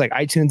iTunes, like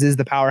iTunes is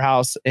the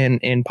powerhouse in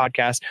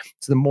podcasts.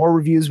 So the more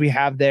reviews we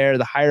have there,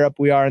 the higher up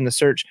we are in the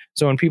search.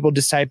 So when people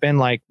just type in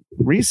like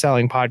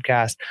reselling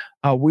podcast,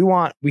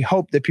 we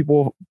hope that people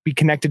will be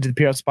connected to the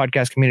Pure Hustle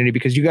podcast community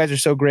because you guys are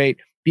so great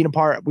being a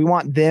part. We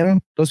want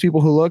those people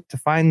who look to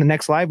find the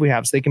next live we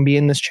have so they can be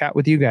in this chat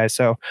with you guys.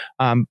 So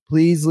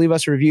please leave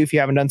us a review if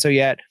you haven't done so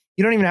yet.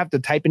 You don't even have to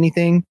type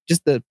anything,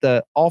 just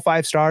the all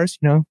 5 stars,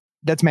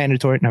 that's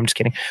mandatory. No, I'm just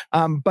kidding.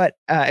 But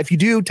if you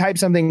do type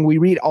something, we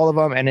read all of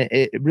them. And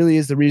it really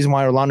is the reason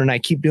why Orlando and I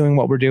keep doing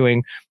what we're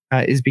doing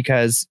is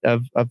because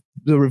of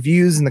the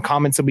reviews and the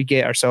comments that we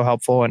get are so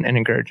helpful and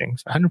encouraging.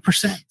 So.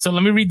 100%. So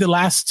let me read the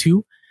last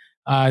 2.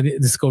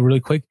 This go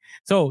really quick.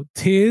 So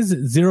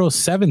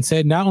Tiz07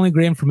 said, not only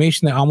great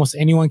information that almost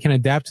anyone can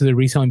adapt to their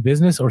reselling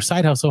business or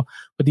side hustle,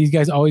 but these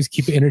guys always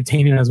keep it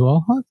entertaining as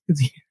well. Huh?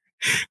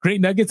 Great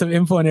nuggets of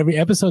info in every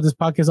episode. This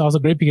podcast is also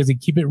great because they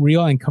keep it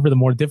real and cover the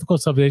more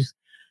difficult subjects,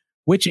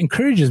 which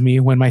encourages me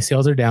when my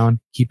sales are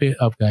down. Keep it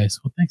up, guys.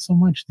 Well, thanks so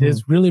much.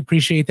 Really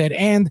appreciate that.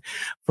 And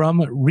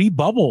from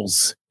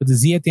Rebubbles with the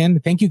Z at the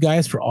end, thank you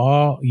guys for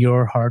all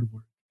your hard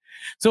work.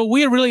 So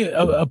we really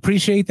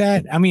appreciate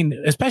that. I mean,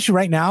 especially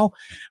right now,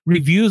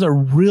 reviews are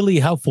really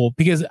helpful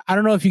because I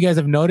don't know if you guys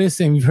have noticed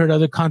and you've heard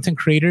other content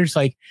creators,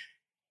 like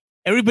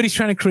everybody's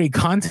trying to create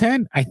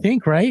content, I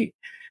think, right?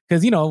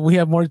 Because, we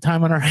have more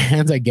time on our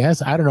hands, I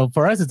guess. I don't know.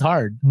 For us, it's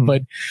hard,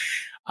 but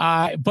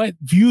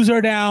views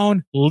are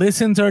down,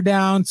 listens are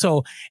down.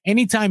 So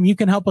anytime you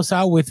can help us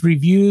out with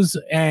reviews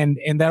and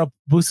that'll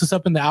boost us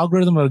up in the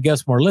algorithm, it'll get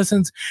us more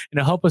listens and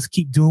it'll help us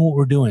keep doing what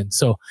we're doing.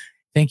 So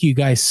thank you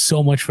guys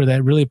so much for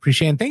that. Really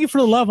appreciate it. And thank you for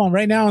the love on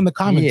right now in the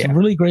comments. Yeah. I'm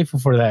really grateful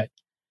for that.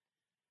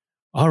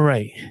 All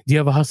right. Do you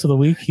have a hustle of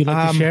the week you'd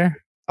like to share?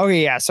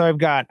 Okay. Yeah. So I've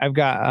got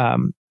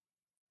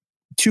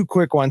 2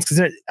 quick ones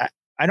because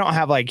I don't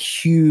have like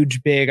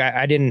huge, big.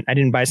 I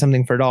didn't buy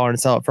something for $1 and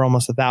sell it for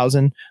almost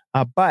 1,000.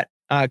 But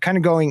kind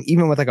of going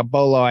even with like a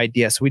BOLO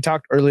idea. So we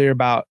talked earlier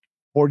about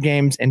board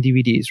games and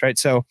DVDs, right?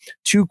 So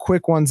 2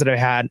 quick ones that I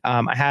had.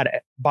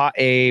 Bought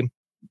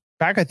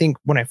back I think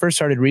when I first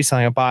started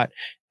reselling, I bought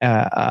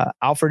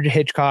Alfred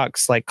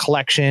Hitchcock's like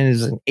collection.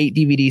 Is an 8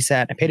 DVD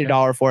set. I paid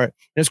 $1 for it.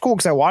 And it's cool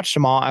because I watched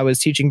them all. I was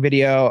teaching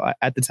video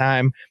at the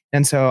time,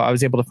 and so I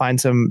was able to find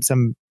some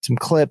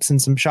clips and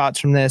some shots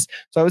from this.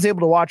 So I was able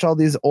to watch all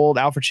these old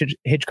Alfred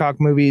Hitchcock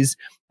movies.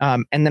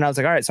 And then I was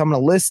like, all right, so I'm going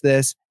to list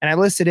this, and I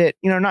listed it,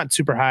 not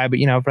super high, but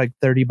for like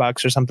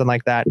 $30 or something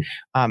like that.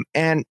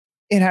 And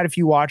it had a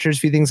few watchers, a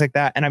few things like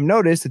that. And I've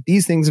noticed that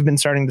these things have been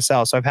starting to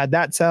sell. So I've had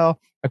that sell.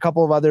 A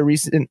couple of other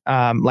recent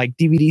like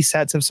DVD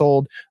sets have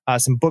sold.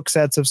 Some book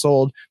sets have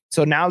sold.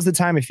 So now's the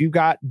time. If you've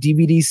got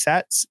DVD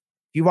sets,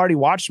 you've already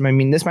watched them. I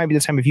mean, this might be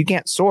the time if you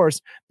can't source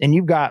and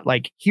you've got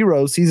like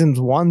Heroes seasons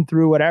 1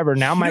 through whatever.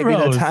 Now might be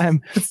the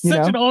time. It's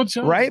such an old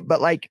show, right?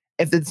 But like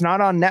if it's not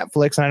on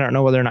Netflix, and I don't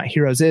know whether or not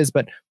Heroes is,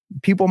 but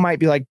people might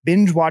be like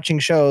binge watching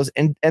shows.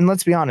 And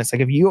let's be honest,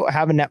 like if you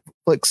have a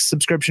Netflix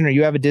subscription or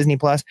you have a Disney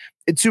Plus,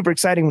 it's super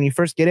exciting when you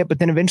first get it, but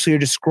then eventually you're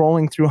just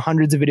scrolling through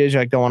hundreds of videos.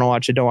 You're like, don't want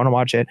to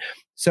watch it.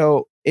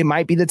 So it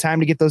might be the time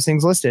to get those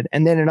things listed.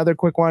 And then another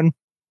quick one,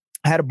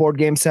 I had a board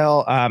game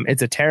sell.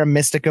 It's a Terra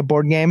Mystica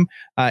board game.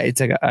 It's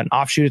like an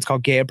offshoot. It's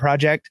called Gaia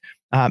Project.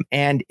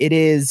 And it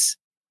is,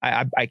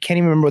 I can't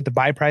even remember what the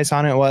buy price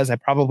on it was. I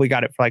probably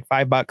got it for like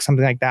 $5,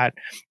 something like that.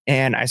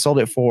 And I sold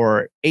it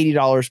for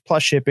 $80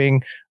 plus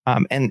shipping.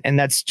 And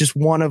that's just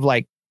one of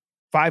like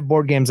 5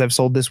 board games I've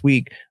sold this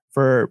week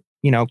for,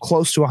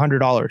 close to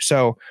 $100.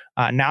 So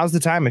now's the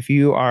time. If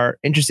you are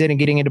interested in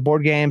getting into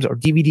board games or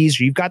DVDs,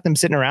 or you've got them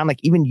sitting around, like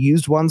even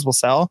used ones will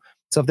sell.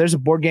 So if there's a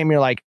board game, you're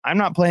like, I'm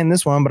not playing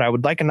this one, but I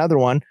would like another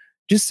one.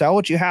 Just sell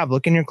what you have.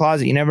 Look in your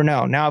closet. You never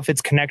know. Now, if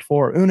it's Connect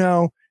 4 or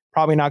Uno,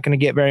 probably not going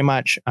to get very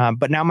much.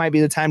 But now might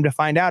be the time to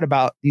find out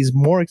about these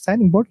more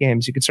exciting board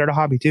games. You could start a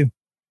hobby too.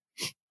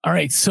 All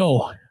right.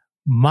 So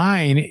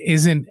mine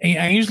isn't,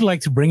 I usually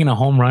like to bring in a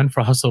home run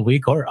for Hustle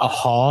Week or a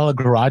haul, a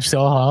garage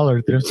sale haul,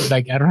 or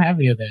like, I don't have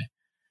any of that.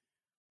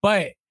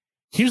 But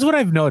here's what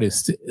I've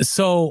noticed.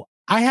 So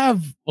I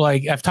have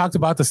I've talked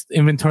about this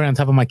inventory on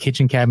top of my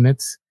kitchen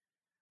cabinets,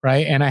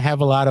 right? And I have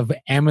a lot of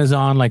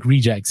Amazon like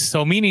rejects.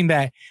 So meaning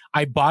that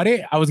I bought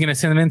it, I was going to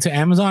send it into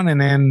Amazon,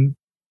 and then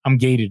I'm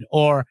gated,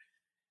 or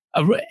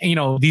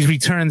these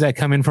returns that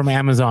come in from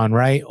Amazon,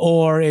 right?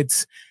 Or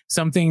it's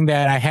something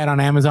that I had on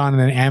Amazon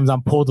and then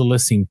Amazon pulled the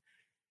listing.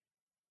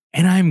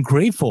 And I'm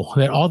grateful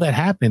that all that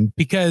happened,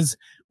 because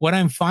what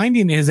I'm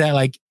finding is that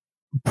like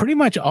pretty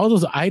much all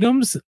those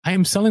items I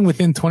am selling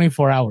within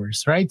 24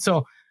 hours, right?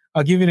 So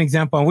I'll give you an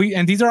example.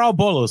 And these are all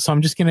bolos. So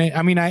I'm just going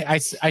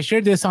to, I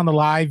shared this on the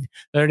live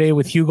the other day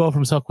with Hugo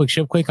from Sell Quick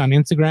Ship Quick on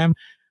Instagram.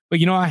 But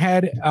I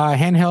had a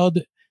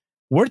handheld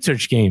word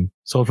search game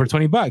sold for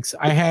 $20.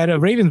 I had a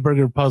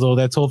Ravensburger puzzle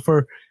that sold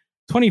for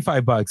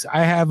 $25.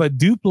 I have a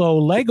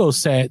Duplo Lego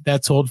set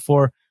that sold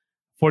for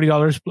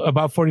 $40,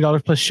 about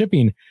 $40 plus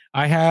shipping.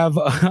 I have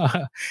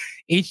a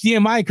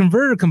HDMI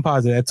converter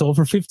composite that sold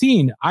for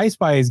 $15. I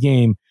Spy's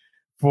game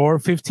for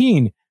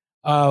 $15.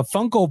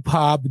 Funko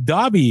Pop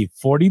Dobby,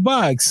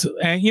 $40.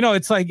 And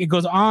it's like it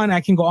goes on.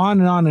 I can go on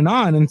and on and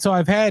on. And so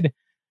I've had,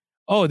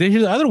 there's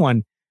the other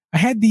one. I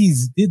had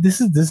these.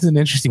 This is an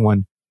interesting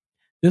one.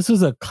 This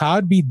was a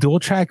Cloudbee dual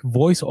track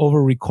voice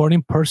over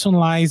recording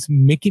personalized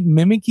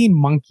mimicking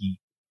monkey.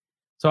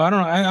 So I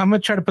don't know. I'm gonna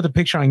try to put the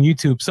picture on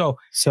YouTube.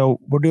 So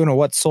we're doing a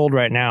what's sold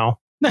right now.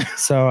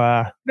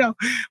 So no,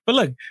 but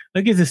look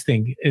at this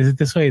thing. Is it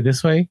this way?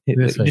 This way?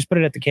 This way. Just put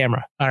it at the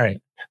camera. All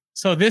right.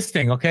 So this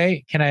thing,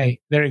 okay?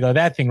 There you go.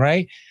 That thing,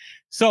 right?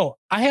 So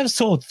I have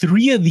sold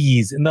 3 of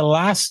these in the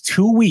last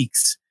 2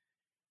 weeks.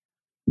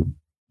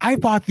 I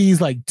bought these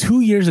like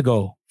 2 years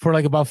ago for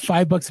like about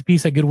 $5 a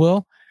piece at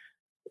Goodwill.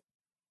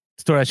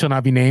 Store that shall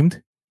not be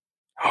named.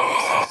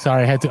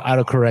 Sorry, I had to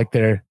autocorrect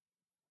there.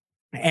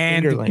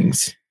 And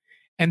Fingerlings.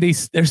 And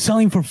they're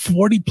selling for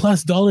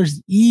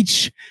 $40+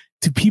 each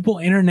to people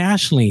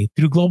internationally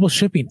through global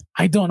shipping.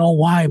 I don't know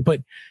why,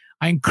 but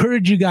I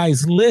encourage you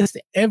guys, list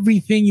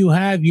everything you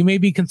have. You may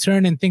be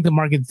concerned and think the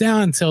market's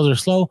down, sales are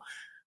slow,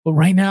 but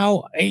right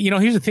now,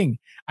 here's the thing.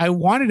 I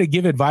wanted to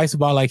give advice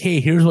about like,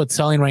 hey, here's what's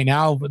selling right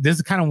now. But this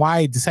is kind of why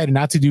I decided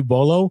not to do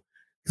Bolo,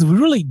 because we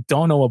really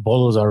don't know what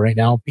Bolos are right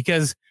now,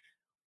 because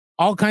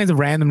all kinds of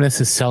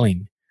randomness is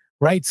selling,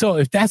 right? So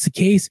if that's the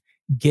case,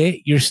 get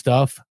your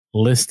stuff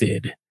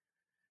listed.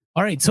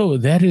 All right. So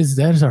that is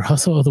our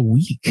hustle of the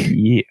week.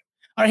 Yeah.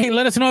 All right. Hey,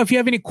 let us know if you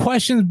have any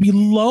questions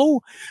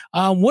below.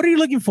 What are you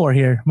looking for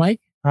here,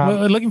 Mike?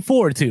 Looking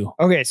forward to?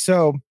 Okay.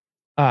 So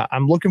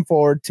I'm looking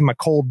forward to my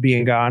cold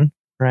being gone.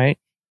 Right.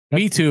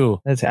 Me too.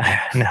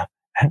 No,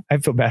 I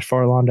feel bad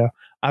for Orlando.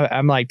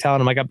 I'm like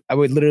telling him, like, I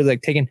would literally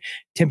like taking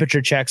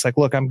temperature checks. Like,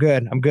 look, I'm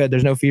good. To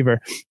there's no fever.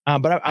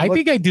 But I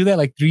think I do that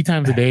like 3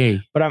 times a day.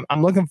 But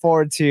I'm looking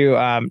forward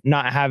to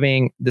not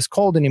having this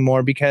cold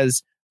anymore,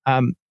 because,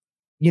 to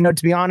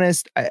be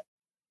honest,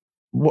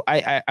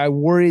 I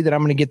worry that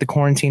I'm going to get the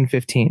quarantine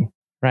 15,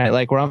 right?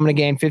 Like where I'm going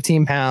to gain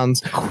 15 pounds.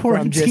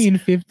 Quarantine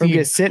 15. From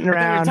just sitting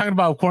around. We're talking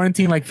about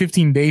quarantine like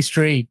 15 days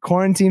straight.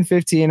 Quarantine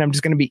 15. I'm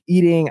just going to be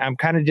eating. I'm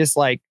kind of just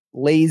like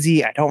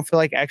lazy. I don't feel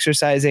like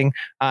exercising.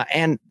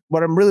 And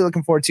what I'm really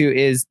looking forward to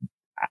is,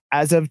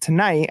 as of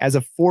tonight, as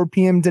of 4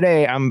 p.m.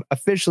 today, I'm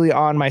officially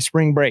on my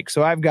spring break.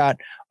 So I've got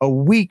a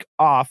week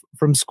off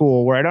from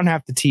school where I don't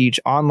have to teach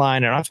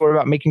online. I don't have to worry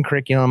about making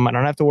curriculum. I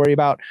don't have to worry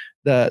about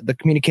the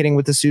communicating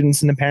with the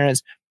students and the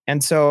parents.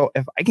 And so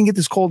if I can get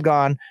this cold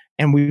gone,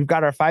 and we've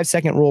got our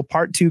 5-second rule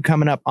part 2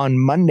 coming up on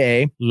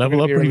Monday,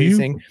 level up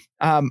releasing.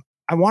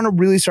 I want to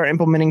really start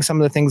implementing some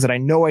of the things that I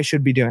know I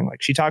should be doing.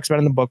 Like she talks about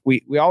in the book,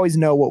 we always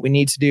know what we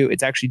need to do.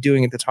 It's actually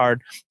doing it that's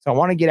hard. So I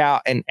want to get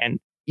out and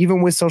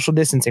even with social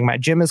distancing, my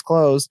gym is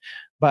closed,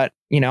 but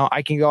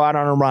I can go out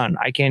on a run.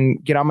 I can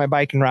get on my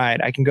bike and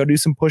ride. I can go do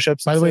some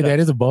push-ups. By the way, that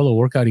is a Bolo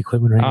workout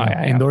equipment right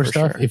now. Yeah, indoor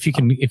stuff. Sure. If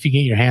you get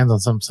your hands on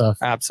some stuff.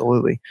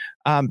 Absolutely.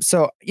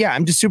 So yeah,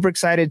 I'm just super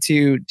excited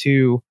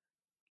to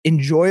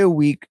enjoy a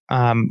week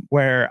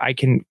where I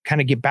can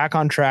kind of get back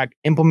on track,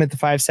 implement the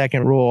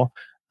 5-second rule,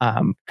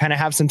 kind of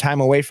have some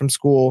time away from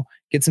school,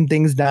 get some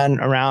things done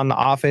around the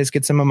office,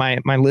 get some of my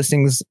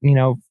listings,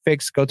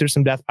 fixed, go through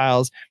some death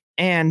piles.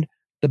 And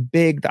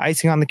the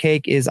icing on the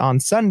cake is on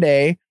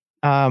Sunday.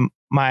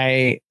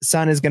 My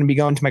son is going to be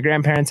going to my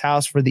grandparents'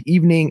 house for the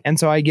evening. And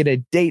so I get a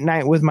date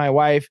night with my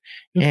wife.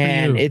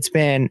 And it's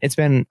been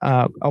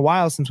a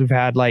while since we've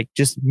had like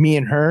just me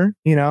and her,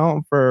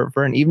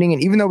 for an evening.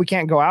 And even though we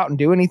can't go out and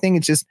do anything,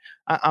 it's just,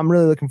 I'm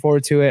really looking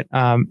forward to it.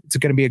 It's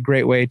going to be a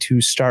great way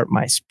to start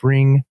my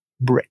spring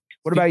break.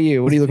 What about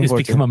you? What are you looking forward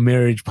to? It's become a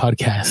marriage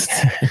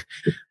podcast.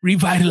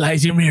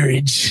 Revitalize your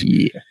marriage.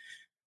 Yeah.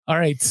 All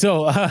right.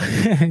 So a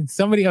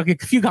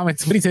few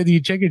comments. Somebody said, do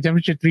you check your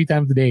temperature 3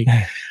 times a day?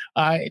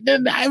 I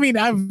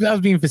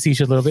was being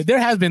facetious a little bit. There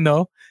has been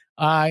though.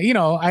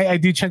 I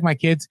do check my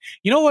kids.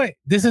 You know what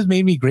this has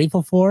made me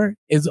grateful for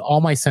is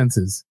all my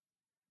senses,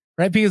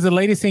 right? Because the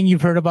latest thing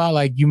you've heard about,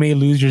 like you may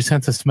lose your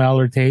sense of smell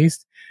or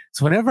taste.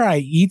 So whenever I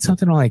eat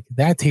something, I'm like,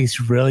 that tastes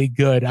really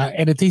good.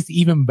 And it tastes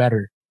even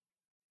better.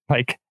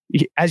 Like,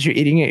 as you're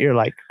eating it, you're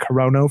like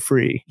corona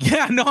free.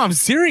 Yeah, no, I'm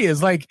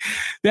serious. Like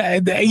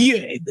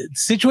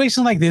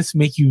situations like this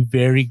make you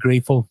very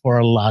grateful for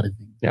a lot of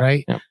things,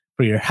 right? Yeah.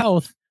 For your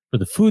health, for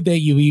the food that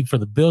you eat, for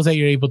the bills that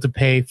you're able to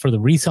pay, for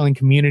the reselling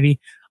community,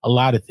 a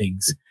lot of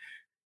things.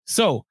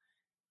 So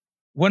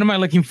What am I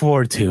looking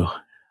forward to?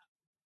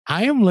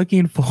 I am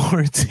looking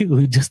forward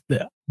to just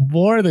the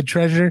more of the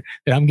treasure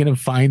that I'm going to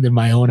find in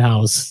my own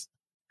house.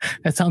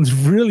 That sounds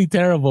really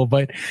terrible,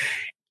 but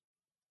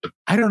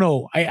I don't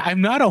know.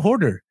 I'm not a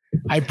hoarder.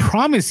 I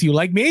promise you,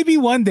 like maybe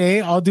one day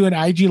I'll do an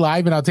IG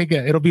live and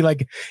it'll be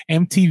like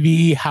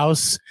MTV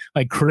House,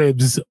 like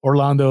Cribs,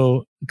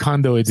 Orlando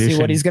condo edition. See,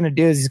 what he's going to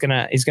do is he's going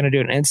to do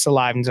an Insta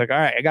live. And he's like, all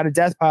right, I got a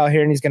death pile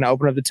here. And he's going to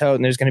open up the tote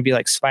and there's going to be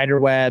like spider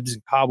webs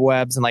and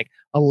cobwebs and like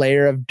a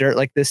layer of dirt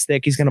like this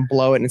thick. He's going to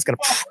blow it and it's going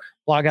to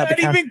block out not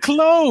the even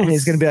close. And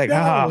he's going to be like,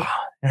 all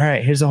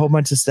right, here's a whole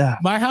bunch of stuff.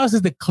 My house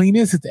is the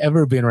cleanest it's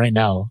ever been right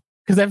now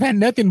because I've had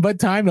nothing but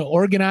time to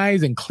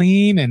organize and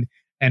clean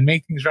and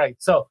make things right.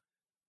 So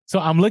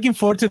I'm looking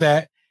forward to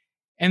that.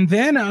 And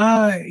then,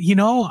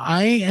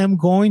 I am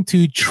going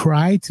to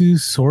try to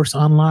source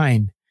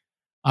online.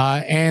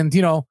 And,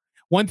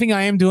 one thing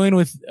I am doing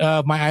with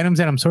my items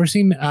that I'm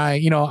sourcing,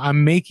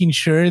 I'm making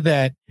sure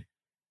that,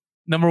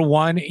 number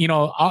one,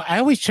 I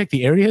always check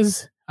the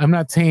areas. I'm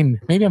not saying,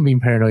 maybe I'm being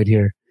paranoid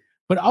here,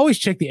 but always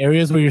check the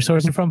areas where you're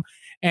sourcing from.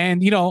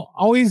 And,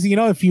 always,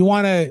 if you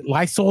want to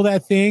Lysol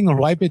that thing or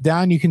wipe it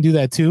down, you can do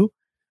that too.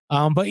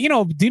 But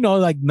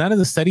like none of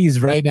the studies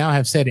right now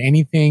have said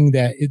anything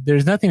that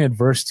there's nothing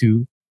adverse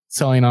to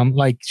selling on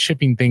like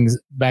shipping things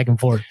back and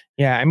forth.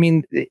 Yeah. I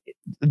mean,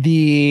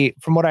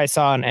 from what I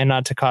saw and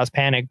not to cause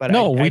panic, but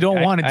we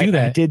don't want to do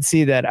that. I did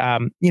see that,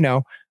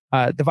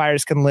 the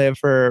virus can live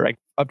for like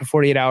up to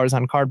 48 hours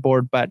on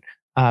cardboard, but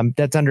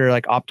that's under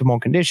like optimal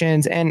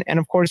conditions. And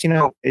of course,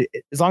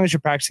 as long as you're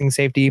practicing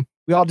safety,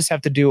 we all just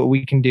have to do what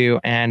we can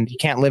do and you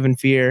can't live in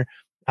fear.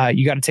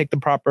 You got to take the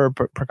proper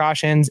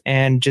precautions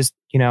and just,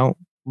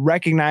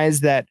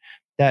 recognize that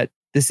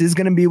this is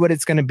going to be what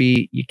it's going to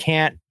be. You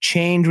can't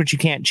change what you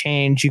can't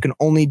change. You can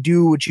only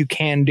do what you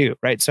can do,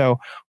 right? So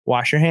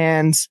wash your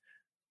hands,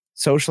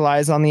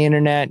 socialize on the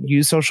internet,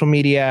 use social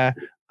media,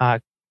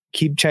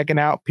 keep checking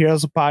out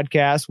Piero's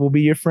Podcast. We'll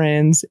be your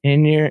friends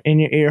in your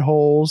ear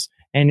holes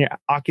and your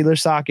ocular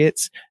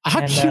sockets.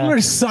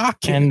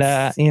 Sockets. And,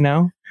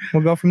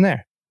 we'll go from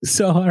there.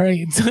 So, all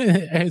right.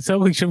 So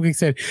Shumkik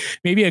said,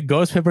 maybe a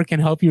ghost pepper can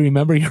help you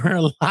remember you're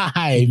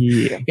alive.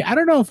 Yeah, I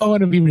don't know if I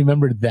want to be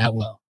remembered that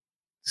well.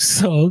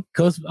 So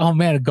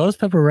a ghost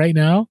pepper right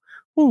now.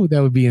 Ooh,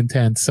 that would be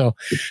intense. So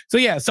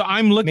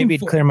I'm looking maybe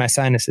clear my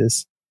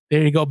sinuses.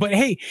 There you go. But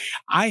hey,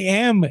 I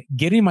am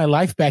getting my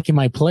life back in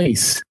my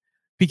place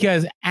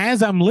because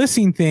as I'm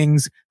listing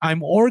things,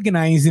 I'm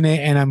organizing it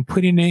and I'm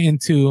putting it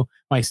into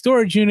my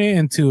storage unit,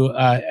 into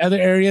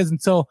other areas.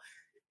 And so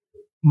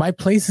my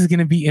place is going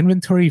to be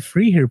inventory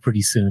free here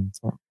pretty soon.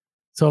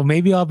 So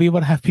maybe I'll be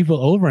able to have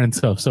people over and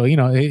stuff. So,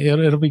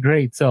 it'll be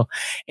great. So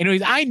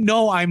anyways, I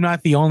know I'm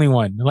not the only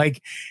one.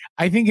 Like,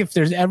 I think if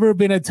there's ever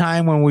been a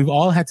time when we've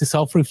all had to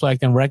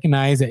self-reflect and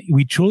recognize that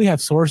we truly have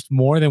sourced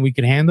more than we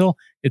can handle,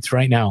 it's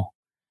right now.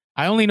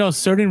 I only know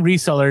certain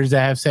resellers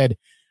that have said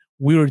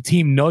we were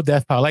team no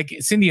death pile. Like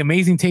Cindy,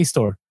 Amazing Taste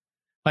Store.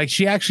 Like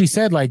she actually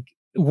said, like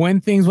when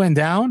things went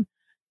down,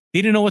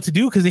 they didn't know what to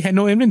do because they had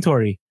no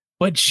inventory.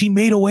 But she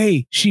made a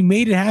way. She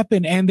made it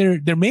happen, and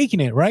they're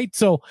making it, right?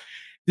 So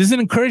this is an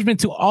encouragement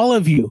to all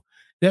of you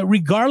that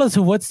regardless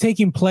of what's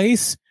taking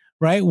place,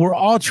 right, we're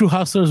all true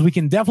hustlers. We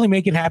can definitely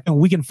make it happen.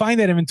 We can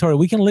find that inventory.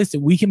 We can list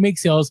it. We can make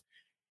sales,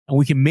 and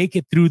we can make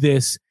it through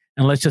this.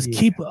 And let's just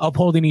keep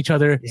upholding each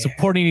other,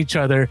 supporting each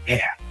other.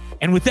 Yeah.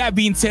 And with that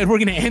being said, we're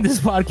going to end this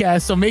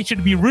podcast. So make sure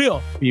to be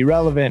real, be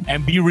relevant,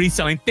 and be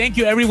reselling. Thank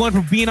you, everyone,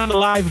 for being on the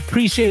live.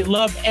 Appreciate,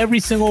 love every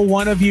single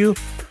one of you.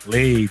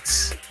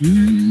 Late.